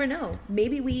I never know.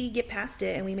 Maybe we get past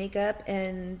it and we make up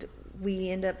and we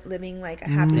end up living like a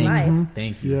happy life.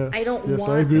 Thank you. Yes, I don't yes,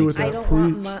 want. I agree with that. I don't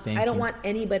want. Preach. Thank I don't you. want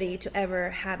anybody to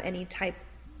ever have any type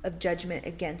of judgment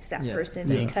against that Yeah, person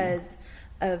thank you. because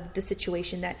of the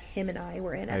situation that him and I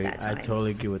were in at that I time. totally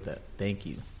agree with that. Thank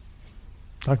you.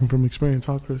 Talking from experience,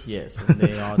 huh, Chris? Yes,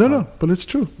 they all. No, but it's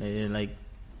true. They're like,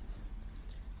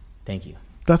 thank you.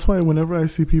 That's why whenever I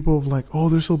see people of like, oh,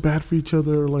 they're so bad for each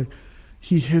other, or like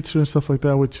he hits her and stuff like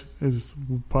that, which is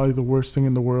probably the worst thing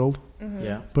in the world.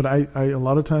 Yeah. But I a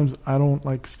lot of times I don't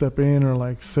like step in or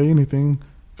like say anything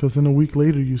because then a week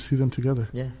later you see them together.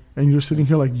 Yeah. And you're sitting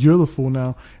here like you're the fool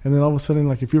now. And then all of a sudden,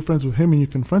 like if you're friends with him and you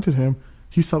confronted him,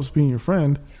 he stops being your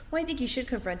friend. Well, I think you should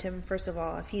confront him first of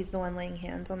all if he's the one laying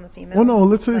hands on the female. Well, no,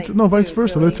 let's say it's, Like, no, vice dude,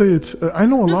 versa. really? Let's say it's, I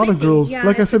know a No, lot same of thing. girls, Yeah,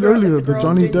 like I it's said the girl- earlier, the the girls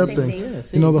Johnny doing the Depp same thing. thing. Yeah,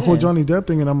 You know, the whole yeah. Johnny Depp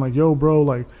thing. And I'm like, yo, bro,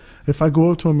 like if I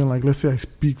go up to him and like, let's say I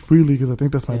speak freely because I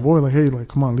think that's my Yeah. boy, like, hey, like,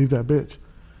 come on, leave that bitch.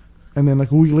 And then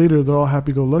like a week later, they're all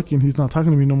happy-go-lucky and he's not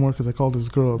talking to me no more because I called this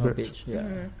girl a Oh, bitch. bitch. Yeah.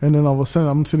 And then all of a sudden,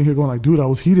 I'm sitting here going like, dude, I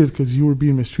was heated because you were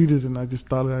being mistreated and I just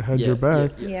thought I had Yeah, your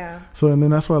back. yeah, Yeah. So, and then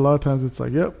that's why a lot of times it's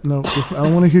like, yep, no, just, I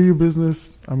don't want to hear your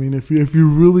business. I mean, if you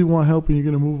really want help and you're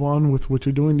going to move on with what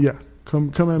you're doing, yeah, come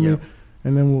at me, Yep.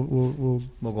 and then we'll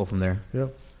We'll go from there.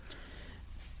 yep.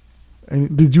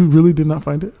 And did you did not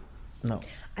find it? No.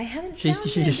 I haven't She's found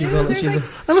she's it. she's There- all, there's, she's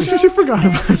like, all, I know she forgot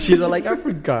about it. she's all like, I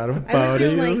forgot about through,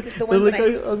 it. like, the ones Like,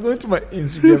 that I was going to my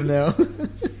Instagram now.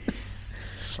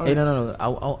 Hey, no. I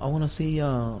want to see.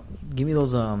 Give me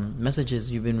those messages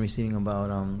you've been receiving about.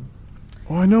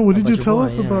 Oh, I know. What did About you your tell boy,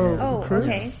 us yeah, about? yeah. Oh, Chris?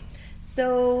 okay.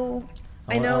 So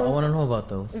I know I want to know about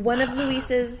those. one of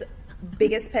Luis's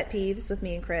biggest pet peeves with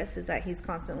me and Chris is that he's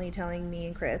constantly telling me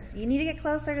and Chris, "You need to get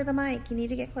closer to the mic. You need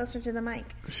to get closer to the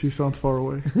mic." She sounds far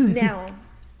away. Now,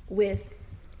 with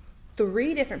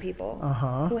 3 different people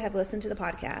Uh-huh. who have listened to the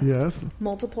podcast Yes.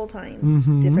 multiple times,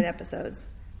 Mhm. different episodes,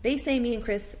 they say me and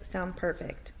Chris sound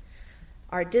perfect.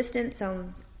 Our distance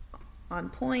sounds on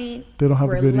point. They don't have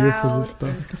a We're good ear for loud this stuff.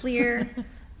 and clear.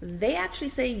 They actually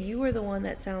say you are the one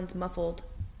that sounds muffled.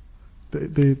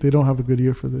 They don't have a good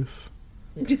ear for this.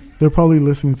 They're probably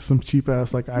listening to some cheap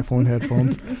ass like iPhone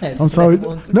headphones. I'm sorry.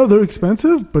 No, they're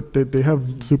expensive, but they have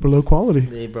super low quality.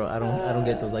 Hey, bro, I don't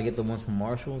get those. I get the ones from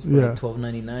Marshalls for Yeah. like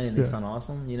 $12.99, and they sound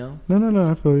awesome. You know.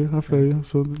 No. I feel you.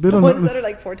 So they The don't. ones that are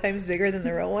like 4 times bigger than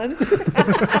the real ones.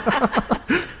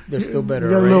 They're still better.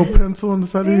 You got a right? little pencil on the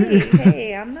side of your ear.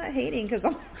 hey, I'm not hating because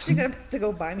I'm actually going to have to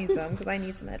go buy me some because I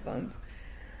need some headphones.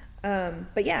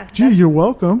 But yeah. Gee, you're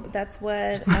welcome. That's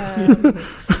what.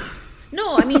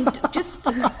 No, I mean, just.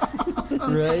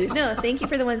 Right? No, thank you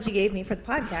for the ones you gave me for the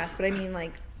podcast, but I mean,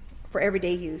 like, for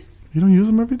everyday use. You don't use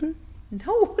them every day?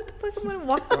 No, what the fuck? I'm going to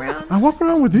walk around. I walk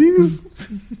around with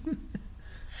these.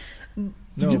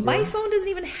 No, My bro. phone doesn't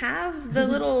even have the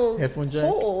little Headphone jack?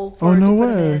 hole for Oh, it no to put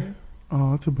way. it in.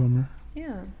 Oh, that's a bummer.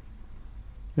 Yeah.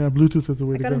 Yeah, Bluetooth is the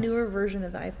way I to got go. a newer version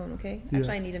of the iPhone, okay? Yeah.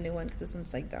 Actually, I need a new one because this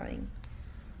one's, like, dying.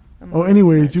 I'm Oh, on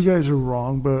anyways, it. you guys are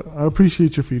wrong, but I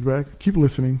appreciate your feedback. Keep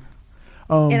listening.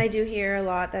 And I do hear a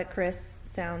lot that Chris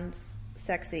sounds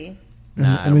sexy.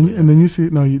 Nah, and then you see,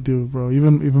 no, you do, bro.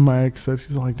 Even my ex said,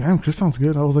 she's like, damn, Chris sounds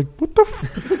good. I was like, what the?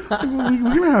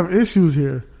 We're gonna have issues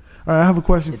here. All right, I have a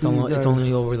question It's for you only, guys. it's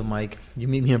only over the mic. You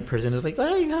meet me in prison. It's like,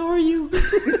 hey, how are you?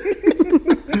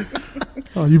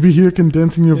 Oh, you be here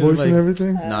condensing your It's voice like- and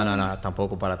everything. No,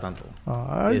 tampoco para tanto.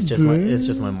 Ah, It's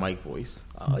just my mic voice.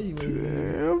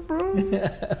 Damn,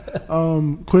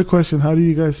 bro. Quick question: how do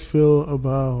you guys feel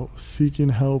about seeking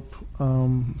help,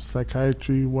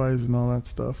 psychiatry wise, and all that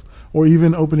stuff, or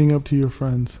even opening up to your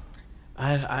friends?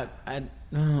 I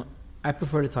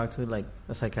prefer to talk to like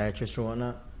a psychiatrist or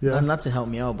whatnot. Yeah. Not to help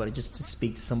me out, but just to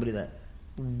speak to somebody that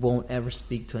won't ever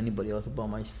speak to anybody else about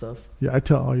my stuff. Yeah, I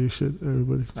tell all your shit,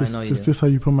 everybody. Just, I know you do. just how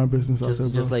you put my business out there, bro.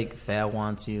 Just like Fea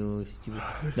wants you,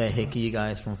 that hickey you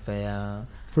guys from Fea.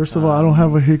 First of all, I don't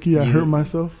have a hickey. I you- hurt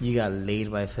myself. You got laid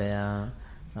by Fea.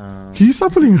 Can you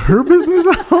stop putting her business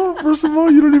out? First of all,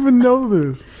 you don't even know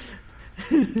this.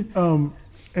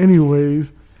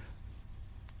 Anyways,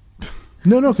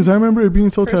 no, because I remember it being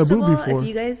so First taboo of all, before. if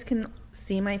you guys can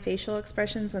see my facial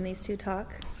expressions when these two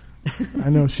talk, I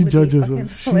know she would be judges fucking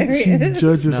us. She hilarious.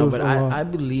 judges No, us but a lot. I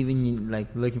believe in you, like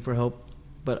looking for help.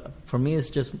 But for me, it's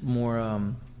just more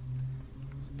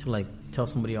to like tell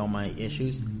somebody all my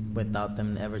issues without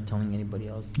them ever telling anybody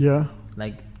else. Yeah,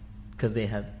 Like, because they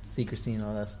have secrecy and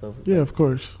all that stuff. yeah, of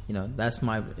course. You know, that's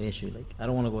my issue. Like, I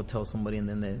don't want to go tell somebody and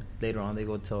then later on they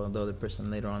go tell the other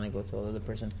person. Later on they go tell the other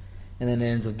person. And then it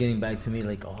ends up getting back to me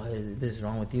like, oh, this is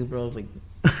wrong with you, bro. I was like,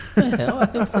 the hell?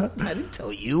 I didn't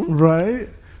tell you. Right?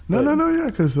 But- No, yeah,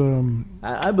 because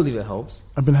I believe it helps.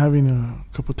 I've been having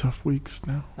a couple tough weeks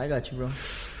now. I got you, bro.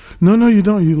 No, you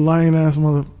don't. You lying ass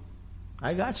mother.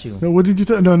 I got you. No, what did you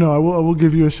tell? No, I will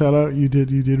give you a shout out. You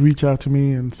did reach out to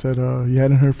me and said you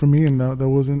hadn't heard from me, and that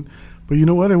wasn't. But you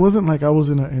know what? It wasn't like I was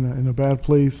in a bad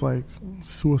place, like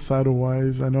suicidal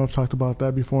wise. I know I've talked about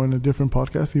that before in a different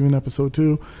podcast, even episode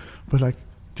 2. But like,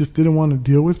 just didn't want to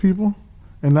deal with people,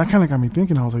 and that kind of got me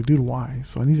thinking. I was like, dude, why?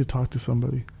 So I need to talk to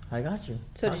somebody. I got you.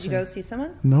 so Talk did to you me. go see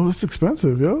someone? No, it's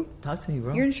expensive, yo. Talk to me,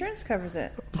 bro. Your insurance covers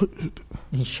it.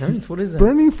 Insurance? What is that?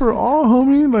 Bernie for all,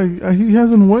 homie. Like he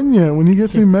hasn't won yet. When he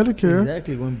gets me Medicare,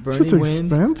 Exactly. When Bernie shit's wins,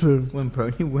 expensive. when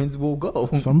Bernie wins, we'll go.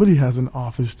 Somebody has an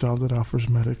office job that offers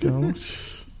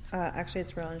Medicare. Actually,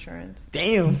 it's real insurance.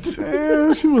 Damn.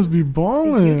 Damn, she must be You can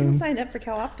balling. sign up for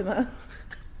Cal Optima.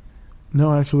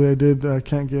 No, actually, I did. I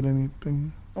can't get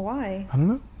anything. Why? I don't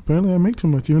know. Apparently, I make too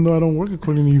much, even though I don't work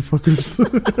according to you fuckers.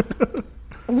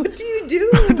 What do you do?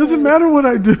 It doesn't matter what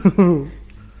I do,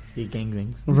 He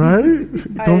gangbangs.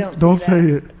 right? I don't don't say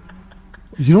see it.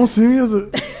 You don't see me as a.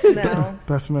 No.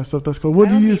 That's messed up. That's cool. What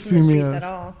I do don't you see it from see the me streets as? at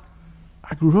all.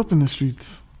 I grew up in the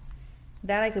streets.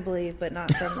 That I could believe, but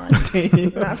not from like,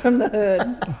 not from the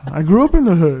hood. I grew up in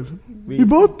the hood. We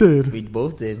both did. We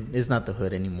both did. It's not the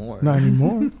hood anymore. Not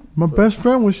anymore. My best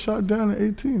friend was shot down at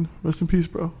 18. Rest in peace,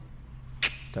 bro.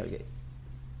 Target.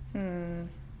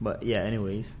 But yeah,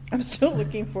 anyways. I'm still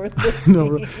looking for this. No,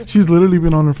 bro. She's literally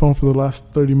been on her phone for the last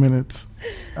 30 minutes.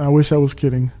 I wish I was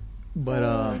kidding. But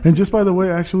And just by the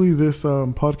way, actually, this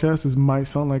podcast might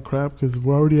sound like crap because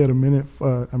we're already at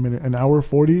an hour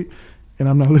 40, and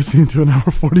I'm not listening to an hour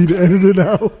 40 to edit it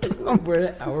out. we're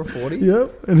at hour 40.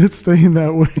 Yep, and it's staying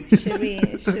that way. Should we?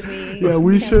 Yeah,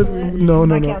 we should. cancel it? No.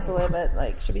 Not cancel it, but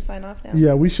like, should we sign off now?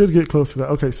 Yeah, we should get close to that.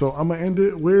 Okay, so I'm gonna end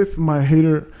it with my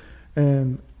hater,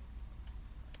 and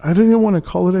I didn't even want to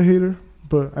call it a hater,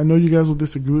 but I know you guys will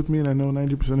disagree with me, and I know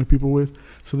 90% of people would.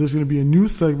 So there's gonna be a new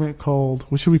segment called,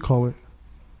 what should we call it?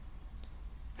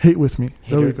 Hate with me.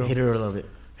 There we go. Hate it or love it.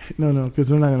 No, because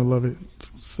they're not gonna love it.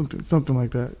 Something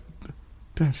like that.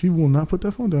 Damn, she will not put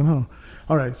that phone down, huh?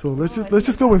 All right, so let's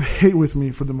just go with hate with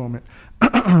me for the moment.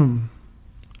 And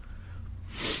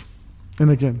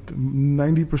again,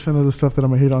 90% of the stuff that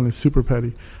I'm gonna hate on is super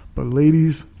petty. But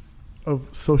ladies of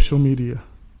social media,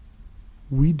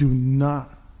 we do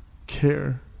not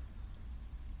care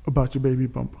about your baby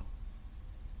bump.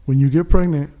 When you get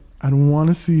pregnant, I don't want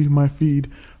to see my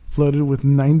feed flooded with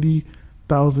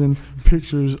 90,000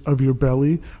 pictures of your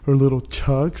belly or little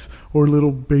chucks or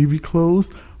little baby clothes,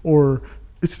 or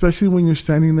especially when you're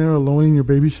standing there alone in your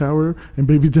baby shower and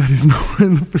baby daddy's nowhere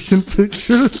in the freaking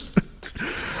picture.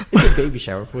 It's a baby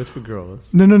shower. It's for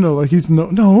girls. No. Like he's no.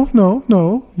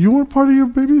 You weren't part of your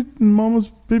baby mama's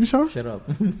baby shower. Shut up.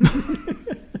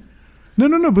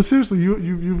 No. But seriously,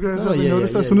 you guys haven't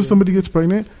noticed that as soon as somebody gets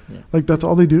pregnant, like that's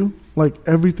all they do. Like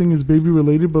everything is baby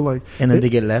related, but like and then they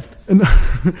get left. And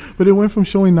but it went from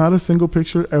showing not a single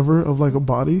picture ever of like a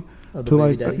body to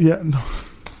like no.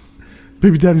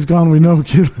 Baby daddy's gone. We know,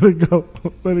 kid.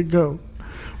 Let it go.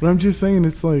 But I'm just saying,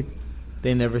 it's like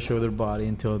they never show their body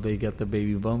until they get the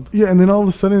baby bump. Yeah, and then all of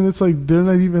a sudden it's like they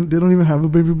don't even have a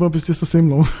baby bump. It's just the same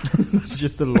lonja. It's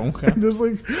just the lonja. There's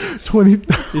like 20.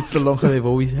 It's the lonja they've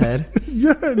always had.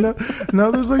 Yeah,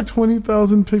 now there's like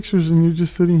 20,000 pictures, and you're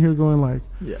just sitting here going like,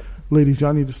 yeah. Ladies,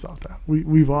 y'all need to stop that.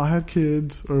 We've all had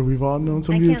kids, or we've all known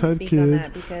somebody that's had kids. I can't speak on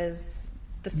that because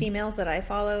the females that I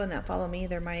follow and that follow me,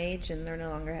 they're my age and they're no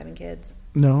longer having kids.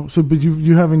 No, so but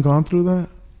you haven't gone through that?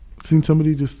 Seen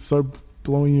somebody just start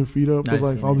blowing your feet up with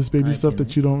like all this baby stuff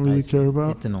that you don't really care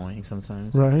about? It's annoying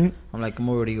sometimes, right? I'm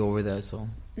already over that. So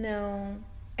no,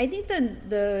 I think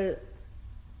the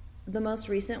most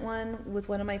recent one with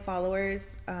one of my followers,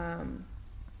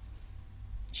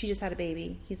 she just had a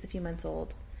baby. He's a few months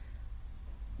old.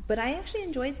 But I actually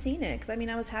enjoyed seeing it because,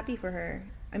 I was happy for her.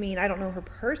 I don't know her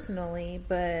personally,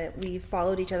 but we've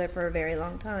followed each other for a very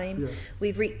long time. Yeah.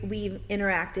 We've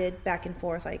interacted back and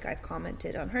forth. Like, I've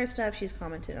commented on her stuff. She's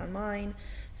commented on mine.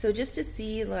 So just to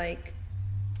see, like,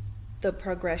 the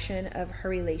progression of her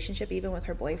relationship, even with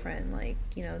her boyfriend. Like,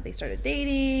 they started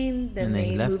dating. Then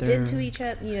they moved into each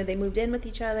other. They moved in with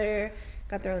each other,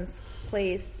 got their own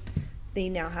place. They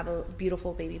now have a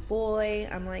beautiful baby boy.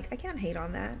 I'm like, I can't hate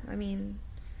on that.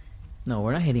 No,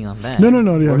 we're not hating on that. No,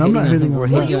 yeah, I'm not hating on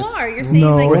that. Well, you are. You're saying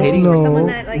we're hating for someone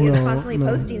that is constantly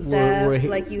posting stuff.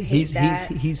 Like you hate that.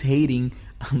 He's hating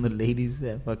on the ladies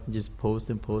that fucking just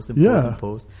post and post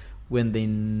when they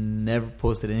never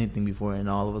posted anything before, and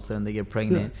all of a sudden they get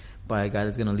pregnant by a guy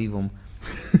that's gonna leave them.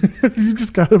 You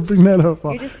just gotta bring that up.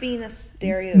 You're just being a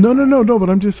stereotype. No. But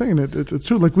I'm just saying it's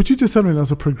true. Like what you just said right now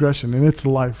is a progression, and it's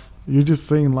life. You're just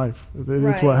saying life.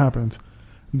 It's what happens.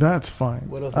 That's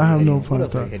fine. I have no problem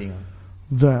with that.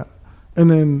 That. And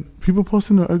then people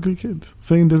posting their ugly kids,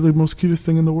 saying they're the most cutest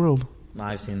thing in the world. No,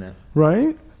 I've seen that.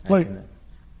 Right? I've seen that.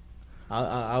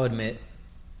 I'll admit.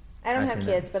 I don't have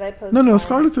kids, but I post. No,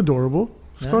 Scarlett's adorable.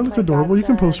 Scarlett's adorable. You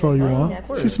can post for all you want.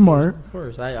 She's smart. Of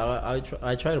course.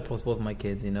 I try to post both of my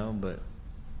kids, but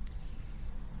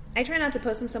I try not to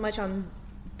post them so much on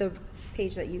the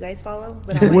page that you guys follow.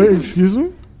 But wait, excuse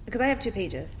me? Because I have 2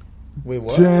 pages. Wait,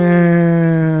 what?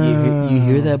 Damn. You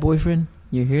hear that, boyfriend?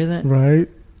 You hear that? Right.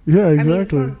 Yeah,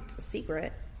 exactly. It's a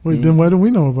secret. Wait, then why don't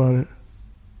we know about it?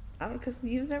 Because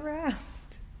you've never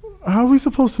asked. How are we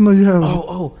supposed to know you have?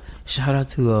 Oh! Shout out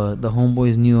to the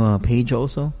homeboy's new page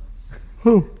also.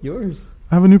 Who? Yours.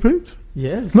 I have a new page?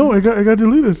 Yes. No, it got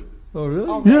deleted. Oh, really?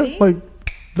 Already? Yeah, like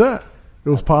that. It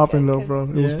was popping though, bro.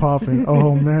 It was popping.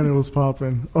 Oh man, it was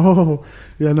popping. Oh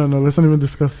yeah, no. Let's not even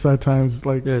discuss sad times.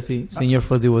 Like see, Senor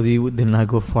Fuzzy Wuzzy did not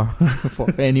go far,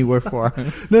 anywhere far.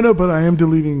 No. But I am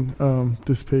deleting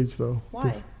this page though.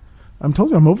 Why? I'm told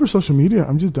you I'm over social media.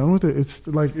 I'm just done with it. It's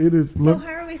like it is. So how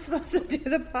are we supposed to do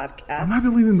the podcast? I'm not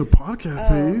deleting the podcast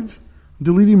page. I'm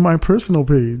deleting my personal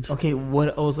page. Okay,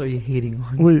 what else are you hating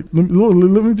on? Wait,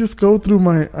 let me just go through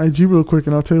my IG real quick,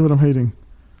 and I'll tell you what I'm hating.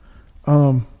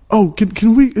 Oh,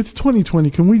 can we? It's 2020.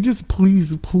 Can we just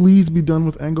please be done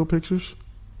with angle pictures?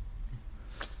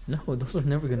 No, those are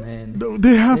never gonna end. No,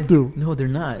 they have to. No, they're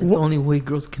not. It's the only way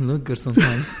girls can look good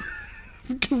sometimes.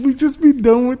 Can we just be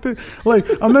done with it? Like,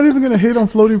 I'm not even gonna hate on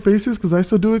floating faces because I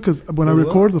still do it. Because when I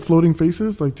record the floating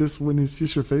faces, like just when it's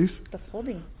just your face. The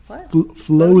folding what?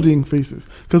 Floating faces.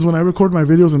 Because when I record my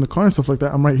videos in the car and stuff like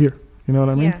that, I'm right here. You know what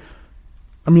I mean? Yeah.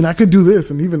 I could do this,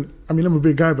 and even I'm a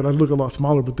big guy, but I look a lot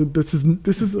smaller. But this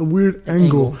is a weird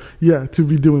angle, to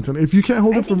be doing something. If you can't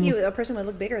hold it from, a person would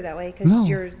look bigger that way because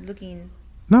you're looking.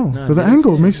 No, because the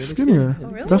angle makes you skinnier. Oh,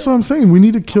 really? That's what I'm saying. We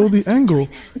need to kill the angle.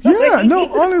 Yeah,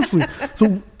 no, honestly.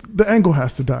 So the angle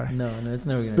has to die. No, it's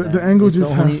never gonna die. The angle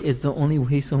It's the only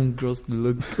way some girls can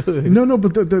look good. No,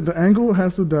 but the angle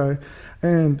has to die,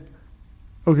 and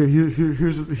Okay,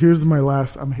 here's my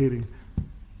last. I'm hating.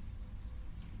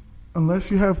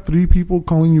 Unless you have 3 people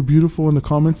calling you beautiful in the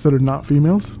comments that are not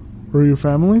females or your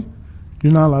family,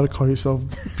 you're not allowed to call yourself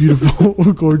beautiful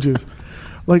or gorgeous.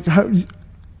 Like,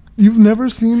 you've never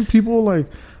seen people like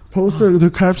post their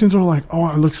captions are like, "Oh,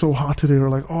 I look so hot today," or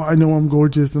like, "Oh, I know I'm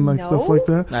gorgeous," and like stuff like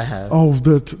that. I have. Oh,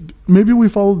 maybe we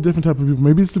follow a different type of people.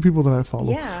 Maybe it's the people that I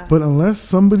follow. Yeah. But unless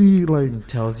somebody like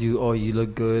tells you, "Oh, you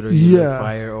look good," or "You Yeah. look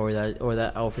fire," or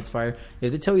that outfit's fire.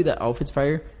 If they tell you that outfit's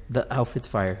fire, the outfit's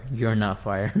fire. You're not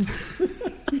fire.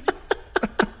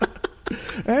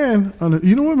 And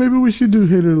you know what? Maybe we should do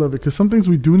hate it or love it, because some things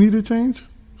we do need to change.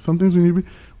 Some things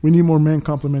we need more men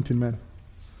complimenting men.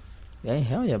 Yeah,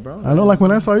 hell yeah, bro. I know. Like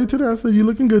when I saw you today, I said, "You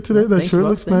looking good today. That Thank shirt you,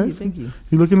 looks thank nice. You, thank you.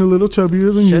 You're looking a little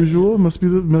chubbier than Shut- usual. Must be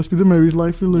the married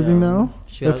life you're living Yeah. now.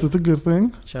 That's a good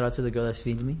thing." Shout out to the girl that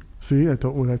feeds me. See,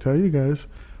 what I tell you guys.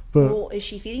 But Well, is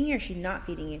she feeding you or is she not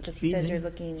feeding you? Because he Feeds says me. you're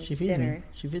looking She feeds thinner. me.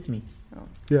 She feeds me.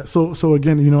 yeah, so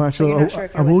again, actually, you're not sure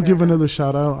if I you're will with her give or not. another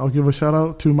shout out. I'll give a shout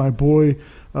out to my boy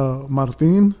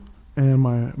Martin and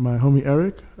my homie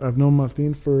Eric. I've known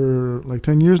Martin for like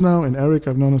 10 years now, and Eric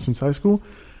I've known him since high school.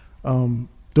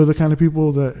 They're the kind of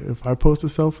people that if I post a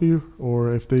selfie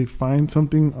or if they find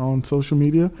something on social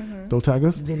media, they'll tag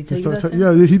us. Did he tell and you start that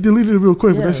yeah, he deleted it real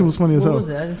quick, but that shit was funny as what hell. was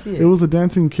it? I didn't see it. It was a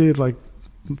dancing kid like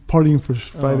partying for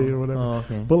Friday or whatever. Oh,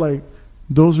 okay. But like,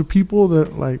 those are people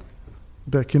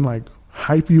that can like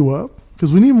hype you up,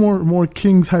 because we need more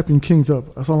kings hyping kings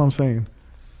up. That's all I'm saying.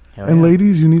 Hell And yeah.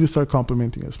 ladies, you need to start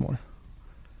complimenting us more.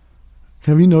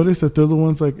 Have you noticed that they're the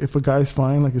ones, like if a guy's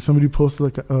fine, like if somebody posts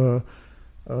like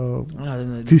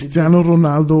Cristiano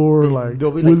Ronaldo or like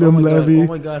they'll be William oh my God, Levy, oh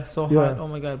my god, so hot. Yeah. Oh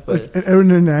my god, like but and Aaron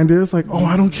Hernandez, like, oh,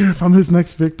 I don't care if I'm his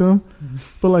next victim,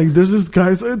 but like there's this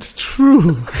guys. It's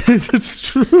true, it's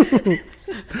true.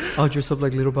 I'll dress up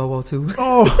like Little Bow Wow too.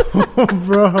 Oh,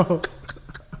 bro.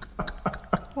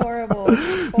 Horrible.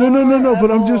 No.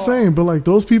 But I'm just Horrible. saying. But like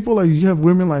those people, like you have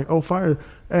women like, oh, fire.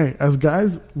 Hey, as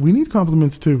guys, we need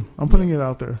compliments too. I'm putting it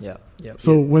out there. Yeah.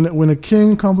 So when a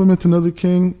king compliments another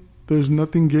king, there's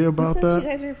nothing gay Who about says you that.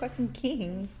 guys are fucking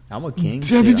kings? I'm a king. Yeah,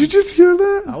 Shit, did you just hear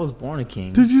that? I was born a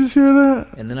king, Did you just hear that?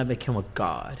 and then I became a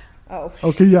god. Oh,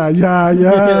 Okay, yeah.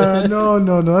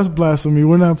 No, that's blasphemy.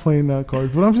 We're not playing that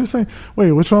card. But I'm just saying.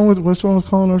 Wait, what's wrong with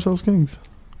calling ourselves kings?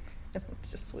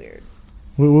 it's just weird.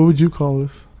 What would you call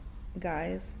us?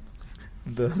 Guys.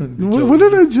 What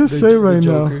did I just say right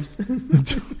now?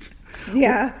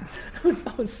 Yeah.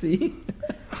 now? See.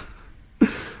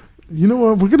 You know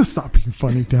what? We're gonna stop being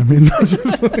funny. Damn it! No,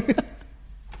 just like-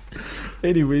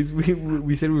 Anyways,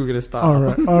 we said we were gonna stop.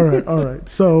 All right.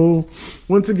 So,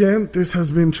 once again, this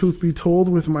has been Truth Be Told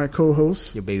with my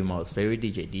co-host, Your baby mom's favorite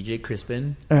DJ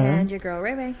Crispin. And your girl,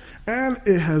 Ray Ray. and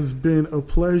it has been a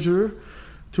pleasure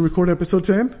to record episode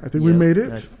 10. I think we Yep. made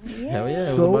it. Hell yeah, it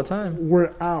was So about time.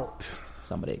 we're out.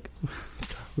 Somebody.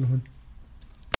 God,